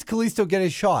like, why does Kalisto get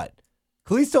his shot?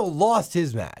 Kalisto lost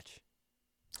his match.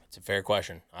 It's a fair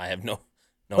question. I have no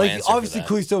Like, answer obviously,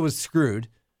 for that. Kalisto was screwed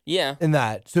Yeah, in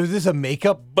that. So is this a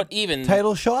makeup but even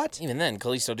title shot? even then,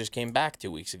 Kalisto just came back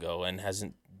 2 weeks ago and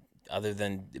hasn't, other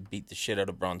than beat the shit out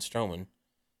of Braun Strowman,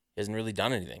 he hasn't really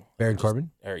done anything. Baron Just-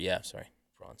 Corbin? Or yeah, sorry,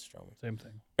 Braun Strowman. Same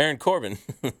thing. Baron Corbin.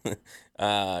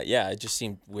 Yeah, it just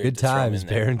seemed weird. Good to throw him times, in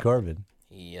there. Baron Corbin.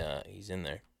 He's in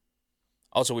there.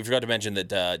 Also, we forgot to mention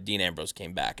that Dean Ambrose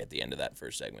came back at the end of that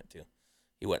first segment too.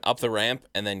 He went up the ramp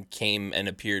and then came and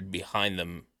appeared behind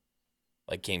them,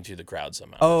 like came through the crowd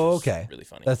somehow. Oh, which is okay. really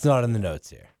funny. That's not in the notes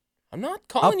here. I'm not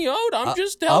calling you out. I'm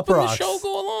just up helping the rocks. show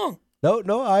go along.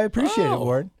 No, I appreciate it, Oh.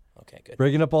 Ward. Okay, good.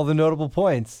 Bringing up all the notable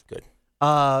points. Good.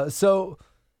 So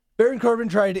Baron Corbin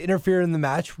tried to interfere in the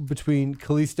match between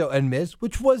Kalisto and Miz,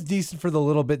 which was decent for the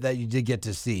little bit that you did get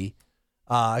to see.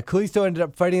 Kalisto ended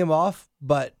up fighting him off,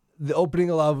 but the opening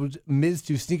allowed Miz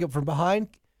to sneak up from behind,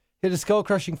 hit a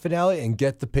skull-crushing finale, and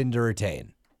get the pin to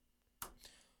retain.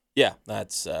 Yeah,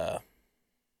 that's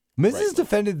Miz Right. has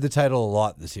defended the title a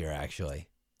lot this year, actually.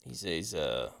 he's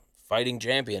a fighting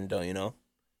champion, don't you know?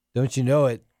 Don't you know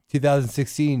it?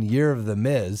 2016, year of the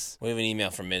Miz. We have an email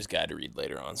from Miz Guy to read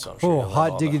later on, so I'm sure Oh, you'll have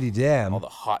hot all diggity the, damn. all the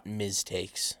hot Miz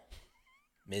takes.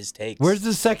 Miz takes. Where's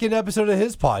the second episode of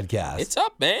his podcast? It's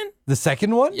up, man. The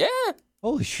second one? Yeah.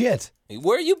 Holy shit.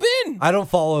 Where you been? I don't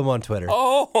follow him on Twitter.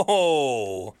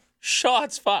 Oh,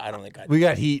 shots fired. I don't think We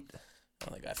got heat.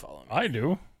 I follow him. I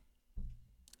do.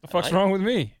 The fuck's I- wrong with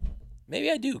me? Maybe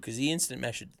I do because he instant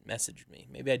messaged me.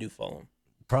 Maybe I do follow him.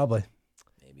 Probably.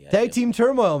 Maybe I Tag do. team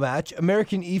turmoil match.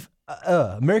 American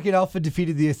Alpha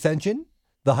defeated the Ascension,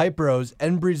 the Hype Bros,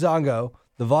 and Breezango,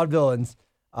 the Vaudevillains,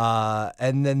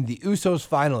 and then the Usos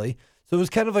finally. So it was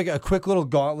kind of like a quick little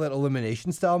gauntlet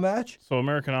elimination style match. So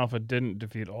American Alpha didn't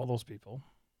defeat all those people.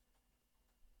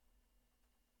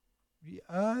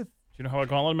 Uh, Do you know how a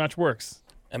gauntlet match works?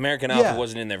 American Alpha Yeah.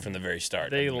 wasn't in there from the very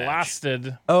start. They of the match.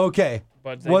 lasted, Okay.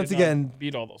 but they Once did not again,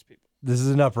 beat all those people. this is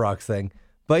an Uproxx thing.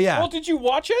 But yeah. Well, did you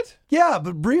watch it? Yeah,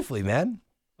 but briefly, man.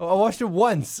 I watched it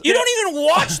once. You don't even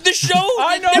watch the show.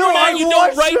 I know. Never No, mind. I You don't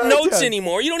watched write SmackDown. notes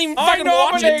anymore. You don't even I fucking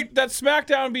watch it. nominate that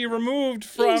SmackDown be removed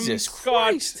from Jesus Scott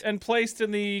Christ. and placed in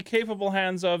the capable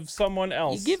hands of someone You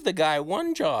else. give the guy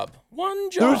one job. One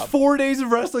job. There was 4 days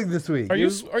of wrestling this week. Are you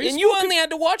and you only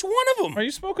had to watch one of them. are you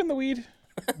smoking the weed?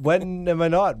 When am I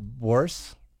not?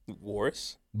 Worse?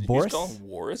 Boris? Did Boris? you just call him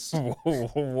Boris?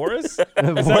 Boris?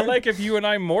 Is that like if you and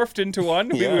I morphed into one?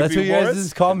 We would That's be what you guys'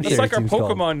 Boris? commentary It's like our team's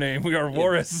called. Pokemon name. We are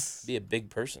Boris. Be a big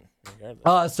person,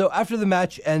 regardless. So after the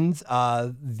match ends,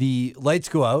 the lights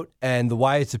go out and the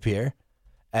Wyatts appear,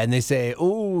 and they say,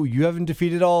 "Oh, you haven't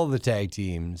defeated all the tag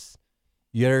teams.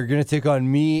 You're gonna take on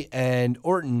me and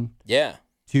Orton Yeah.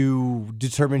 to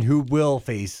determine who will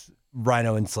face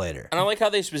Rhino and Slater." And I like how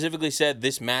they specifically said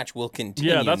this match will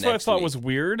continue. Yeah, that's what I next thought week. was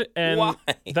weird. And Why?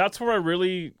 that's where I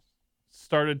really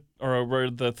started, or where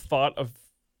the thought of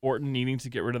Orton needing to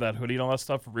get rid of that hoodie and all that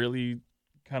stuff really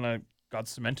kind of got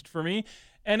cemented for me.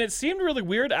 And it seemed really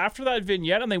weird after that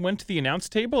vignette and they went to the announce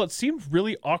table. It seemed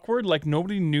really awkward, like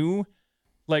nobody knew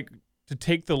like to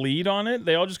take the lead on it.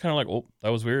 They all just kind of like, oh, that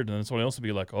was weird. And then someone else would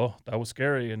be like, oh, that was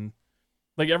scary. And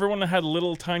like everyone had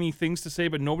little tiny things to say,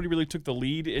 but nobody really took the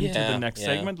lead into the next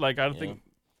segment. Like I don't think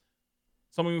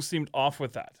something seemed off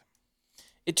with that.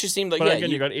 It just seemed like, But yeah, again,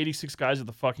 you got 86 guys at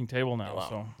the fucking table now. wow,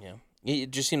 So yeah.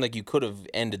 It just seemed like you could have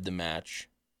ended the match,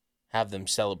 have them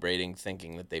celebrating,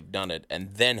 thinking that they've done it, and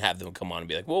then have them come on and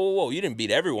be like, whoa, whoa, whoa, you didn't beat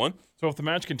everyone. So if the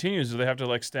match continues, do they have to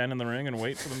like stand in the ring and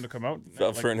wait for them to come out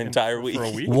For an entire week. For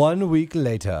a week? 1 week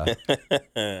later,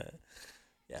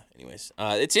 Yeah, anyways.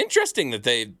 It's interesting that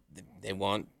they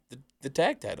want the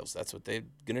tag titles. That's what they're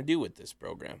going to do with this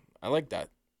program. I like that.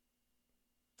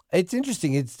 it's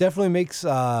interesting. It definitely makes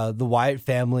the Wyatt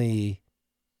family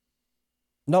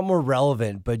not more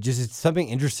relevant, but just it's something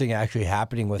interesting actually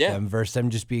happening with Yeah. them versus them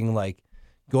just being like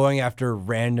going after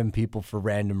random people for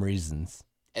random reasons.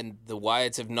 And the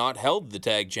Wyatts have not held the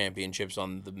tag championships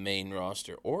on the main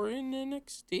roster or in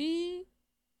NXT.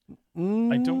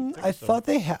 I don't think I so. thought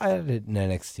they had it in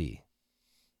NXT.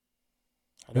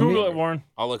 I don't Google it, remember. Warren.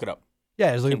 I'll look it up. Yeah,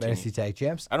 I was looking at Continue. NXT Tag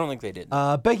Champs. I don't think they did.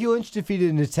 Becky Lynch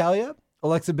defeated Natalya.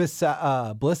 Alexa Bliss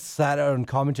sat out on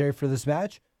commentary for this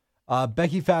match.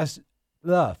 Becky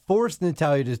forced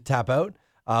Natalya to tap out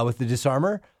with the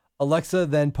disarmor. Alexa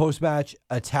then post-match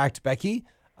attacked Becky,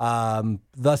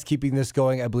 thus keeping this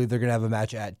going. I believe they're going to have a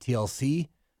match at TLC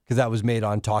because that was made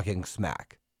on Talking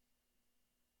Smack.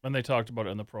 And they talked about it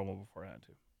in the promo beforehand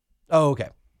too, Oh, okay.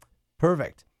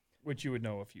 Perfect. which you would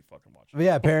know if you fucking watched.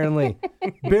 Yeah, apparently.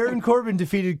 Baron Corbin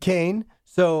defeated Kane.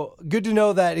 So good to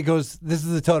know that it goes, this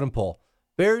is the totem pole.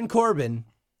 Baron Corbin,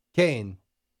 Kane,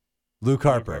 Luke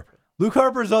Harper. Luke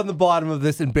Harper's on the bottom of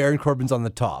this and Baron Corbin's on the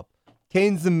top.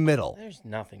 Kane's the middle. There's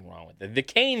nothing wrong with it. The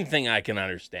Kane thing I can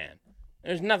understand.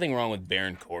 There's nothing wrong with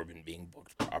Baron Corbin being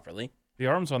booked properly. The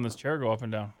arms on this chair go up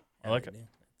and down. I like it.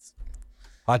 It's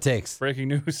Hot takes. Breaking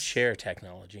news. chair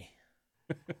technology.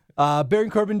 Baron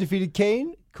Corbin defeated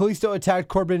Kane. Kalisto attacked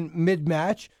Corbin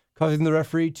mid-match, causing the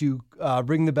referee to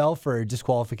ring the bell for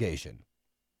disqualification.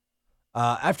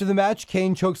 After the match,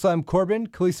 Kane chokeslammed Corbin.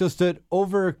 Kalisto stood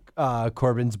over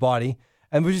Corbin's body,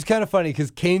 and which is kind of funny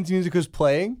because Kane's music was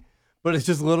playing, but it's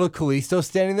just little Kalisto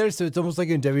standing there, so it's almost like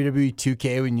in WWE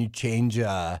 2K when you change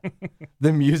the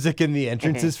music and the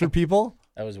entrances for people.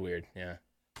 That was weird. Yeah.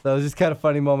 So it was just kind of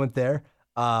funny moment there.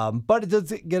 But it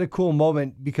does get a cool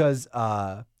moment because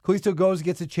Kalisto goes,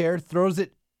 gets a chair, throws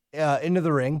it into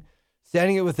the ring,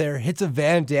 standing it with there, hits a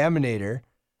Van Daminator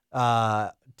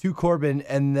to Corbin,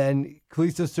 and then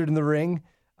Kalisto stood in the ring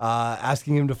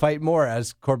asking him to fight more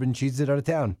as Corbin cheats it out of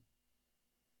town.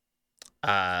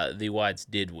 The Wyatts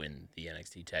did win the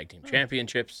NXT Tag Team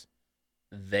Championships.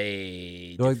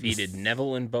 They Like defeated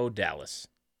Neville and Bo Dallas.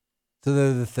 So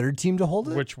they're the third team to hold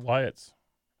it? Which Wyatts?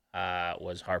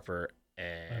 Was Harper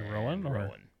and Rowan, or-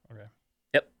 Rowan. Okay.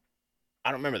 Yep.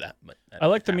 I don't remember that, but I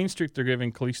like the mean streak they're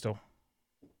giving Kalisto.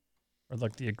 Or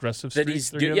like the aggressive streak that he's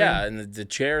they're giving. yeah, and the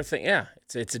chair thing. Yeah,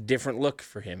 it's a different look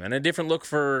for him and a different look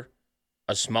for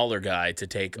a smaller guy to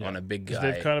take on a big 'Cause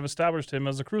guy. they've kind of established him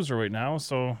as a cruiserweight now,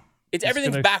 so It's he's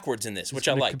everything's gonna- backwards in this, he's which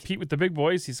I gonna like. compete with the big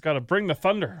boys. He's got to bring the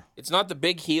thunder. It's not the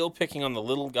big heel picking on the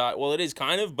little guy. Well, it is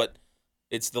kind of, but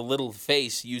it's the little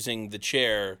face using the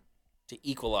chair to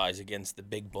equalize against the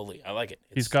big bully. I like it.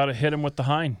 He's got to hit him with the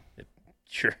hind.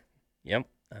 Sure. Yep.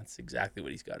 That's exactly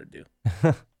what he's got to do.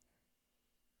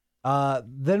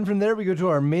 Then from there, we go to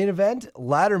our main event,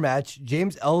 ladder match.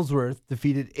 James Ellsworth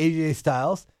defeated AJ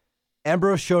Styles.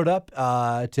 Ambrose showed up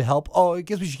to help. Oh, I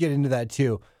guess we should get into that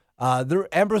too.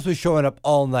 Ambrose was showing up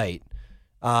all night.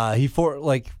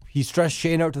 He stressed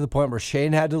Shane out to the point where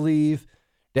Shane had to leave.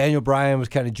 Daniel Bryan was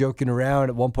kind of joking around.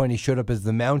 At one point, he showed up as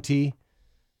the Mountie.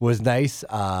 Was nice.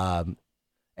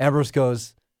 Ambrose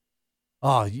goes,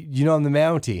 "Oh, you know I'm the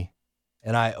Mountie,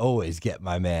 and I always get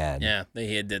my man." Yeah,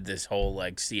 they did this whole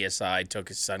like CSI, took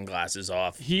his sunglasses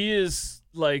off, He is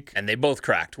like and they both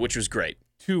cracked, which was great.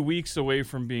 2 weeks away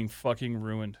from being fucking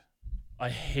ruined. I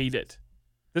hate it.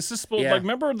 This is supposed Yeah. like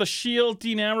remember the Shield,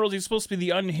 Dean Ambrose, he's supposed to be the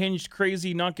unhinged,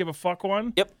 crazy, not give a fuck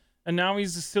one. Yep. And now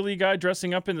he's a silly guy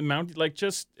dressing up in the Mountie. Like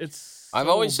just it's I've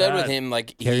so always said with bad. him,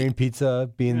 like Carrying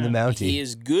pizza, being the Mountie. he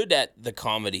is good at the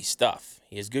comedy stuff.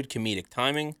 He has good comedic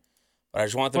timing, but I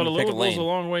just want them But a to pick a little goes lane. a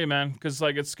long way, man. Because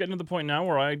like it's getting to the point now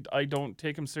where I don't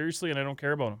take him seriously and I don't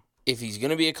care about him. If he's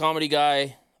gonna be a comedy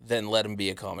guy, then let him be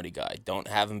a comedy guy. Don't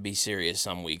have him be serious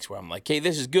some weeks where I'm like, hey,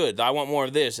 this is good. I want more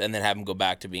of this, and then have him go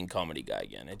back to being comedy guy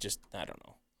again. It just, I don't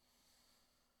know.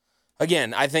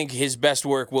 Again, I think his best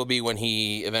work will be when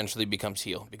he eventually becomes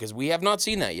heel, because we have not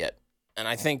seen that yet. And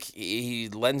I think he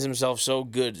lends himself so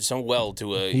well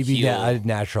to a He'd be heel, a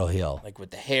natural heel. like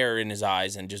with the hair in his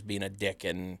eyes and just being a dick.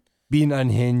 And Being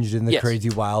unhinged and the Yes. crazy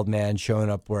wild man showing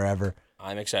up wherever.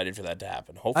 I'm excited for that to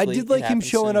happen. I Hopefully, did it like him happens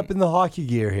showing soon. up in the hockey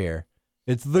gear here.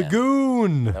 It's the Yeah.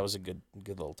 Goon. That was a good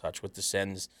little touch with the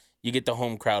Sens. You get the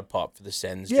home crowd pop for the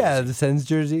Sens. Yeah, jersey. the Sens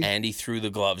jersey. And he threw the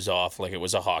gloves off like it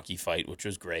was a hockey fight, which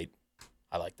was great.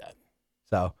 I like that.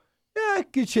 So, yeah,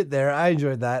 good shit there. I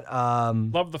enjoyed that.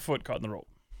 Love the foot caught in the rope.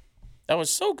 That was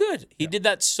so good. He did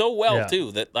that so well, Yeah.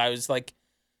 too, that I was like,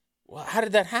 well, how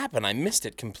did that happen? I missed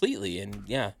it completely. And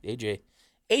yeah,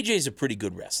 AJ's a pretty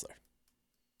good wrestler.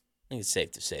 I think it's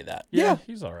safe to say that. Yeah.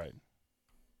 He's all right.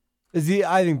 Is he,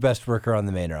 I think, best worker on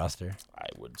the main roster. I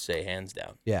would say hands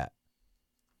down. Yeah.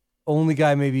 Only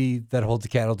guy maybe that holds a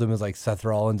candle to him is like Seth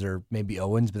Rollins or maybe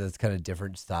Owens, but that's kind of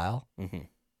different style. Mm-hmm.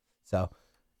 So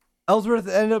Ellsworth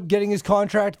ended up getting his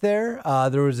contract there.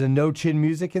 There was a no chin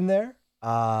music in there.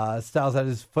 Styles had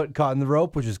his foot caught in the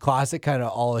rope, which is classic, kind of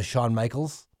all of Shawn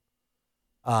Michaels.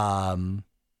 I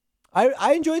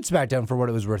enjoyed SmackDown for what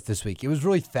it was worth this week. It was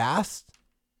really fast.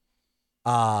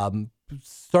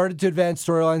 Started to advance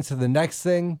storylines to the next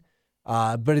thing,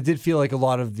 but it did feel like a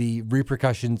lot of the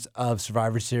repercussions of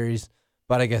Survivor Series.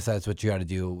 But I guess that's what you got to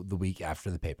do the week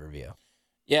after the pay-per-view.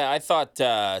 Yeah, I thought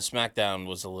SmackDown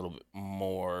was a little bit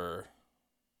more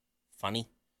funny.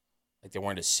 Like they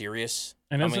weren't as serious.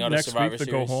 And is coming it out of next Survivor week to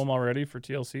Series. go home already for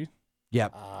TLC?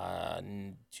 Yep.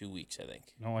 2 weeks, I think.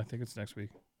 No, I think it's next week.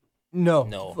 No.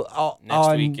 No.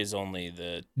 Next week is only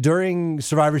the... During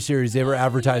Survivor Series, they were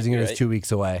advertising it as right. 2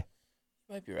 weeks away.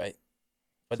 Might be right.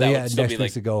 But So that yeah, would still next be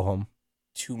week's like to go home.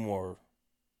 2 more...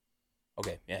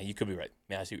 Okay, yeah, you could be right.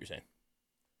 Yeah, I see what you're saying.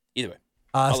 Either way.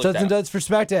 look Studs that and up. duds for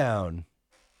SmackDown.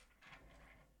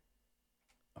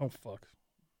 Oh fuck!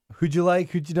 Who'd you like?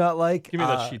 Who'd you not like? Give me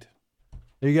that sheet.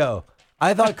 There you go.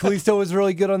 I thought Kalisto was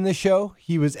really good on this show.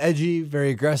 He was edgy, very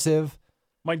aggressive.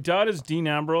 My dud is Dean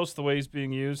Ambrose, the way he's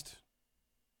being used.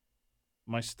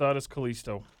 My stud is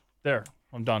Kalisto. There,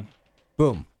 I'm done.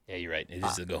 Boom. Yeah, you're right. It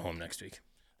is the go home next week.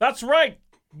 That's right,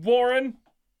 Warren.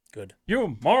 Good.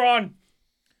 You moron.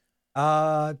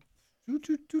 I'm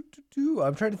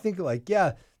trying to think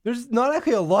there's not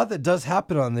actually a lot that does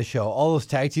happen on this show. All those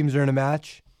tag teams are in a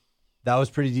match. That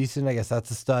was pretty decent. I guess that's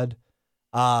a stud.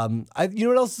 You know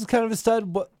what else is kind of a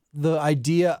stud? What the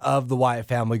idea of the Wyatt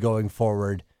family going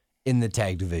forward in the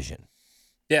tag division.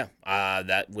 Yeah,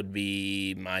 that would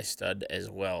be my stud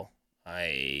as well.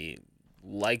 I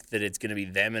like that it's going to be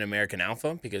them and American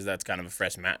Alpha because that's kind of a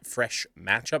fresh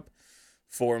matchup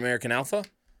for American Alpha.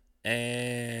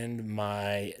 And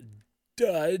my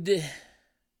dud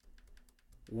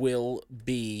will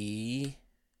be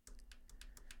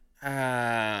Shane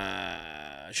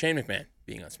McMahon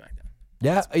being on SmackDown.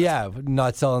 Yeah,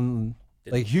 not selling.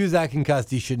 Like, he was that concussed,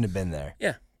 he shouldn't have been there.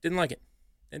 Yeah, didn't like it.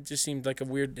 It just seemed like a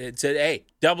weird... It said, hey,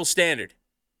 double standard.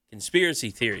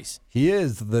 Conspiracy theories. He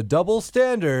is the double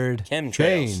standard. Chemtrails.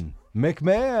 Shane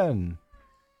McMahon.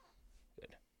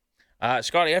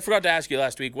 Scotty, I forgot to ask you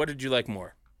last week, what did you like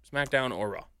more? SmackDown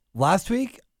or Raw? Last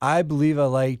week, I believe I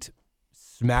liked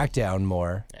SmackDown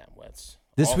more. Yeah, well, it's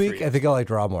This all week, three. I think I liked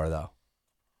Raw more, though.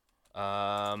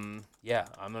 Yeah,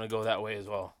 I'm going to go that way as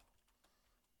well.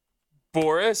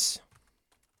 Boris?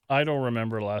 I don't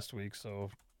remember last week, so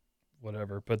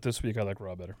whatever. But this week I like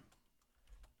Raw better.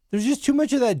 There's just too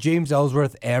much of that James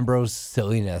Ellsworth Ambrose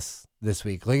silliness this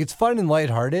week. Like, it's fun and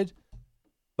lighthearted,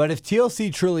 but if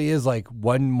TLC truly is like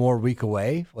one more week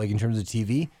away, like in terms of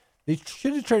TV, they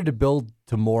should have tried to build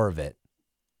to more of it.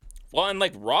 Well, and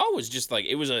like Raw was just like,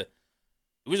 it was a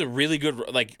It was a really good,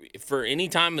 like, for any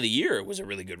time of the year, it was a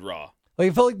really good Raw. Like,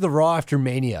 it felt like the Raw after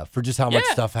Mania for just how much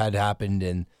Yeah. stuff had happened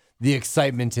and the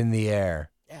excitement in the air.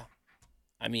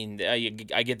 I mean, I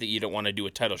get that you don't want to do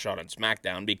a title shot on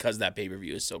SmackDown because that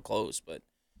pay-per-view is so close, but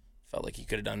felt like you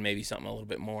could have done maybe something a little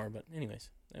bit more. But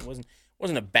anyways, it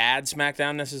wasn't a bad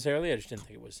SmackDown necessarily. I just didn't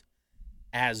think it was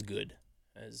as good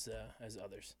as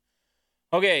others.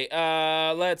 Okay,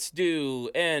 let's do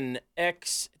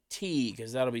NXT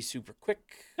because that'll be super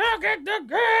quick.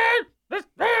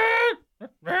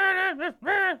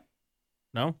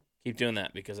 No? Keep doing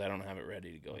that because I don't have it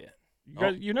ready to go yet.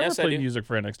 You never yes, I played do. music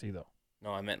for NXT, though.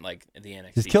 No, I meant like the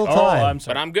NXT. Just kill Oh, time. I'm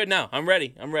sorry. But I'm good now. I'm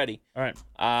ready. All right.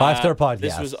 5-star podcast.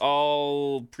 This was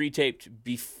all pre-taped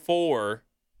before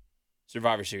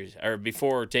Survivor Series or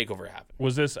before Takeover happened.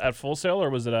 Was this at Full Sail or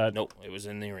was it at, Nope, it was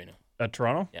in the arena. at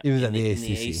Toronto? Yeah, It was in at the in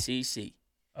the ACC. ACC.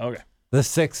 Okay. The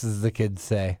 6, as the kids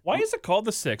say. Why is it called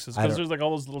the Six? Is I because don't- there's like all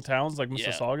those little towns like Yeah,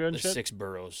 Mississauga and the shit? 6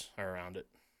 boroughs are around it.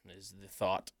 Is the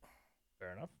thought.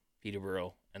 Fair enough.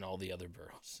 Peterborough and all the other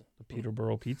boroughs. The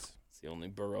Peterborough Pete's. It's the only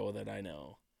borough that I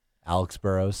know. Alex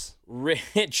Burrows.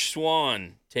 Rich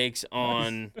Swann takes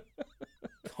on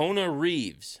Kona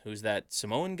Reeves, who's that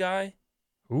Samoan guy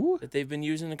Who? that they've been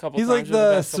using a couple He's times. like over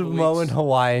the past couple Samoan weeks.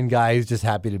 Hawaiian guy who's just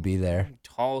happy to be there.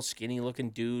 Tall,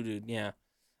 skinny-looking dude. Yeah,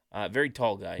 very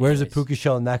tall guy. Wears a anyways. puka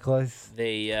shell necklace.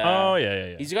 They. Oh,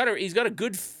 yeah. He's got a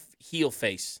good heel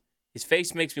face. His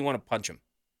face makes me want to punch him,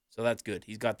 so that's good.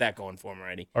 He's got that going for him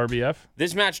already. RBF?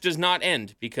 This match does not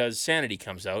end because Sanity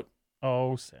comes out,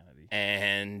 Oh, Sanity.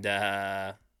 and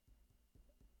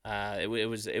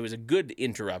it was a good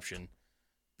interruption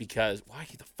because why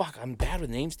the fuck I'm bad with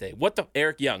names today. What the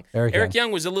Eric Young? Eric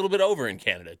Young was a little bit over in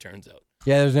Canada. It turns out.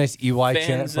 Yeah, there's a nice EY chant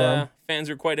Fans, for him. fans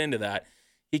are quite into that.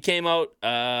 He came out.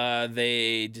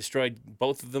 They destroyed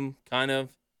both of them, kind of,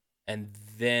 and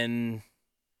then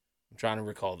I'm trying to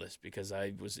recall this because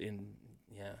I was in.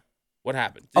 Yeah, what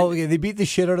happened? Oh, yeah, they beat the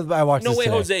shit out of I watched No this Way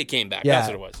today. Jose came back. Yeah. That's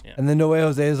what it was. Yeah. And then No Way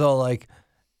Jose is all like,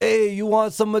 hey, you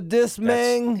want some of this,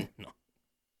 man? No.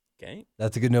 Okay.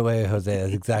 That's a good No Way Jose.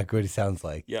 That's exactly what he sounds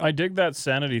like. Yeah. I dig that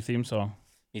Sanity theme song.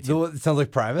 Me too. So it sounds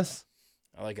like Primus?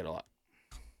 I like it a lot.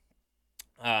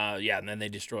 Yeah, and then they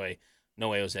destroy No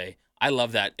Way Jose. I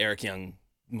love that Eric Young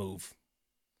move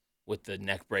with the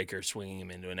neck breaker, swinging him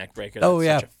into a neck breaker. That's Oh,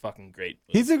 yeah. such a fucking great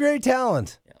move. He's a great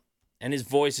talent. And his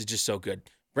voice is just so good.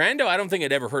 Brando, I don't think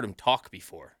I'd ever heard him talk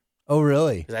before. Oh,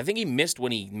 really? Because I think he missed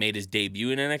when he made his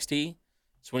debut in NXT.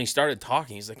 So when he started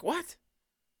talking, he's like, what?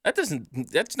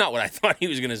 That's not what I thought he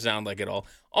was going to sound like at all.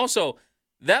 Also,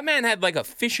 that man had like a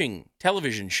fishing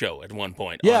television show at one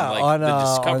point. Yeah, on, like, on, the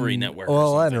Discovery on Network.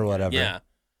 OLN something. or whatever. Yeah.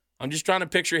 I'm just trying to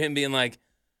picture him being like,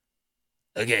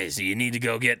 okay, so you need to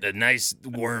go get the nice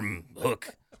worm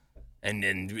hook and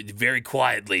then very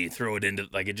quietly throw it into,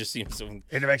 like, it just seems so, Need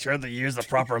to make sure that you use the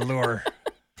proper lure.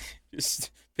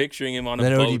 just picturing him on a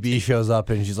Then boat. ODB shows up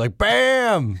and she's like,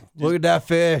 bam! Look at that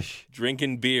fish.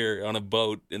 Drinking beer on a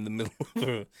boat in the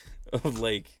middle of a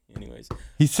lake. Anyways.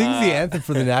 He sings the anthem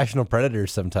for the National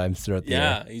Predators sometimes throughout the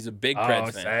Yeah, year. he's a big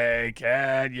Preds fan. say,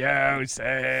 can you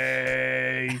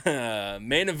say?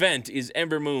 Main event is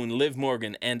Ember Moon, Liv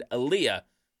Morgan, and Aaliyah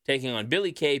taking on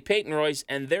Billie Kay, Peyton Royce,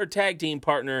 and their tag team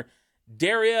partner,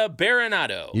 Daria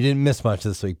Baronato. You didn't miss much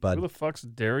this week, Who bud. the fuck's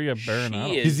Daria Baronato?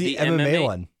 She is He's the MMA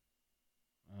one.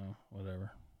 Oh,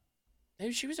 whatever.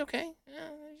 Maybe she was okay.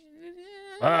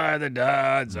 By the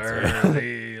dawn's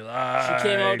early She light.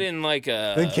 came out in like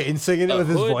a. Then Kane singing it a with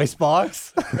his hood. voice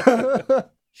box.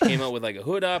 She came out with like a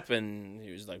hood up, and he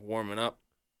was like warming up,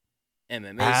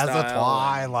 MMA As style. the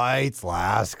twilight's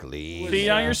last gleam. See,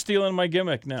 now you're stealing my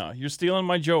gimmick now. You're stealing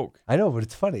my joke. I know, but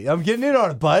it's funny. I'm getting in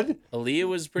on it, bud. Aaliyah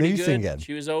was pretty Now you sing good. again.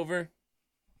 She was over.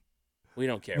 We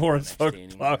don't care. about Warren's NXT fucking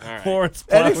anymore. All right. Warren's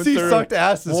plowing NXT through. sucked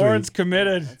ass this Warren's week.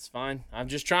 committed. That's fine. I'm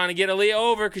just trying to get Aaliyah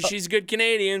over because she's a good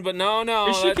Canadian, but no.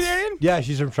 Is she that's- Canadian? Yeah,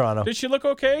 she's from Toronto. Did she look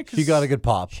okay? 'Cause- She got a good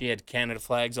pop. She had Canada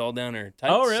flags all down her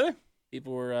tights. Oh, really?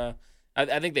 People were,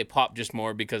 I think they popped just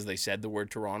more because they said the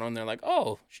word Toronto, and they're like,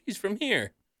 oh, she's from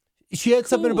here. She had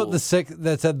something about Cool. the 6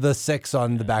 that said the 6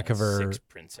 on the back of her Six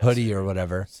princess hoodie or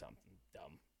whatever. Something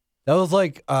dumb. That was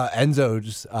like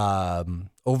Enzo's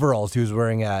overalls he was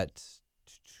wearing at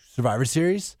Survivor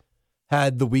Series.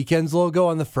 Had the Weekends logo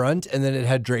on the front, and then it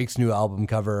had Drake's new album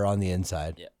cover on the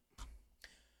inside. Yeah.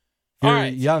 If you're All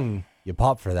right. young, you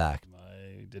pop for that.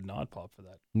 I did not pop for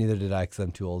that. Neither did I, because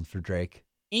I'm too old for Drake.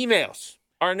 Emails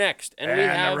are next, and we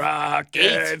have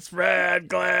rockets spread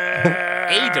glare.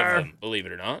 8 of them, believe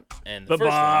it or not. And the, The first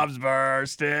bombs one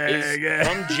bursting. is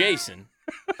from Jason.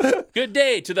 Good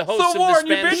day to the host So of the Warren,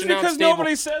 you Spanish bitch Announce because Table.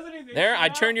 nobody says anything. There, I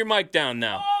Now. turned your mic down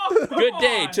now. Good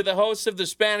day to the hosts of the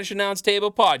Spanish Announce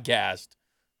Table podcast.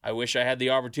 I wish I had the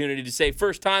opportunity to say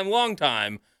first time, long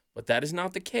time, but that is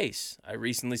not the case. I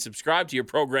recently subscribed to your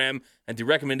program and to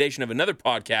recommendation of another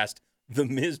podcast, the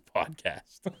Miz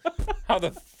Podcast. How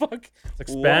the fuck? It's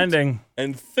expanding.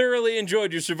 And thoroughly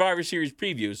enjoyed your Survivor Series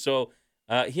preview. So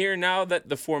here, now that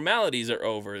the formalities are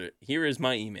over, here is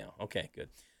my email. Okay, good.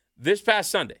 This past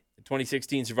Sunday, the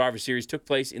 2016 Survivor Series took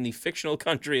place in the fictional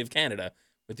country of Canada,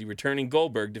 with the returning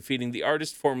Goldberg defeating the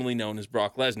artist formerly known as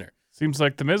Brock Lesnar. Seems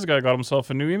like the Miz guy got himself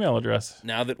a new email address.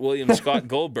 Now that William Scott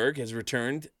Goldberg has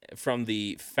returned from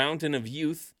the Fountain of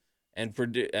Youth and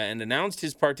announced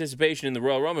his participation in the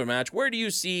Royal Rumble match, where do you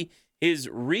see his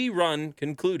rerun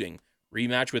concluding?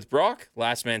 Rematch with Brock?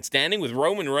 Last man standing with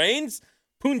Roman Reigns?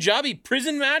 Punjabi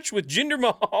prison match with Jinder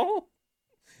Mahal?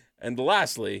 And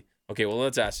lastly, okay, well,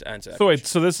 let's answer that. So wait,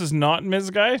 so this is not Miz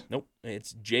guy? Nope,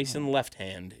 it's Jason Left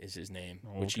Hand is his name,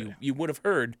 which Okay. you would have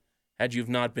heard had you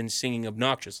not been singing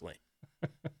obnoxiously.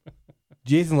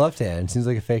 Jason Left Hand seems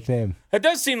like a fake name. It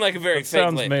does seem like a very That fake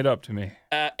sounds name. made up to me.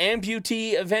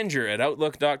 Amputee Avenger at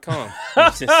Outlook.com.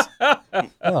 It's just-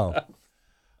 Oh,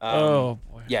 Oh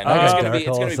boy. yeah, I no, it's got gonna be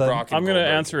dark all of a Brock. sudden. And I'm gonna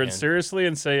Goldberg answer it again. seriously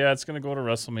and say it's gonna go to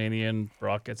WrestleMania and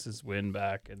Brock gets his win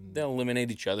back and They'll eliminate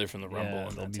each other from the Rumble, yeah,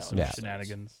 and there'll that's be how some it goes.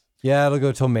 shenanigans. yeah, it'll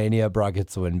go till Mania. Brock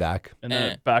gets the win back. And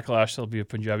then at Backlash, there'll be a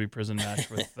Punjabi prison match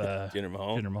with Jinder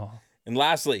Mahal. Jinder Mahal. And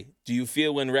lastly, do you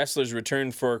feel when wrestlers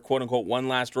return for quote unquote one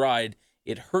last ride,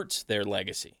 it hurts their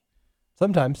legacy?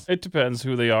 Sometimes. It depends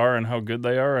who they are and how good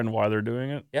they are and why they're doing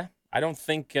it. Yeah, I don't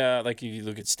think like if you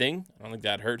look at Sting, I don't think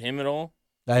that hurt him at all.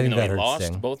 I Even think though that he hurts lost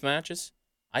Sting. both matches.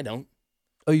 I don't.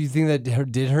 Oh, you think that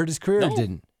did hurt his career No. or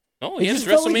didn't? No, It he had his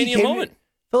just felt like he WrestleMania came to- moment.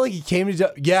 Felt like he came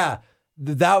to. Yeah,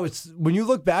 that was when you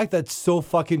look back. That's so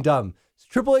fucking dumb.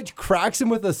 Triple H cracks him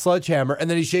with a sledgehammer, and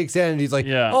then he shakes hand and he's like,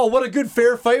 Yeah. "Oh, what a good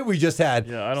fair fight we just had."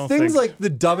 Yeah, I don't Sting's think- like the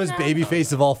dumbest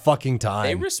babyface of all fucking They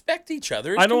time. respect each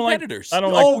other as I don't like. competitors. I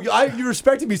don't like. You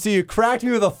respected me, so you cracked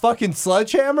me with a fucking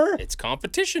sledgehammer? It's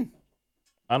competition.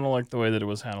 I don't like the way that it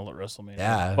was handled at WrestleMania.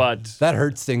 Yeah, but that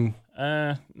hurt Sting.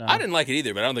 no, I didn't like it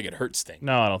either, but I don't think it hurt Sting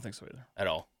no, I don't think so either. at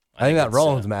all. I think that it's,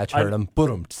 Rollins match hurt him.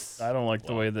 Boom. I don't like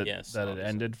the way that yes, that it obviously.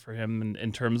 ended for him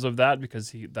in terms of that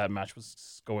because that match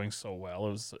was going so well.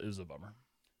 It was a bummer.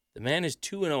 The man is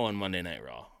 2-0 on Monday Night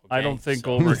Raw. I okay? don't think So-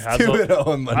 Goldberg has.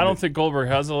 I don't think Goldberg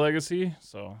has a legacy.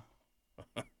 So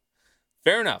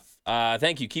Fair enough.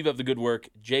 Thank you. Keep up the good work.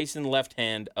 Jason Left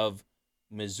Hand of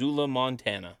Missoula,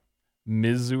 Montana.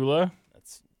 Mizula.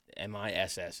 That's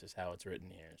MISS is how it's written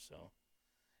here. So,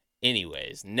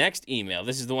 anyways, next email.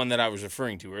 This is the one that I was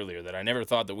referring to earlier that I never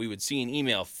thought that we would see an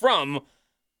email from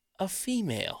a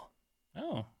female.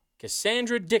 Oh,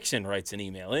 Cassandra Dixon writes an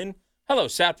email in. Hello,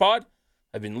 Satpod.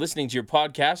 I've been listening to your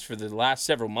podcast for the last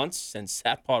several months since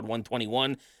Satpod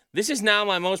 121. This is now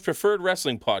my most preferred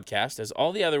wrestling podcast, as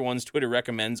all the other ones Twitter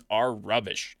recommends are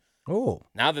rubbish. Oh,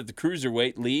 Now that the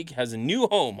Cruiserweight League has a new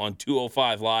home on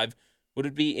 205 Live, would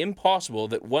it be impossible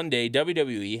that one day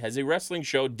WWE has a wrestling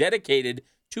show dedicated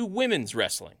to women's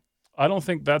wrestling? I don't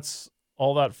think that's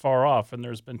all that far off. And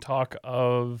there's been talk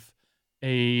of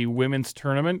a women's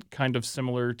tournament, kind of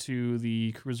similar to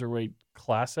the Cruiserweight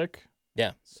Classic.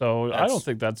 Yeah. So I That's- don't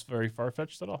think that's very far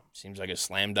fetched at all. Seems like a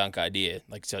slam dunk idea,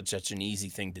 like such an easy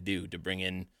thing to do, to bring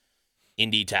in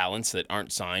indie talents that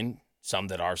aren't signed, some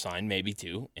that are signed maybe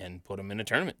too, and put them in a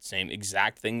tournament. Same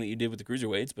exact thing that you did with the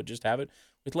Cruiserweights, but just have it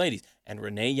with ladies. And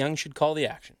Renee Young should call the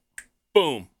action.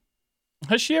 Boom.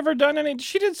 Has she ever done any?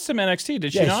 She did some NXT,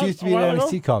 did she yeah, not? she used to a be an while ago?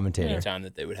 NXT commentator. Anytime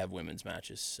that they would have women's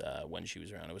matches when she was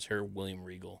around. It was her, William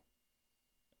Regal,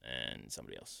 and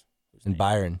somebody else. Whose And name?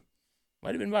 Byron. Might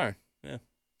have been Byron. Yeah.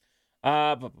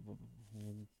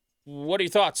 What are your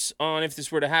thoughts on if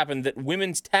this were to happen, that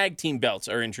women's tag team belts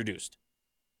are introduced?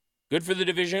 Good for the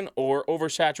division or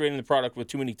oversaturating the product with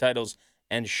too many titles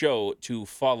and show to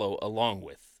follow along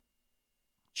with?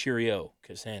 Cheerio,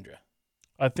 Cassandra.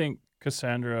 I think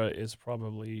Cassandra is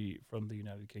probably from the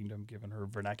United Kingdom, given her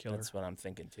vernacular. That's what I'm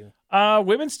thinking too.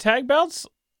 Women's tag belts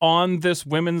on this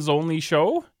women's only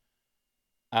show.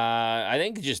 I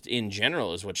think just in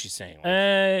general is what she's saying.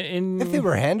 Like, If they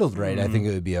were handled right, I think it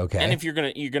would be okay. and if you're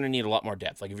gonna need a lot more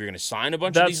depth. Like if you're gonna sign a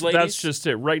bunch of these that's ladies, that's just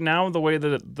it. Right now, the way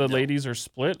that the ladies are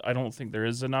split, I don't think there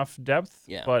is enough depth.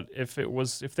 Yeah. But if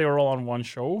they were all on one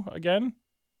show again,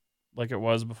 like it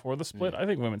was before the Mm. split, I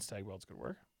think women's tag belts could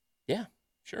work. yeah,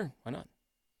 sure, why not?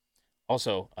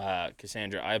 Also,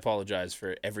 Cassandra, I apologize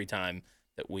for every time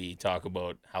that we talk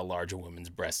about how large a woman's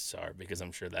breasts are, because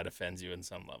I'm sure that offends you in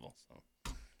some level. So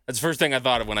that's the first thing I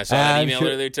thought of when I saw that I'm email sure-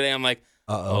 earlier today. I'm like,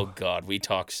 Uh-oh. oh God, we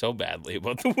talk so badly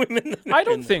about the women. that I are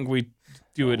don't in think we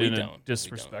do No, it we in don't. a We don't.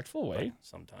 disrespectful way. But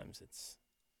sometimes it's.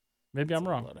 Maybe I'm a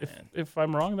wrong. lot of hand. If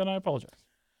I'm wrong, then I apologize.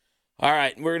 All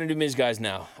right, we're gonna do Ms. Guys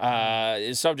now.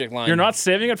 Subject line: You're not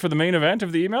saving it for the main event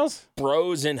of the emails?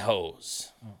 bros and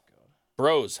hoes. Oh, God.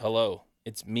 Bros, hello,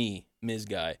 it's me, Ms.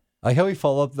 Guy. I like how we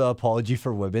follow up the apology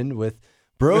for women with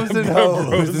bros and Bros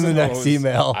hoes in the and next hoes.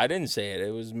 email. I didn't say it;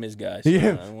 it was Ms. Guy. So Yeah,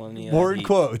 I don't want any, more in heat.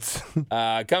 quotes.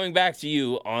 Coming back to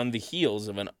you on the heels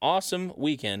of an awesome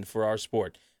weekend for our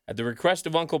sport. At the request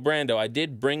of Uncle Brando, I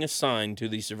did bring a sign to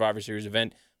the Survivor Series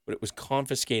event, but it was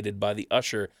confiscated by the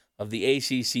usher of the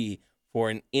ACC for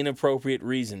an inappropriate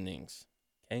reasonings.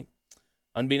 Okay.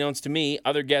 Unbeknownst to me,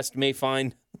 other guests may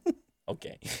find...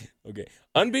 Okay.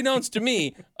 Unbeknownst to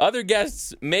me, other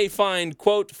guests may find,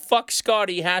 quote, fuck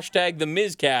Scotty, hashtag the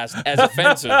Mizcast as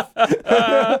offensive.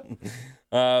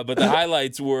 But the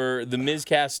highlights were the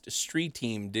Mizcast street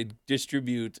team did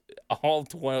distribute all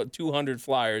 200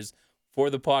 flyers for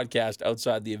the podcast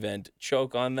outside the event.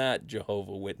 Choke on that,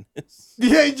 Jehovah Witness.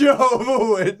 Yay,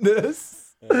 Jehovah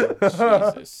Witness.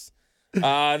 Jesus.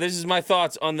 This is my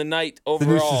thoughts on the night The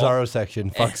new overall Cesaro section.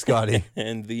 Fuck Scotty.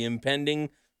 and the impending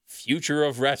future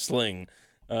of wrestling.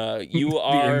 You The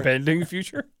are impending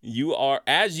future?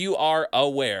 as you are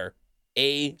aware,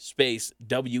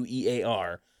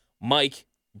 WEAR, Mike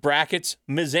brackets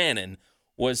Mizanin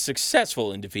was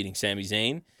successful in defeating Sami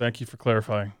Zayn. Thank you for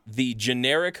clarifying. The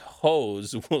generic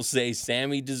hose will say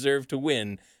Sami deserved to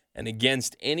win, and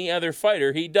against any other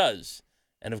fighter, he does.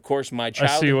 And of course, my I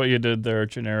childhood... see what you did there,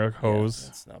 generic hose. Yeah,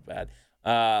 that's not bad.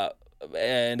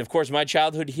 And of course, my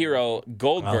childhood hero,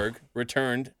 Goldberg,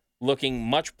 returned looking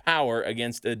much power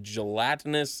against a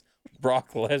gelatinous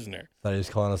Brock Lesnar. Thought he was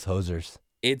calling us hosers.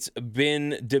 It's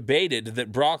been debated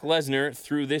that Brock Lesnar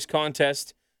threw this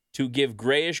contest to give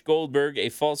grayish Goldberg a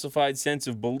falsified sense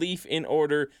of belief in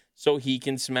order so he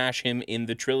can smash him in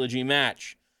the trilogy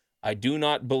match. I do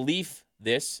not believe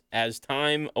this, as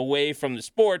time away from the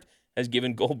sport has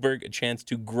given Goldberg a chance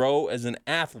to grow as an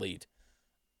athlete.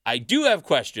 I do have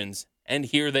questions, and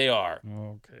here they are.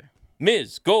 Okay.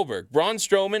 Miz, Goldberg, Braun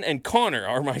Strowman, and Connor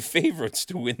are my favorites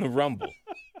to win the Rumble.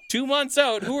 2 months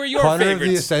out, who are your Connor of the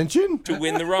favorites Ascension? to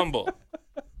win the Rumble?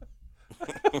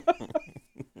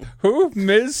 Who?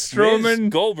 Miz, Strowman, Miz,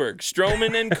 Goldberg,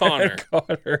 Strowman, and Connor.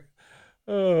 Connor.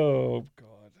 Oh, God.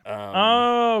 Um,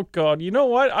 Oh, God. You know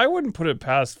what? I wouldn't put it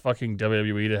past fucking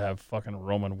WWE to have fucking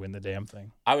Roman win the damn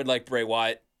thing. I would like Bray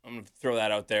Wyatt. I'm going to throw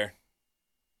that out there.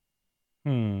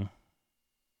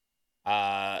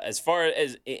 As far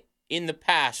as in the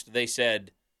past, they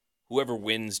said whoever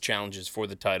wins challenges for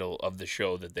the title of the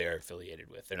show that they're affiliated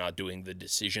with. They're not doing the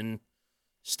decision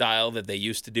style that they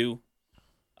used to do.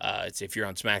 It's if you're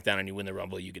on SmackDown and you win the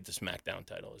Rumble, you get the SmackDown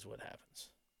title is what happens.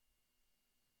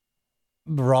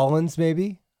 Rollins,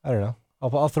 maybe? I don't know.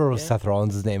 I'll throw Yeah. Seth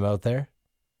Rollins' name out there.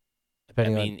 I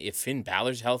Depending mean, if Finn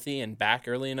Balor's healthy and back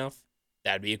early enough,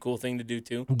 that'd be a cool thing to do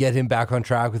too. on get him back on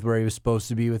track with where he was supposed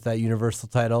to be with that Universal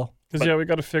title. Because, yeah, we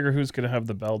got to figure who's going to have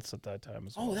the belts at that time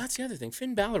as well. Oh, that's the other thing.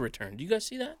 Finn Balor returned. Do you guys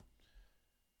see that?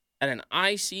 At an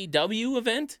ICW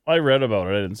event? I read about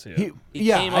it. I didn't see it. He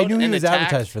Yeah, came I out knew he and was attacked-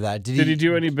 advertised for that. Did he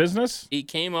do any business? He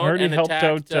came I out heard he and helped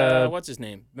attacked, out, what's his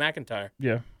name? McIntyre.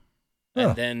 Yeah. Huh.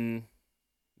 And then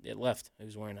it left. He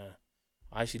was wearing a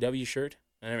ICW shirt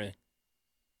and everything.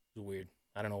 It was weird.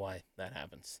 I don't know why that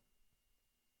happens.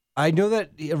 I know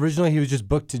that originally he was just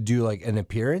booked to do like an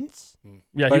appearance,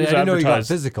 Yeah, but he was I didn't know he got advertised.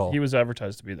 physical. He was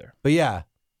advertised to be there. But yeah,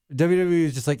 WWE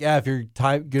is just like, yeah, if you're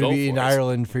going to Go be in for it.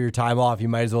 Ireland for your time off, you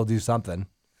might as well do something.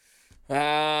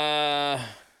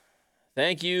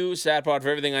 Thank you, Satpod, for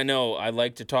everything I know. I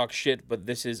like to talk shit, but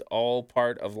this is all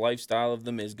part of lifestyle of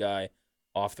the Miz guy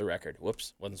off the record.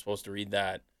 Whoops, wasn't supposed to read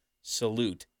that.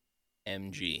 Salute,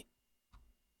 MG.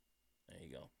 There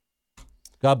you go.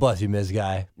 God bless you, Ms.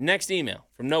 Guy. Next email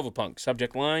from Novapunk.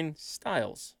 Subject line,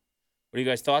 Styles. What are you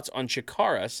guys' thoughts on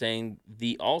Chikara saying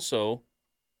they also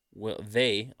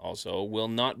will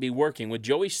not be working with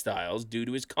Joey Styles due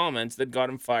to his comments that got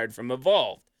him fired from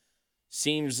Evolved?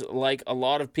 Seems like a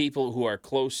lot of people who are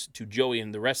close to Joey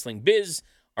in the wrestling biz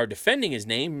are defending his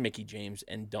name, Mickey James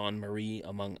and Don Marie,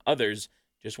 among others.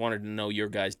 Just wanted to know your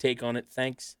guys' take on it.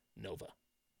 Thanks, Nova.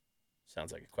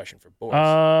 Sounds like a question for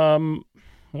Boris.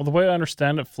 Well, the way I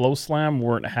understand it, Flow Slam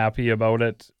weren't happy about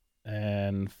it,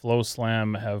 and Flow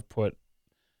Slam have put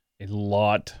a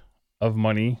lot of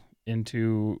money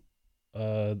into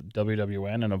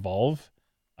WWN and Evolve.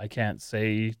 I can't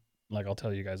say, like, I'll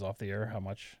tell you guys off the air how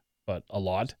much, but a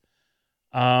lot.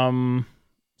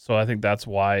 So I think that's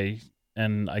why.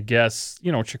 And I guess,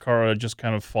 Chikara just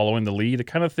kind of following the lead.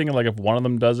 Kind of thinking like if one of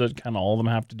them does it, kind of all of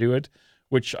them have to do it,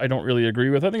 which I don't really agree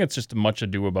with. I think it's just much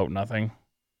ado about nothing.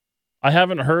 I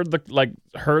haven't heard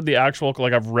the actual,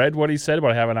 like, I've read what he said,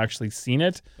 but I haven't actually seen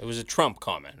it. It was a Trump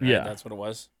comment, right? Yeah. That's what it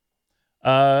was.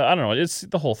 I don't know.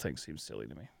 The whole thing seems silly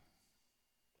to me.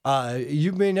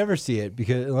 You may never see it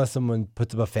because unless someone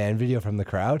puts up a fan video from the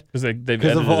crowd. Because they've Because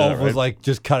edited Evolve it, right? was like,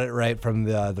 just cut it right from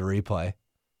the replay.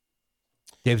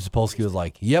 Dave Sapolsky was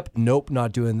like, yep, nope,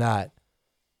 not doing that.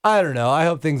 I don't know. I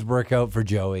hope things work out for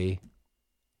Joey.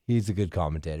 He's a good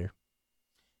commentator.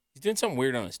 He's doing something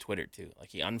weird on his Twitter, too.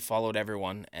 Like, he unfollowed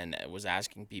everyone and was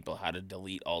asking people how to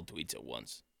delete all tweets at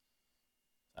once.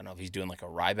 I don't know if he's doing like a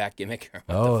Ryback gimmick or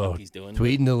what the fuck he's doing.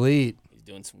 Tweet and delete. He's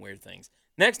doing some weird things.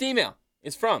 Next email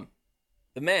is from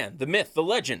the man, the myth, the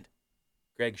legend,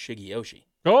 Greg Shigeyoshi.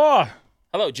 Oh,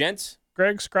 Hello, gents.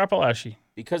 Greg Scrapalashi.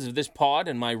 Because of this pod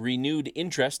and my renewed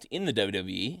interest in the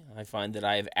WWE, I find that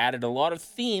I have added a lot of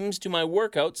themes to my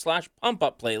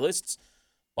workout/pump-up playlists.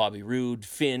 Bobby Roode,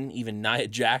 Finn, even Nia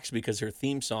Jax, because her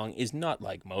theme song is not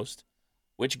like most.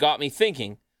 Which got me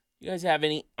thinking, do you guys have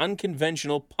any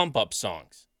unconventional pump-up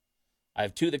songs? I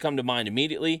have two that come to mind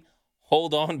immediately.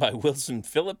 Hold On by Wilson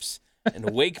Phillips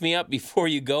and Wake Me Up Before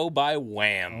You Go by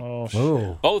Wham. Oh, shit.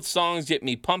 Oh, Both songs get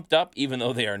me pumped up, even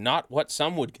though they are not what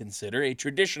some would consider a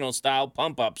traditional style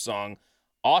pump-up song.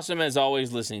 Awesome as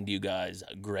always listening to you guys,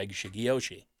 Greg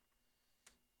Shigeyoshi.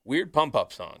 Weird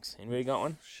pump-up songs. Anybody got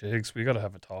one? Shigs, we got to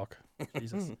have a talk.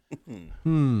 Jesus.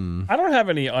 hmm. I don't have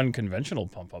any unconventional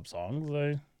pump-up songs.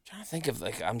 Trying to think of,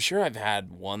 like, I'm sure I've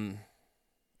had one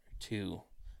or two.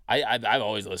 I've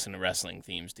always listened to wrestling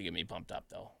themes to get me pumped up,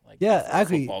 though. Like, Yeah, for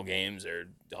actually, football games or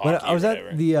hockey When I was or at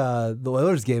whatever. the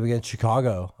Oilers game against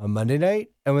Chicago on Monday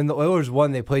night, and when the Oilers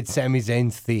won, they played Sami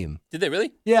Zayn's theme. Did they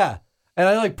really? Yeah, and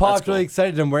I like popped cool. really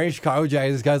excited. I'm wearing a Chicago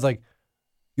jacket. This guy's like,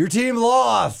 "Your team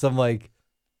lost." I'm like,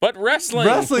 But wrestling.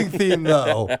 "Wrestling theme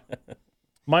though."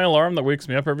 My alarm that wakes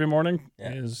me up every morning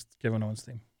Yeah. is Kevin Owens'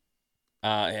 theme.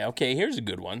 Yeah, okay, here's a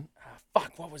good one.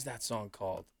 Fuck, what was that song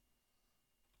called?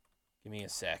 Give me a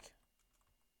sec.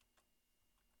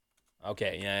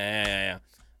 Okay, yeah.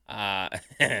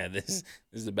 This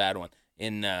is a bad one.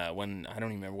 When I don't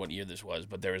even remember what year this was,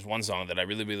 but there was one song that I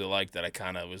really, really liked that I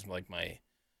kind of was like my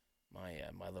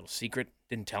little secret.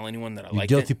 Didn't tell anyone that I Your liked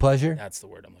guilty it. pleasure. That's the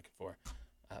word I'm looking for.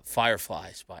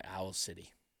 Fireflies by Owl City.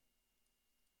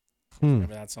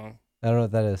 Remember that song? I don't know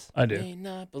what that is. I do. May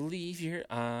not believe your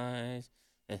eyes.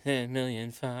 A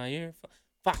million fire.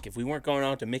 Fuck, if we weren't going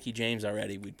out to Mickey James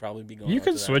already, we'd probably be going You out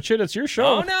can to that. switch it. It's your show.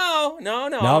 Oh, no.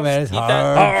 No, man, it's Keep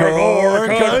that-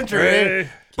 hardcore country.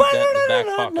 Keep that in the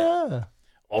back pocket.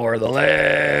 Or the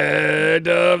land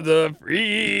of the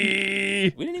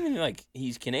free. We didn't even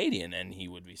he's Canadian and he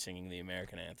would be singing the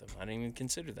American anthem. I didn't even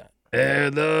consider that.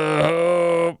 And the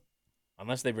hope.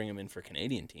 Unless they bring him in for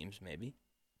Canadian teams, maybe.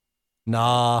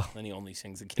 Nah, Then he only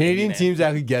sings the Canadian anthem. teams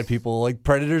actually get people. Like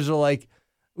Predators are like,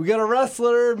 we got a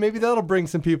wrestler. Maybe that'll bring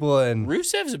some people in.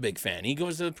 Rusev's a big fan. He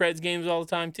goes to the Preds games all the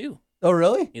time, too. Oh,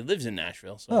 really? He lives in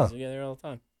Nashville, so Huh. he's there all the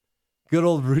time. Good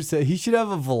old Rusev. He should have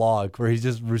a vlog where he's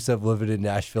just Rusev living in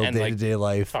Nashville And, day-to-day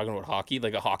life. Talking about hockey,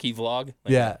 like a hockey vlog.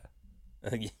 Yeah.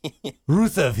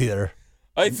 Rusev here.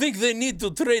 I think they need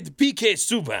to trade PK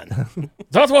Subban.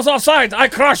 That was offside. I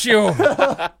crush you.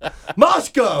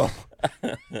 Moscow.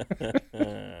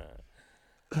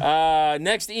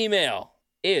 Next email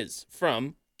is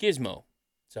from Gizmo.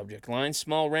 Subject line,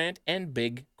 small rant and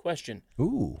big question.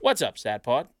 Ooh. What's up,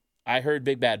 StatPod? I heard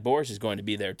Big Bad Boris is going to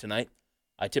be there tonight.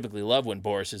 I typically love when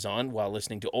Boris is on. While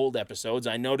listening to old episodes,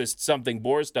 I noticed something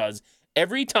Boris does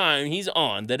every time he's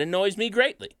on that annoys me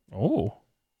greatly. Oh.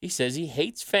 He says he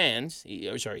hates fans.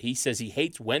 He says he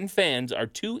hates when fans are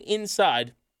too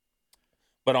inside.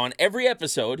 But on every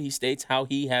episode, he states how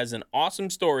he has an awesome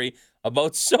story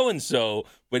about so-and-so,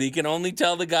 but he can only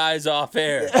tell the guys off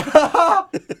air.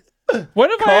 When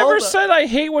have I ever Called- said I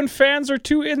hate when fans are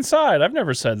too inside? I've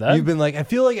never said that. You've been like, I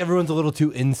feel like everyone's a little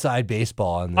too inside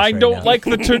baseball on this I right don't now. like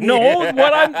the term. No,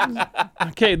 what I'm.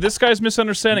 Okay, this guy's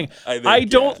misunderstanding. I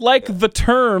don't like the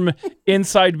term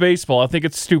inside baseball. I think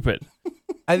it's stupid.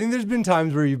 I think there's been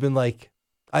times where you've been like,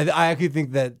 I actually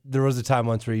think that there was a time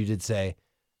once where you did say,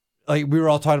 like, we were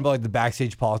all talking about like the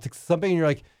backstage politics or something, and you're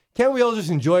like, can't we all just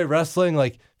enjoy wrestling?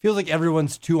 Like, feels like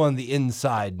everyone's too on the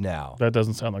inside now. That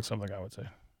doesn't sound like something I would say.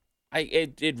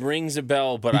 It rings a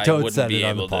bell, but He I totes wouldn't said be it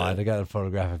on the able pod. I to. got a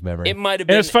photographic memory. It might have And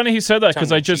been. it's funny he said that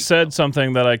because I just tongue-in-cheek, said though.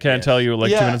 something that I can't Yes. tell you like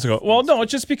 2 Yeah. minutes ago. Well, no,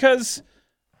 it's just because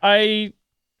I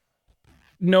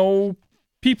know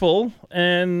people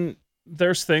and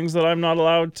there's things that I'm not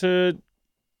allowed to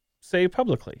say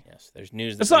publicly. Yes, there's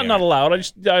news. It's that not we allowed.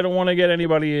 aren't. I don't want to get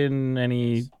anybody in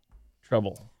any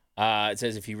trouble. It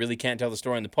says if he really can't tell the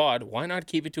story in the pod, why not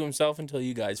keep it to himself until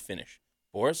you guys finish?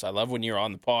 Boris, I love when you're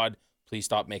on the pod. Please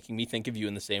stop making me think of you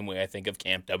in the same way I think of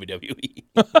Camp WWE.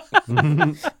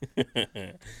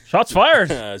 Shots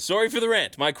fired. Sorry for the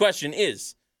rant. My question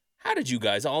is, how did you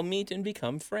guys all meet and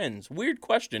become friends? Weird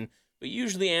question, but you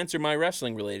usually answer my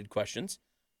wrestling-related questions.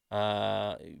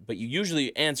 But you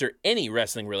usually answer any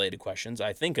wrestling-related questions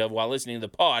I think of while listening to the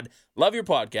pod. Love your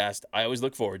podcast. I always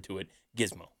look forward to it.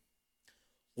 Gizmo.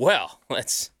 Well,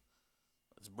 let's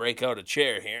break out a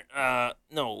chair here.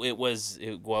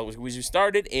 We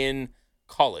started in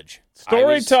college.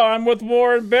 Story time with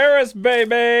Warren Barris,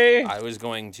 baby. I was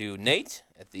going to NAIT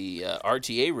at the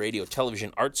RTA, Radio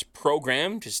Television Arts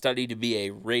Program, to study to be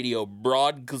a radio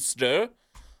broadcaster.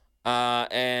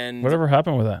 And Whatever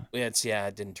happened with that?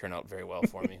 it didn't turn out very well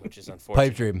for me, which is unfortunate.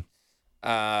 Pipe dream.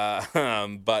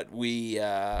 But we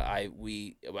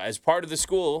as part of the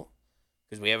school,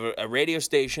 because we have a radio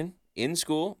station in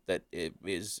school that it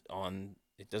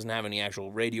doesn't have any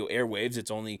actual radio airwaves.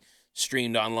 It's only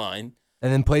streamed online.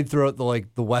 And then played throughout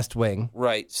the West Wing.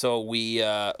 Right. So we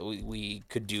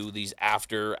could do these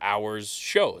after hours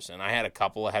shows. And I had a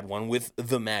couple. I had one with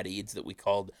the Mad Eads that we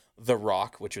called The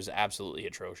Rock, which was absolutely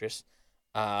atrocious.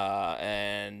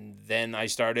 And then I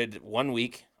started one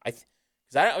week. I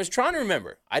was trying to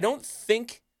remember. I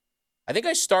think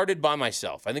I started by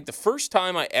myself. I think the first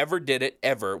time I ever did it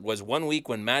was 1 week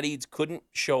when Mad Eads couldn't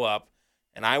show up.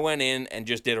 And I went in and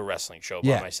just did a wrestling show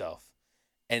by myself.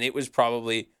 And it was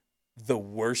probably the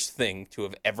worst thing to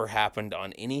have ever happened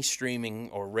on any streaming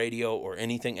or radio or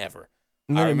anything ever.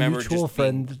 I remember just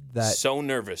being so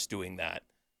nervous doing that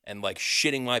and like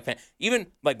shitting my pants. Even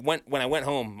like when I went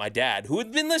home, my dad, who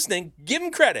had been listening, give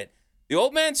him credit. The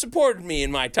old man supported me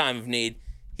in my time of need.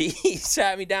 He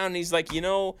sat me down and he's like,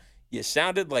 you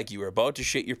sounded like you were about to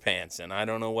shit your pants. And I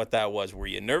don't know what that was. Were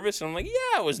you nervous? And I'm like,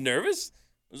 yeah, I was nervous.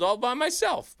 It was all by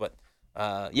myself. But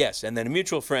yes. And then a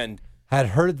mutual friend had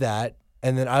heard that.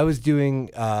 And then I was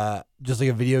doing just like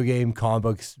a video game, comic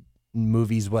books,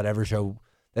 movies, whatever show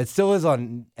that still is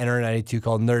on NR92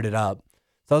 called Nerd It Up.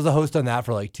 So I was a host on that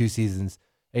for like 2 seasons.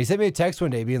 And he sent me a text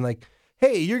one day being like,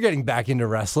 hey, you're getting back into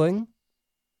wrestling.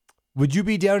 Would you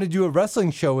be down to do a wrestling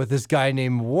show with this guy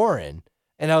named Warren?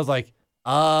 And I was like,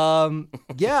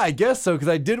 yeah, I guess so. Because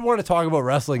I did want to talk about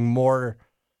wrestling more,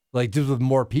 like just with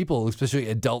more people, especially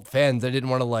adult fans. I didn't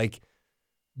want to like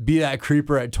be that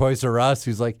creeper at Toys R Us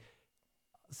who's like,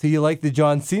 so you like the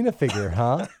John Cena figure,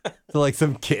 huh? To like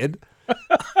some kid.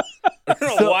 I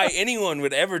don't know why anyone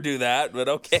would ever do that, but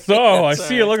okay. So I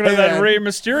see you looking at that Rey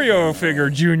Mysterio figure,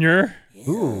 Junior.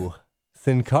 Ooh,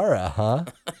 Sin Cara, huh?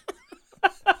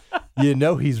 You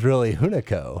know he's really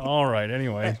Hunico. All right,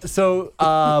 anyway. So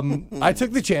I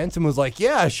took the chance and was like,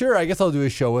 yeah, sure, I guess I'll do a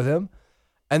show with him.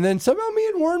 And then somehow me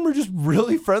and Warren were just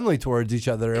really friendly towards each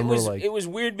other. And it was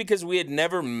weird because we had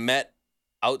never met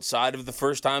outside of the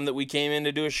first time that we came in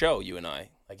to do a show, you and I.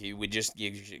 Like,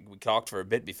 we talked for a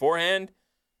bit beforehand,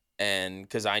 and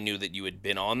because I knew that you had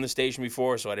been on the station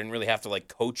before, so I didn't really have to, like,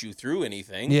 coach you through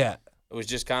anything. Yeah. It was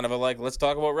just kind of let's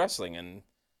talk about wrestling, and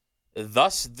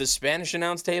thus the Spanish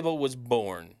Announce Table was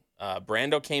born.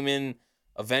 Brando came in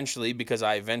eventually because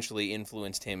I eventually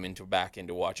influenced him back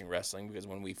into watching wrestling, because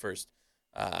when we first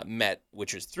met,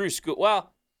 which was through school,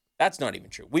 well, that's not even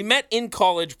true. We met in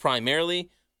college primarily,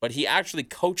 but he actually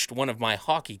coached one of my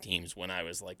hockey teams when I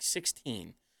was like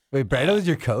 16. Wait, Brando was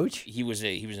your coach? He was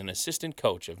an assistant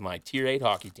coach of my Tier 8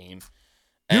 hockey team.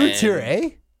 You were Tier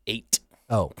A? 8.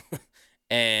 Oh.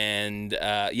 And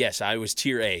yes, I was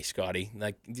Tier A, Scotty.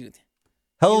 Like, dude,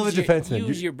 hell of a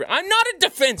defenseman. I'm not a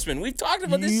defenseman. We've talked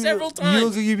about this several times. You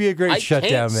look like you'd be a great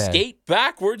shutdown man. I can't skate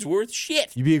backwards worth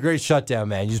shit. You'd be a great shutdown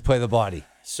man. You just play the body.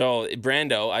 So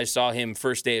Brando, I saw him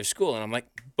first day of school, and I'm like,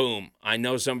 boom, I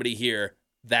know somebody here.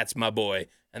 That's my boy.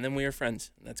 And then we were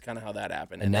friends. And that's kind of how that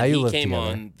happened. And now then you he came together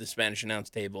on the Spanish Announce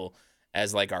Table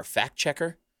as like our fact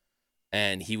checker.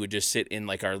 And he would just sit in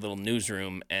like our little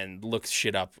newsroom and look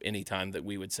shit up anytime that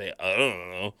we would say, I don't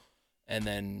know. And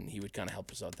then he would kind of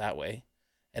help us out that way.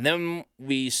 And then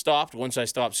we stopped once I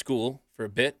stopped school for a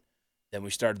bit. Then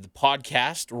we started the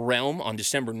podcast realm on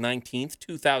December 19th,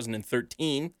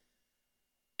 2013.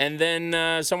 And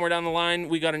then somewhere down the line,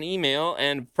 we got an email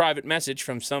and private message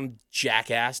from some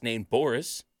jackass named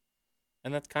Boris.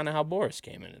 And that's kind of how Boris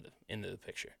came into the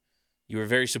picture. You were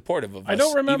very supportive of us,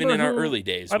 even in our early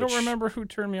days. I don't remember who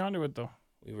turned me onto it, though.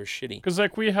 We were shitty. Because,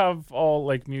 like, we have all,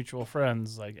 like, mutual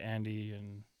friends, like Andy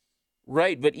and...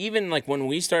 Right, but even, like, when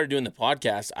we started doing the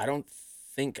podcast, I don't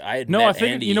think I had met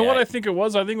Andy you know yet. what I think it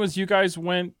was? I think it was you guys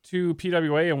went to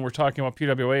PWA and we're talking about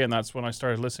PWA, and that's when I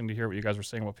started listening to hear what you guys were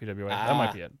saying about PWA. That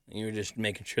might be it. You were just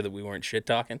making sure that we weren't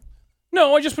shit-talking?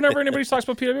 No, whenever anybody talks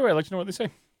about PWA, I like to know what they say.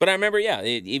 But I remember,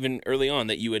 even early on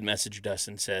that you had messaged us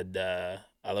and said,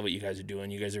 I love what you guys are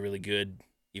doing. You guys are really good,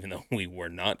 even though we were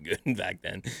not good back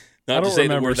then. Not to say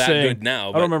that we're that good now.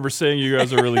 I don't remember saying you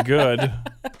guys are really good.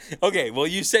 Okay, well,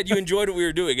 you said you enjoyed what we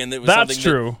were doing, and that was That's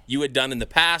something true. that you had done in the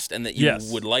past and that you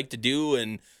Yes. would like to do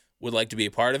and would like to be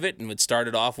a part of it, and would start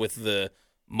it off with the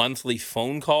monthly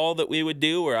phone call that we would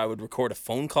do, where I would record a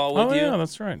phone call with you. Oh, yeah,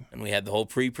 that's right. And we had the whole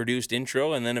pre-produced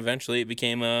intro, and then eventually it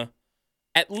became a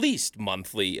at least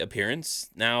monthly appearance.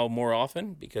 Now more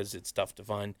often, because it's tough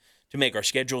to make our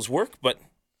schedules work, but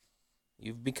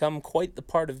you've become quite the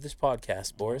part of this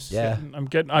podcast, Boris. Yeah.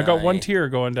 I got one I tear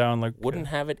going down. Like, Wouldn't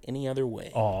have it any other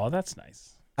way. Oh, that's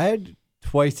nice. I had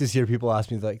twice this year people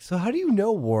ask me, like, so how do you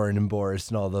know Warren and Boris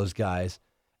and all those guys?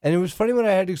 And it was funny when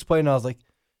I had to explain, I was like,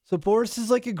 so Boris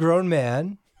is like a grown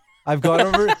man. I've gone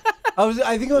over...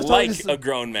 I think I was talking Like a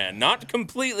grown man. Not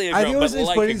completely a I grown think I was but like a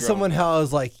explaining to grown someone man. how I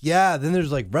was like, yeah, then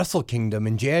there's like Wrestle Kingdom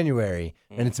in January,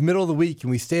 and it's middle of the week,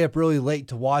 and we stay up really late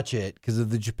to watch it because of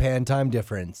the Japan time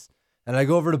difference. And I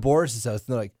go over to Boris's house,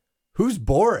 and they're like, who's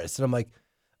Boris? And I'm like,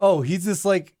 oh, he's this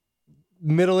like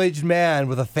middle-aged man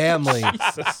with a family.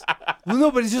 Jesus. Well,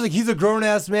 no, but he's just like, he's a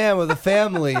grown-ass man with a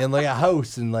family and like a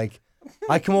house, and like,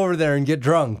 I come over there and get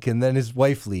drunk, and then his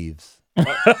wife leaves.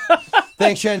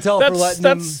 Thanks, Chantel, for letting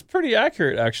him. That's pretty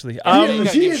accurate, actually. Yeah, you gotta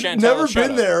She give has Chantel never a shout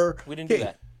been out. there. We didn't do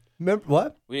that. Remember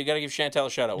what? We got to give Chantel a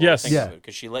shout out. Yes. Yeah.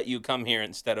 Because she let you come here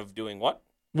instead of doing what?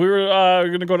 We were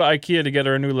going to go to IKEA to get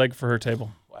her a new leg for her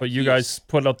table. But you IKEA's- guys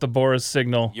put out the Boris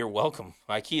signal. You're welcome.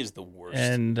 IKEA is the worst.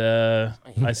 And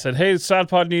I said, hey,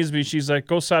 Sadpod needs me. She's like,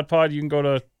 go Sadpod. You can go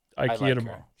to I IKEA like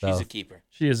tomorrow. her. She's Oh. a keeper.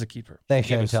 She is a keeper. Thanks,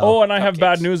 Give us- Chantel. Oh, and I have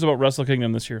bad Cupcakes. news about Wrestle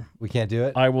Kingdom this year. We can't do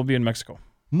it? I will be in Mexico.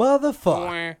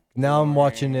 Motherfucker. Now I'm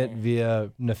watching it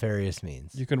via nefarious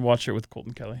means. You can watch it with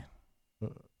Colton Kelly.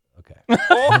 Okay.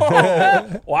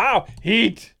 Wow,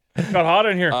 heat. Got hot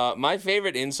in here. My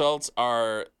favorite insults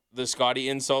are the Scotty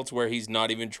insults where he's not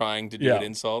even trying to do Yeah. an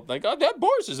insult. Like, oh, that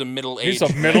Boris is a middle-aged. He's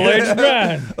a middle-aged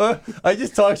man. I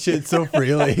just talk shit so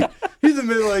freely. He's a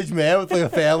middle-aged man with like a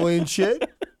family and shit.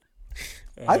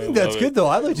 I think that's good though.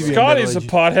 I'd like to be Scotty's a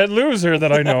middle-aged. pothead loser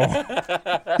that I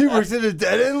know. He works at a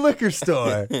dead-end liquor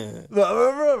store.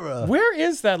 Where Where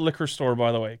is that liquor store,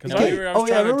 by the way? Because No, I I was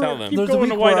trying to tell them. keep There's a going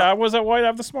to week White. where I was at White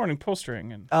Ave this morning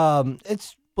postering. And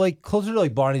it's like closer to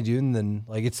like Bonnie Doon than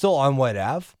like it's still on White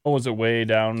Ave. oh, was it way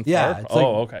down? Yeah. far? It's like,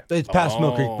 okay. It's past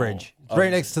Mill Oh. Creek Bridge. It's right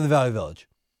next to the Valley Village.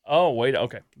 Oh, wait.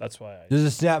 Okay, that's why. There's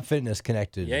a Snap Fitness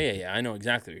connected. Yeah. I know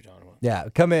exactly what you're talking about. Yeah,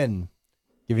 come in.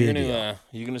 Give you You're a deal.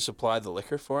 you gonna supply the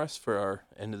liquor for us for our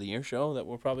end of the year show that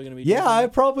we're probably gonna be. Yeah, I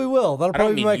doing? probably will. That'll I don't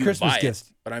probably be mean my you Christmas buy it,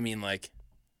 gift. but I mean like,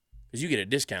 because you get a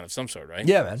discount of some sort, right?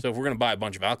 Yeah, man. So if we're gonna buy a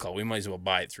bunch of alcohol, we might as well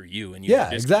buy it through you and use a Yeah,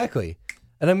 discount. exactly.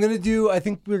 And I'm gonna do. I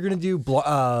think we're gonna do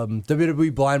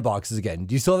WWE blind boxes again.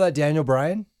 Do you still have that Daniel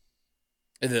Bryan?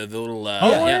 The little.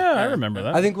 Oh yeah, I remember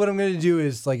that. I think what I'm gonna do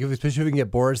is like, especially if we can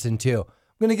get Boris in too.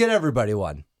 I'm gonna get everybody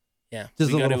one. Yeah.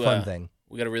 Just we a little gotta, fun thing.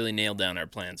 We got to really nail down our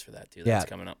plans for that too. Yeah. That's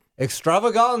coming up.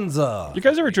 Extravaganza. You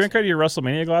guys ever drink out of your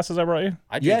WrestleMania glasses I brought you?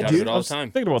 I drink Yeah, out of dude, it I all was the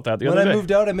time. thinking about that the When other I day.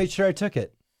 moved out, I made sure I took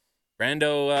it.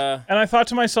 Brando. And I thought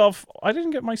to myself, I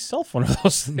didn't get myself one of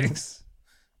those things.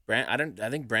 I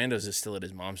think Brando's is still at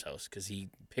his mom's house because he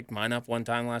picked mine up one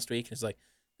time last week. He's like,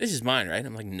 "This is mine, right?"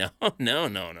 I'm like, "No,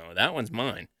 that one's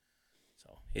mine."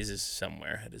 So his is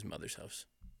somewhere at his mother's house.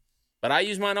 But I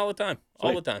use mine all the time,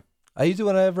 all the time. I use it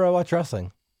whenever I watch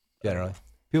wrestling. Generally,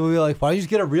 people will be like, "Why don't you just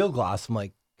get a real glass?" I'm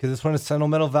like, "Because this one has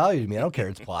sentimental value to me. I don't care.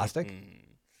 It's plastic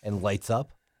and lights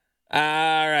up. All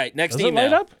right, next Does it email.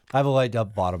 light up? I have a light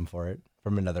up bottom for it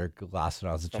from another glass when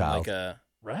I was a From child.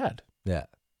 Rad. Yeah.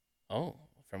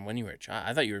 From when you were a child.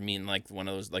 I thought you were meaning like one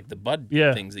of those, like the Bud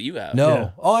Yeah. things that you have. No. Yeah.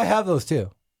 Oh, I have those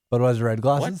too. Budweiser red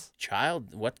glasses.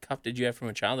 What cup did you have from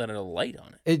a child that had a light on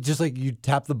it? It just like you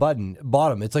tap the button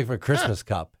bottom. It's like for a Christmas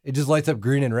cup. It just lights up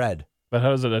green and red. But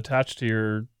how does it attach to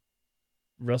your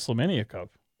WrestleMania cup?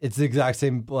 It's the exact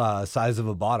same size of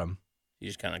a bottom. You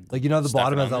just kind of Like, you know, the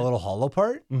bottom has that little hollow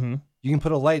part. Mm-hmm. You can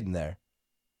put a light in there.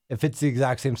 It fits the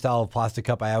exact same style of plastic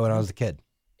cup I had when I was a kid.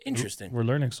 Interesting. We're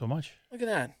learning so much. Look at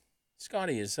that.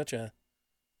 Scotty is such a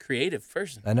creative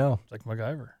person. I know. It's like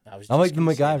MacGyver. I was I'm just like the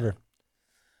gonna say MacGyver.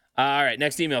 that. All right,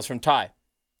 next email's from Ty.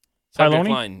 Ty Subject Loney?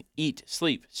 line: Eat,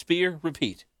 sleep, spear,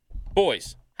 repeat.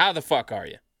 Boys, how the fuck are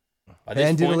you? By this,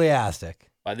 point, Fanduliastic.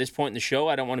 by this point in the show,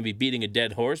 I don't want to be beating a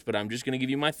dead horse, but I'm just going to give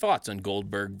you my thoughts on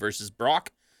Goldberg versus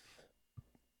Brock.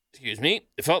 Excuse me.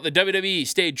 I felt the WWE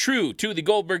stayed true to the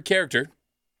Goldberg character,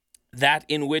 that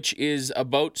in which is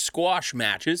about squash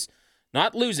matches,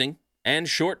 not losing, and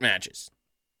short matches.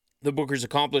 The Bookers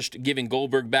accomplished giving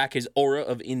Goldberg back his aura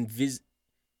of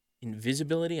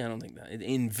invisibility. I don't think that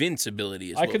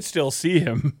invincibility is. I could still see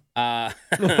him.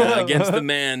 Against the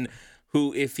man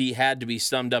who, if he had to be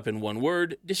summed up in one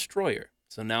word, destroyer.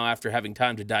 So now, after having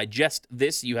time to digest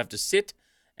this, you have to sit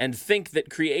and think that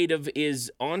creative is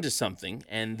onto something,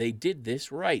 and they did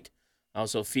this right. I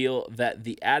also feel that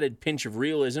the added pinch of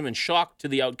realism and shock to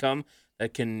the outcome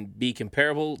that can be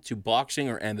comparable to boxing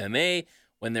or MMA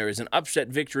when there is an upset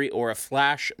victory or a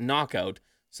flash knockout,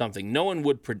 something no one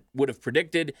would have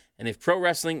predicted. And if pro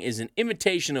wrestling is an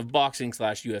imitation of boxing /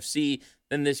 UFC,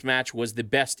 then this match was the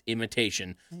best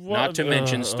imitation. What? Not to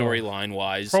mention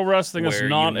storyline-wise. Pro wrestling is where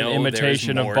not you know an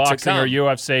imitation there's of more to boxing or come.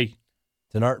 UFC.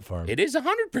 It's an art form. It is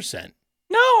 100%.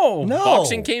 No. No.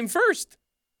 Boxing came first.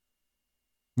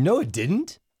 No, it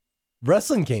didn't.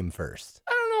 Wrestling came first.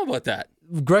 I don't know about that.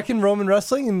 Greco-Roman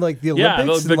wrestling in like the Yeah,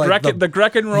 Olympics. the and, like,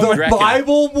 Greco-Roman. Greco-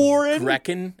 Bible war in.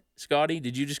 Grecan, Scotty?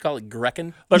 Did you just call it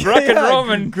Grecan? The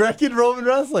Greco-Roman. Greco-Roman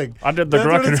wrestling. I did the That's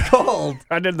what it's called.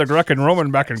 I did the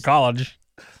Greco-Roman back in college.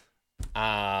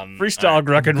 Freestyle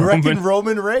Greco-Roman.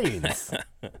 Greco-Roman reigns.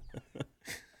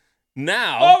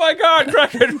 Now, Oh my God,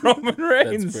 Greco-Roman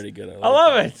reigns. that's pretty good. I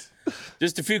love it.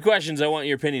 Just a few questions I want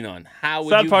your opinion on. How would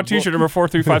you Sadpod T-shirt book number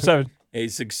 4357. a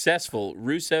successful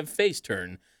Rusev face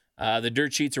turn? The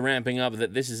dirt sheets are ramping up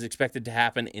that this is expected to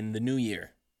happen in the new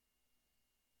year.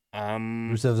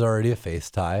 Rusev's already a face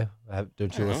tie.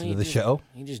 Don't you listen to the show?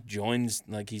 He just joins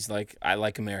he's like, I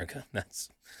like America.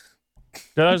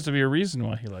 There has to be a reason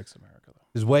why he likes America, though.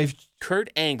 His wife. Kurt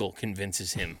Angle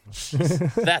convinces him.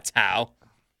 That's how.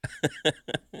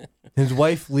 His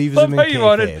wife leaves Love him how in you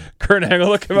wanted kayfabe. Kurt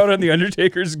Angle to come out in the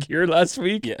Undertaker's gear last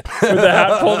week Yeah. with the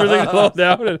hat pulled really low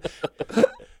down. And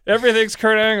everything's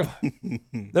Kurt Angle.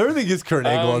 Everything is Kurt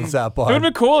Angle on It would have Sapon.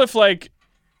 been cool if,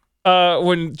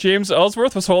 when James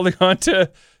Ellsworth was holding on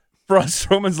to Braun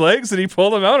Strowman's legs and he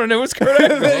pulled him out and it was Kurt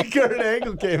And Angle. then Kurt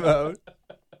Angle came out.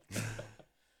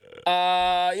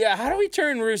 Yeah, how do we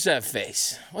turn Rusev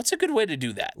face? What's a good way to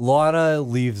do that? Lana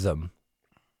leaves him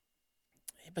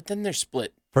But then they're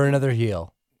split. for another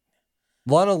heel.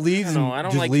 Lana leaves know, and I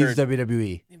don't just like leaves her.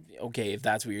 WWE. Okay, if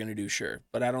that's what you're going to do, sure.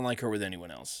 But I don't like her with anyone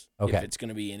else. Okay. If it's going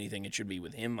to be anything, it should be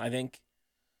with him, I think.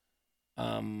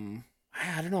 I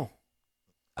don't know.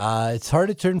 It's hard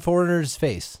to turn foreigners'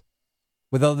 face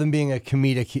without them being a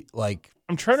comedic, like,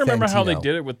 I'm trying to remember how they Santino.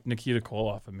 did it with Nikita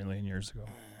Koloff a million years ago.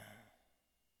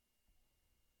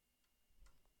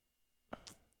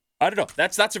 I don't know.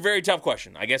 That's a very tough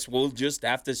question. I guess we'll just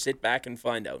have to sit back and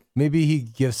find out. maybe he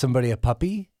gives somebody a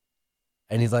puppy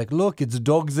and he's like, look, it's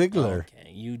Dog Ziggler.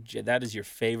 Okay, that is your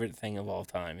favorite thing of all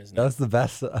time, isn't it? That's the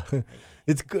best.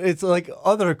 It's like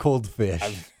other cold fish.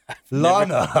 I've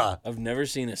Lana. I've never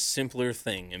seen a simpler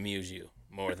thing amuse you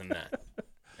more than that.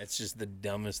 It's just the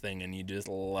dumbest thing, and you just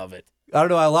love it. I don't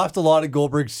know. I laughed a lot at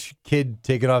Goldberg's kid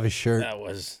taking off his shirt. That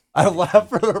was. I laughed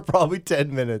for probably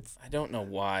 10 minutes. I don't know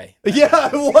why. Yeah,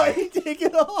 why he take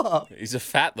it off? He's a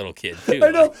fat little kid too.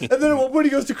 I know. Like, And then at one point he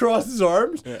goes to cross his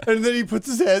arms, and then he puts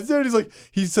his hands there, and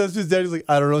he says to his dad, he's like,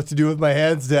 I don't know what to do with my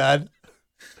hands, Dad.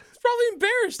 he's probably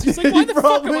embarrassed. He's like, why the fuck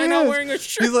am probably I not is. wearing a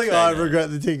shirt? He's like, oh, right I now?" regret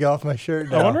to take off my shirt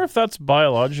now. I wonder if that's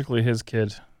biologically his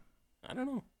kid I don't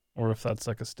know. or if that's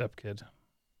like a step kid.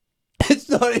 It's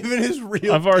not even his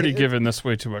real I've already kid. given this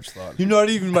way too much thought. You're not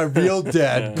even my real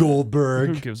dad, Who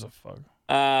Goldberg. gives a fuck?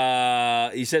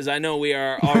 He says, I know we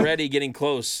are already getting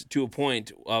close to a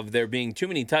point of there being too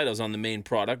many titles on the main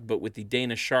product, but with the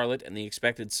Dana Charlotte and the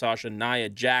expected Sasha Nia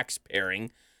Jax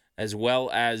pairing, as well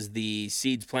as the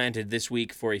seeds planted this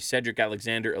week for a Cedric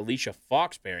Alexander Alicia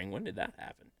Fox pairing, when did that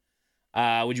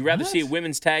happen? Would you rather see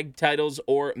women's tag titles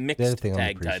or mixed thing on the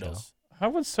tag pre-show. titles? How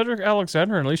would Cedric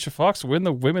Alexander and Alicia Fox win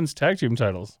the women's tag team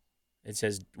titles? It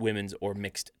says women's or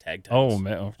mixed tag titles. Oh,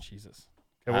 man. Oh, Jesus.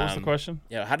 Okay, what was the question?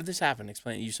 Yeah, how did this happen?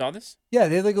 Explain. You saw this? Yeah,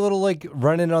 they had like a little like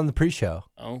run-in on the pre-show.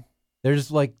 Oh, They're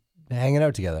just like hanging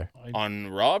out together. on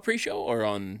Raw pre-show or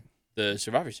on the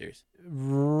Survivor Series?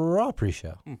 Raw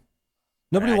pre-show.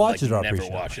 Nobody I, watches Raw never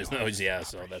pre-show. watches those. Yeah,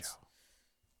 so that's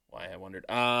why I wondered.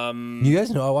 You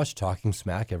guys know I watch Talking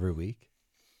Smack every week.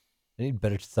 I need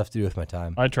better stuff to do with my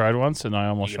time. I tried once and I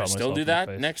almost you shot gonna myself still do in the that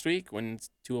face. next week when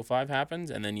 205 happens,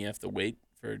 and then you have to wait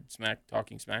for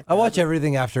Talking Smack. I watch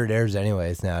everything after it airs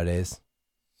anyways nowadays.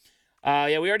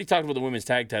 Yeah, we already talked about the women's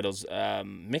tag titles.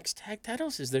 Mixed tag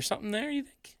titles? Is there something there? You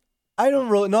think? I don't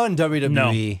really, not in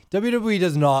WWE. WWE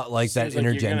does not like that Seems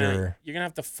like intergender. You're gonna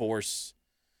have to force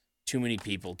too many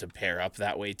people to pair up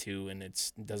that way too, and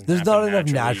it doesn't. There's happen not enough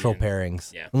naturally, natural and-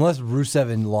 pairings. Yeah. Unless Rusev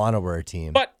and Lana were a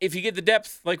team. But if you get the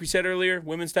depth, like we said earlier,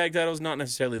 women's tag titles not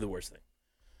necessarily the worst thing.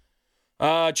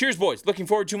 Cheers, boys. Looking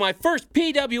forward to my first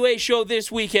PWA show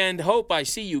this weekend. Hope I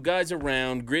see you guys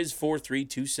around.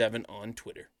 Grizz4327 on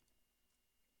Twitter.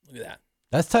 Look at that.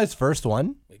 That's Ty's first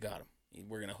one. We got him.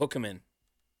 We're going to hook him in.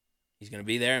 He's going to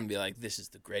be there and be like, this is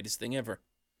the greatest thing ever.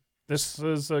 This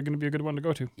is going to be a good one to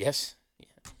go to. Yes.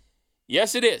 Yeah.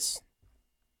 Yes, it is.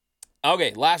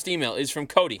 Okay, last email is from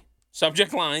Cody.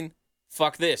 Subject line,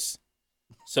 fuck this.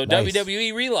 So Nice.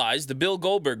 WWE realized the Bill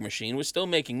Goldberg machine was still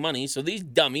making money, so these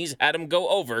dummies had him go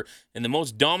over in the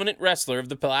most dominant wrestler of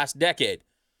the last decade.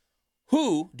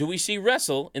 Who do we see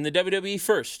wrestle in the WWE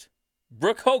first?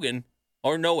 Brooke Hogan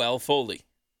or Noelle Foley?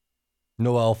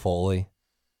 Noelle Foley.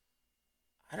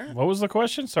 I don't know. What was the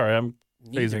question? Sorry, I'm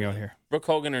Neither phasing of out them. here. Brooke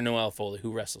Hogan or Noelle Foley?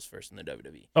 Who wrestles first in the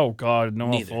WWE? Oh, God, Noelle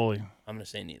Neither. Foley. I'm going to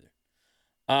say neither.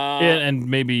 And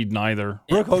maybe neither.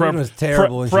 Brooke Hogan was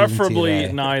terrible. Preferably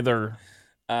in neither.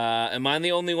 Am I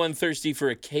the only one thirsty for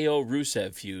a KO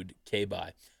Rusev feud?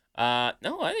 K-bye.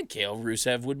 No, I think KO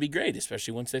Rusev would be great,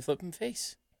 especially once they flip him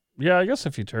face. Yeah, I guess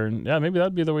if you turn, maybe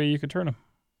that'd be the way you could turn him.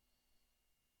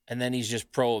 And then he's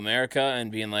just pro-America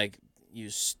and being like, you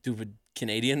stupid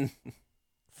Canadian.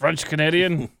 French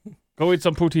Canadian, go eat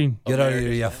some poutine. Get out of here,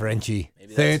 America's you bad. Frenchie.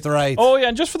 Maybe Say that's- it right. Oh, yeah,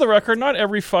 and just for the record, not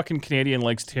every fucking Canadian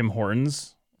likes Tim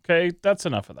Hortons. Okay, that's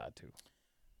enough of that, too.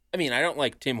 I mean, I don't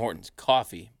like Tim Hortons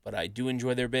coffee, but I do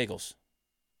enjoy their bagels.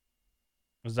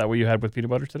 Was that what you had with peanut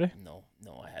butter today? No,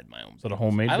 I had my own. Is that a bagels.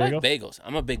 homemade I bagel? like bagels.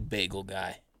 I'm a big bagel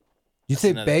guy. You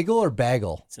say another- bagel or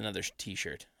bagel? It's another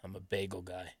T-shirt. I'm a bagel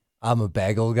guy. I'm a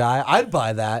bagel guy. I'd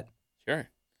buy that. Sure.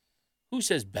 Who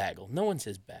says bagel? No one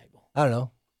says bagel. I don't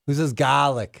know. Who says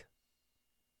garlic?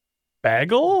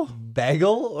 Bagel?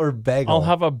 Bagel or bagel? I'll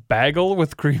have a bagel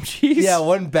with cream cheese. Yeah,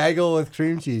 one bagel with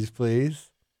cream cheese,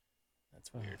 please.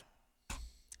 That's weird.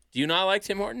 Do you not like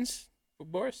Tim Hortons,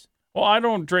 Boris? Well, I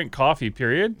don't drink coffee,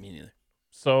 period. Me neither.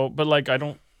 So, but like, I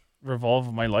don't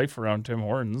revolve my life around Tim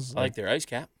Hortons. I like their ice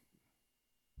cap.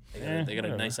 They got, Eh, they got a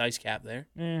whatever. nice ice cap there.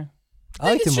 eh. I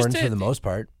like it's Tim just Hortons a- for the most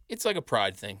part. It's like a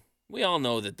pride thing. We all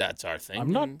know that that's our thing.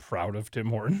 I'm not and- proud of Tim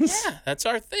Hortons. Yeah, that's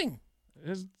our thing.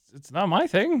 It's not my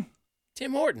thing.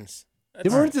 Tim Hortons. That's,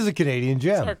 Tim Hortons is a Canadian that's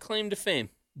gem. our claim to fame.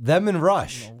 Them and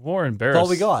Rush. Warren Barris That's all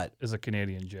we got. is a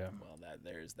Canadian gem. Well,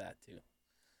 there's that too.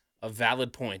 A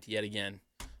valid point yet again.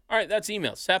 All right, that's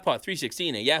email.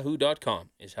 Satpod316 at yahoo.com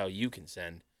is how you can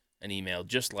send an email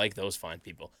just like those fine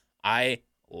people. I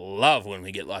love when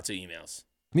we get lots of emails.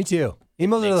 Me too.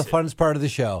 Emails are Makes the funnest part of the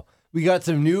show. We got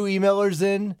some new emailers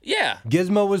in. Yeah,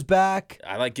 Gizmo was back.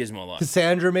 I like Gizmo a lot.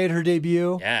 Cassandra made her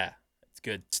debut. Yeah, it's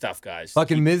good stuff, guys.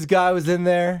 Fucking Ms. Guy was in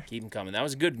there. Keep them coming. That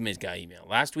was a good Ms. Guy email.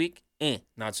 Last week,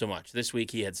 not so much. This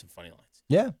week, he had some funny lines.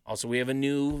 Yeah. Also, we have a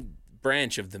new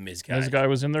branch of the Ms. Guy. This guy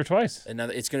was in there twice.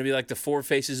 Another, it's going to be like the four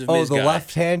faces of Oh, Ms. the Guy.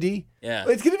 left-handy. Yeah.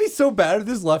 It's gonna be so bad if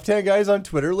this left-hand guy's on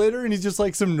Twitter later and he's just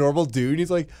like some normal dude. And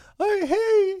he's like,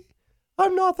 hey,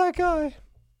 I'm not that guy.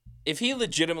 If he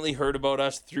legitimately heard about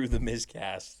us through the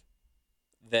Mizcast,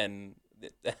 then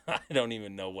I don't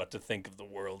even know what to think of the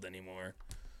world anymore.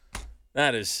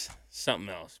 That is something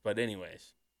else. But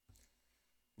anyways,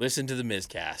 listen to the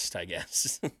Mizcast, I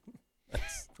guess.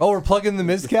 Oh, we're plugging the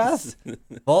Mizcast?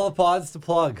 All the pods to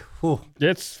plug. Whew.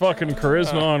 It's fucking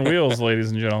charisma on wheels, ladies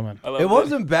and gentlemen. I love It that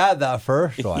wasn't bad, that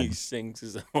first he one. sings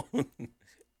his own.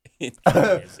 It's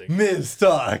amazing. Miz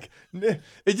Talk. It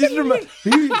just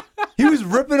he was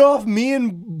ripping off me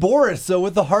and Boris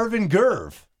with the Harvin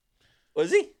Gerv.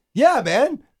 Was he? Yeah,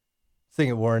 man. Sing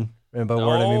it, Warren. And by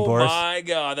Warren, I mean Oh Boris. my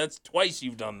God, that's twice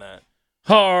you've done that.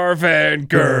 Harv and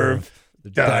Gerv.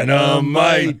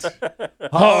 Dynamite.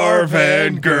 Harv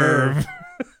and Gerv.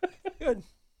 That's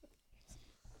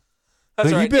So all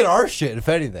you right. bit our shit, if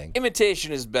anything.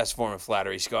 Imitation is the best form of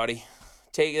flattery, Scotty.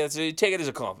 Take it as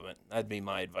a compliment. That'd be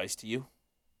my advice to you.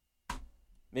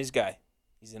 Ms. Guy,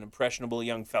 he's an impressionable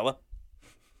young fella,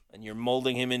 and you're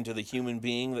molding him into the human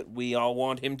being that we all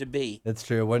want him to be. That's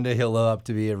true. One day he'll live up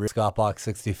to be a real Scott Box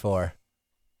 64.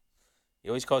 He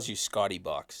always calls you Scotty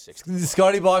Box 60.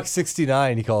 Scotty Box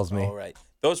 69, he calls me. All right.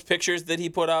 Those pictures that he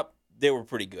put up, they were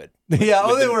pretty good. Yeah,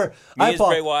 With they the- were. Me I as thought,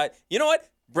 Bray Wyatt. You know what?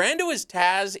 Brando as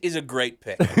Taz is a great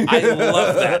pick. I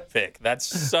love that pick. That's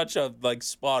such a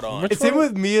spot on. Which it's him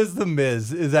with me as the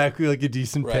Miz is actually like a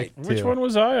decent Right. pick, too. Which one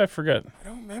was I? I forget. I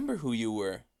don't remember who you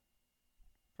were.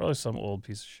 Probably some old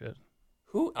piece of shit.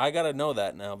 Who? I gotta know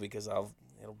that now because it'll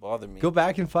bother me. Go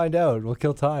back and find out. We'll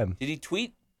kill time. Did he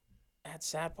tweet at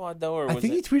Satpod though, or I was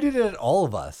think it? he tweeted it at all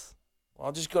of us. Well,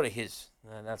 I'll just go to his.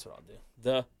 That's what I'll do.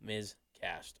 The Miz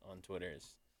Cast on Twitter, in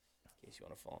case you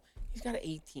want to follow. He's got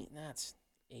 18. That's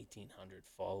 1,800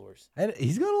 followers. And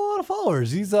he's got a lot of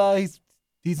followers. He's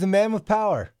the man with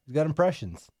power. He's got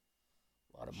impressions.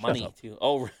 A lot of money too.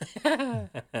 Oh,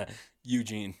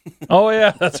 Eugene. Oh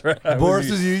yeah, that's right. Boris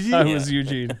is Eugene? I was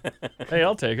Eugene. Hey,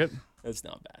 I'll take it. That's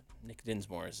not bad. Nick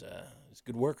Dinsmore is a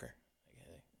good worker.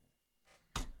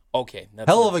 Okay. That's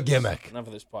Hell of a gimmick. Enough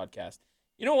of this podcast.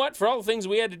 You know what? For all the things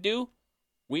we had to do,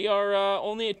 we are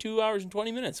only at 2 hours and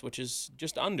 20 minutes, which is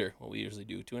just under what we usually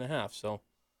do, 2.5. So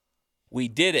we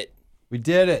did it. We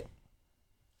did it.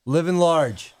 Living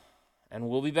large. And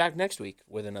we'll be back next week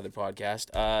with another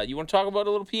podcast. You want to talk about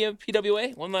a little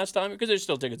PWA one last time? Because there's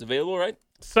still tickets available, right?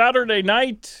 Saturday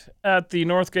night at the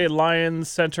Northgate Lions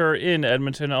Center in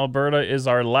Edmonton, Alberta is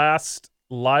our last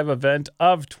live event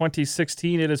of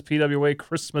 2016. It is PWA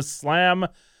Christmas Slam.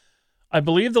 I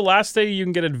believe the last day you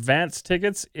can get advance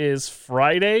tickets is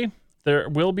Friday. There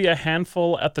will be a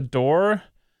handful at the door.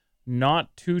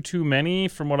 Not too many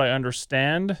from what I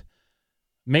understand.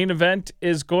 Main event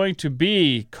is going to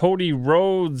be Cody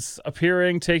Rhodes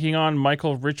appearing, taking on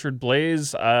Michael Richard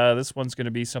Blaze. This one's going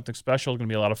to be something special. Going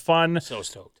to be a lot of fun. So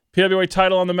stoked. PWA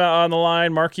title on the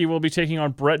line. Marky will be taking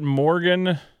on Brett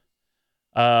Morgan.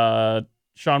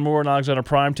 Sean Moore and Alexander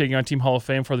Prime taking on Team Hall of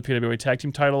Fame for the PWA Tag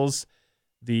Team titles.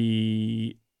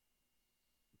 The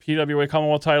PWA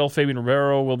Commonwealth title, Fabian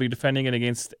Rivero will be defending it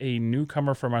against a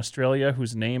newcomer from Australia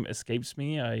whose name escapes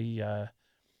me.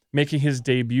 Making his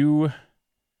debut.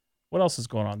 What else is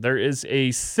going on? There is a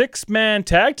 6-man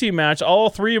tag team match. All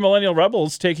 3 Millennial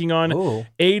Rebels taking on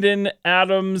Aiden,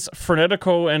 Adams,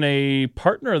 Frenetico, and a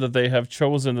partner that they have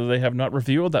chosen that they have not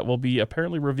revealed that will be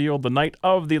apparently revealed the night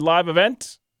of the live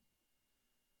event.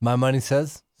 My money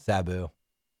says Sabu.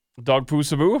 Dog Poo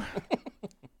Sabu.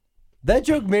 That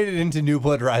joke made it into New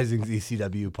Blood Rising's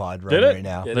ECW pod Did it? right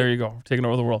now. There you go. Taking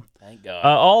over the world. Thank God.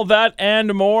 All that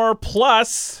and more.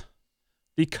 Plus,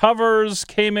 the covers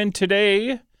came in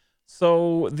today.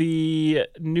 So the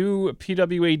new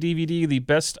PWA DVD, the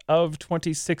Best of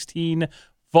 2016,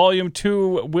 Volume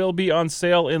 2, will be on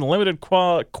sale in limited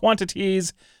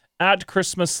quantities at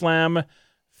Christmas Slam,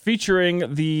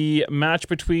 featuring the match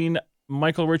between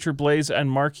Michael Richard Blaze and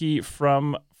Marky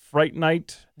from Fright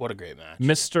Night. What a great match.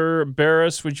 Mr.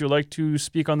 Barris, would you like to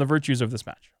speak on the virtues of this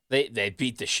match? They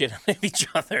beat the shit out of each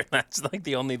other. That's like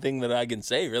the only thing that I can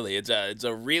say, really. It's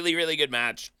a really, really good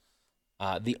match.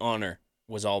 The honor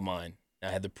was all mine. I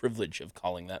had the privilege of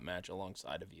calling that match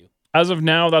alongside of you. As of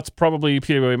now, that's probably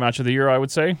PWA Match of the Year, I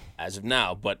would say. As of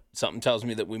now, but something tells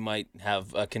me that we might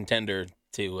have a contender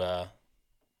to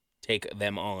take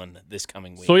them on this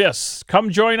coming week. So yes, come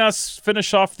join us,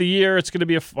 finish off the year. It's going to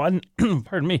be a fun,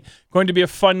 going to be a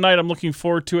fun night. I'm looking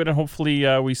forward to it, and hopefully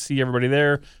we see everybody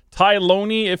there. Ty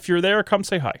Loney, if you're there, come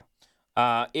say hi.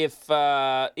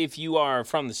 If you are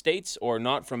from the States or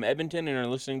not from Edmonton and are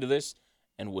listening to this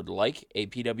and would like a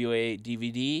PWA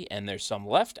DVD, and there's some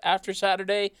left after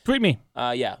Saturday, Tweet me.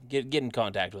 Get in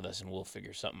contact with us and we'll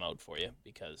figure something out for you,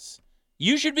 because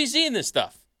you should be seeing this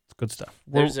stuff. It's good stuff.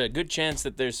 There's a good chance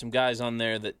that there's some guys on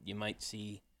there that you might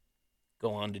see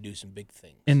go on to do some big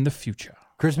things in the future.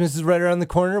 Christmas is right around the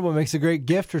corner. What makes a great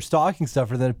gift or stocking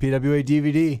stuffer than a PWA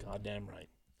DVD? Goddamn right.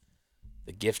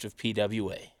 The gift of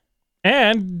PWA.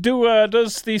 And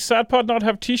does the SatPod not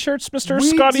have T-shirts, Mr. We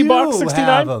Scotty do Box have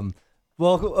 69? them.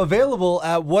 Well, available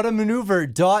at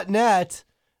whatamaneuver.net.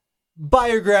 Buy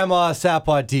your grandma a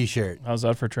SatPod T-shirt. How's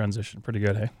that for transition? Pretty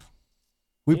good, hey?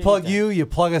 We plug you, you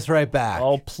plug us right back.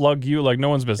 I'll plug you like no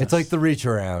one's business. It's like the reach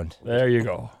around. There you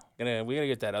go. We gotta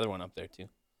get that other one up there too.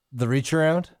 The reach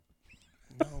around?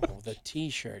 No, the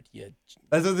T-shirt.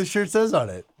 That's what the shirt says on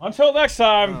it. Until next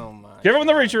time, Oh my. give him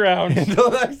the reach around.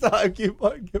 Until next time, keep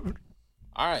on giving.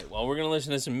 All right. Well, we're gonna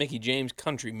listen to some Mickey James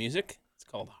country music. It's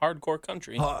called hardcore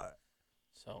country.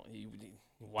 So,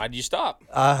 why did you stop?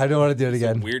 I don't want to do it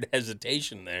again. Weird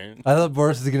hesitation there. I thought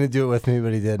Boris was going to do it with me,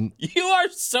 but he didn't. You are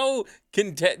so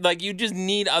content. Like, you just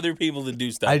need other people to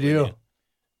do stuff. I with do. you.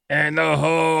 And the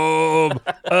home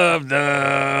of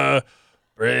the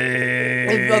brave.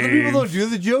 If other people don't do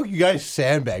the joke, you guys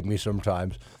sandbag me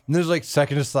sometimes. And there's like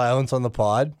second of silence on the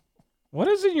pod. What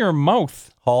is in your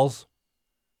mouth? Halls.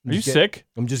 Are you sick?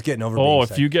 I'm just getting over Oh, being if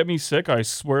sick. you get me sick, I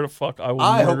swear to fuck, I will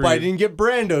I hope murder I you. didn't get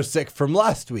Brando sick from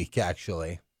last week,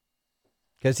 actually.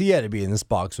 Because he had to be in this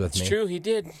box with me. It's true, he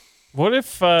did. What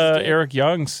if Eric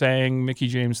Young sang Mickey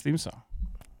James' theme song?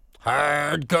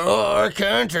 Hardcore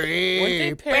country. Weren't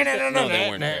they paired up? No, they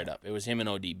weren't paired up. It was him and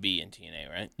ODB in TNA,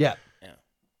 right? Yeah. Yeah.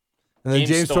 And then James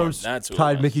James Storm, Storm that's who it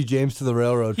tied was. Mickey James to the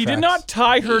railroad He tracks. did not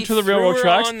tie her He to the threw railroad her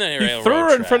tracks. on the He railroad threw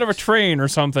her in front of a tracks. train or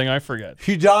something. I forget.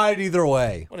 She died either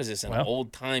way. What is this, an Well.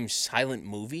 old-time silent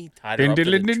movie? Tied her up to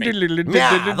the train?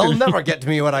 Yeah, they'll never get to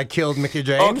me when I killed Mickey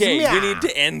James. Okay, Yeah. we need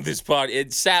to end this pod.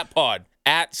 It's Sat Pod.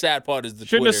 At SatPod is the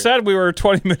Shouldn't Twitter. have said we were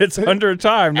 20 minutes under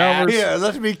time. Now we're Here,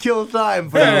 let me kill time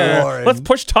for you, Yeah, Warren. let's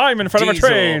push time in front of a Diesel.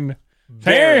 train.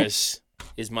 Hey. Varys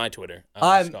is my Twitter.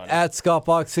 I'm Scotty. at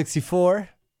ScottBox64.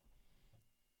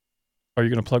 Are you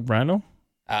going to plug Brando?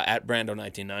 At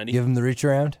Brando1990. Give him the reach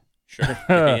around. Sure.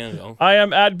 There you go. I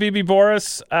am at BB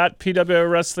Boris. At PW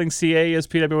Wrestling CA is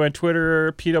PW on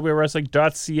Twitter.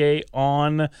 PWWrestling.ca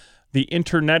on the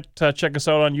internet. Check us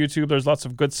out on YouTube. There's lots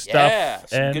of good stuff. Yeah,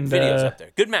 some good videos up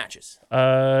there. Good matches.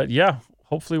 Yeah,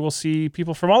 hopefully we'll see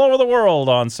people from all over the world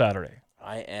on Saturday.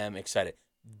 I am excited.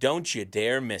 Don't you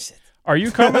dare miss it. Are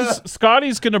you coming?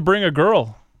 Scotty's going to bring a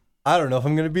girl. I don't know if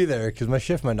I'm going to be there because my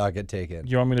shift might not get taken.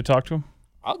 You want me to talk to him?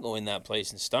 I'll go in that place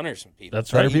and stunner some people.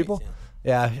 That's Other right. people?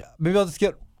 Yeah, maybe I'll just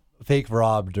get fake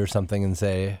robbed or something and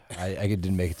say I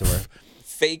didn't make it to work.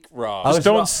 Fake Rob. I was- Just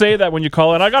don't say that when you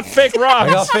call in. I got fake I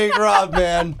rocks. got fake robbed,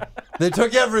 man. They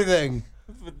took everything.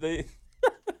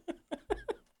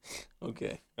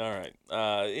 Okay. All right.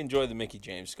 Enjoy the Mickey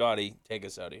James. Scotty, take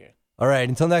us out of here. All right,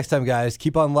 until next time, guys,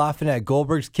 keep on laughing at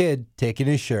Goldberg's kid taking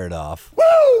his shirt off.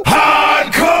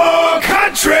 Hardcore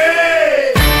country!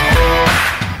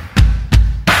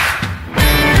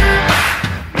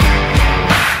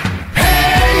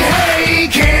 Hey,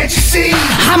 can't you see?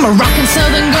 I'm a rockin'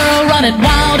 southern girl running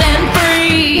wild and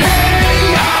free.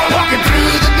 Hey, I'm walking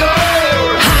through the door.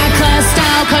 High class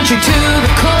style country to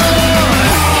the core.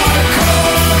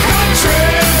 Hardcore country!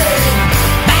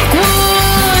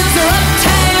 Backwoods or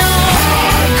uptown.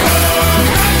 Hardcore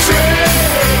country!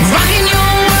 Rocking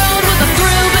your world with a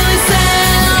thrillbilly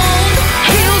sound.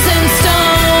 Heels and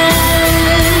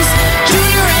stones.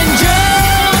 Junior and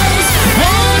Jones.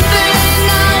 One thing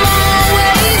I'll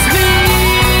always be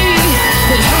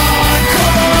is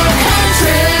hardcore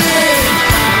country.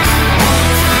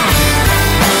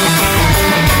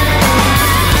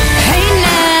 Hey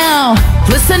now,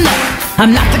 listen up.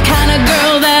 I'm not the kind of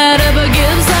girl that ever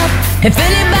gives up. If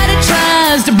anybody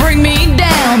tries to bring me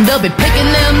down, they'll be picking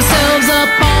themselves up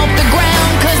off the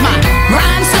ground. Cause my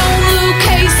rhinestone Luke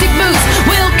Casey boots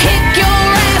will kick your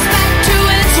ass back to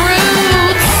its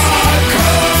roots.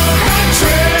 Hardcore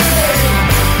country!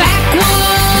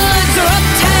 Backwoods or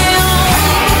uptown.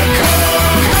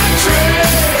 Hardcore country!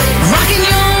 Rocking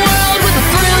your world with a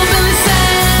thrillbilly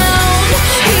sound.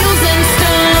 Heels and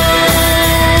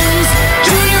stones.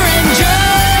 Junior and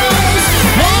Jones.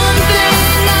 One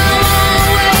thing I'll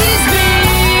always be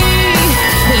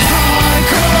is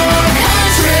hardcore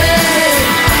country.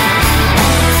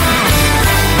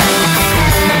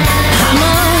 I'm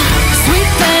a sweet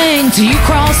thing till you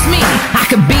cross me. I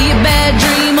could be a bad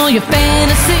dream or your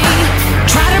fantasy.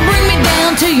 Try to bring me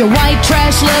down to your white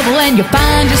trash level and you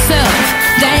find yourself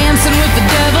dancing with the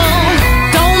devil.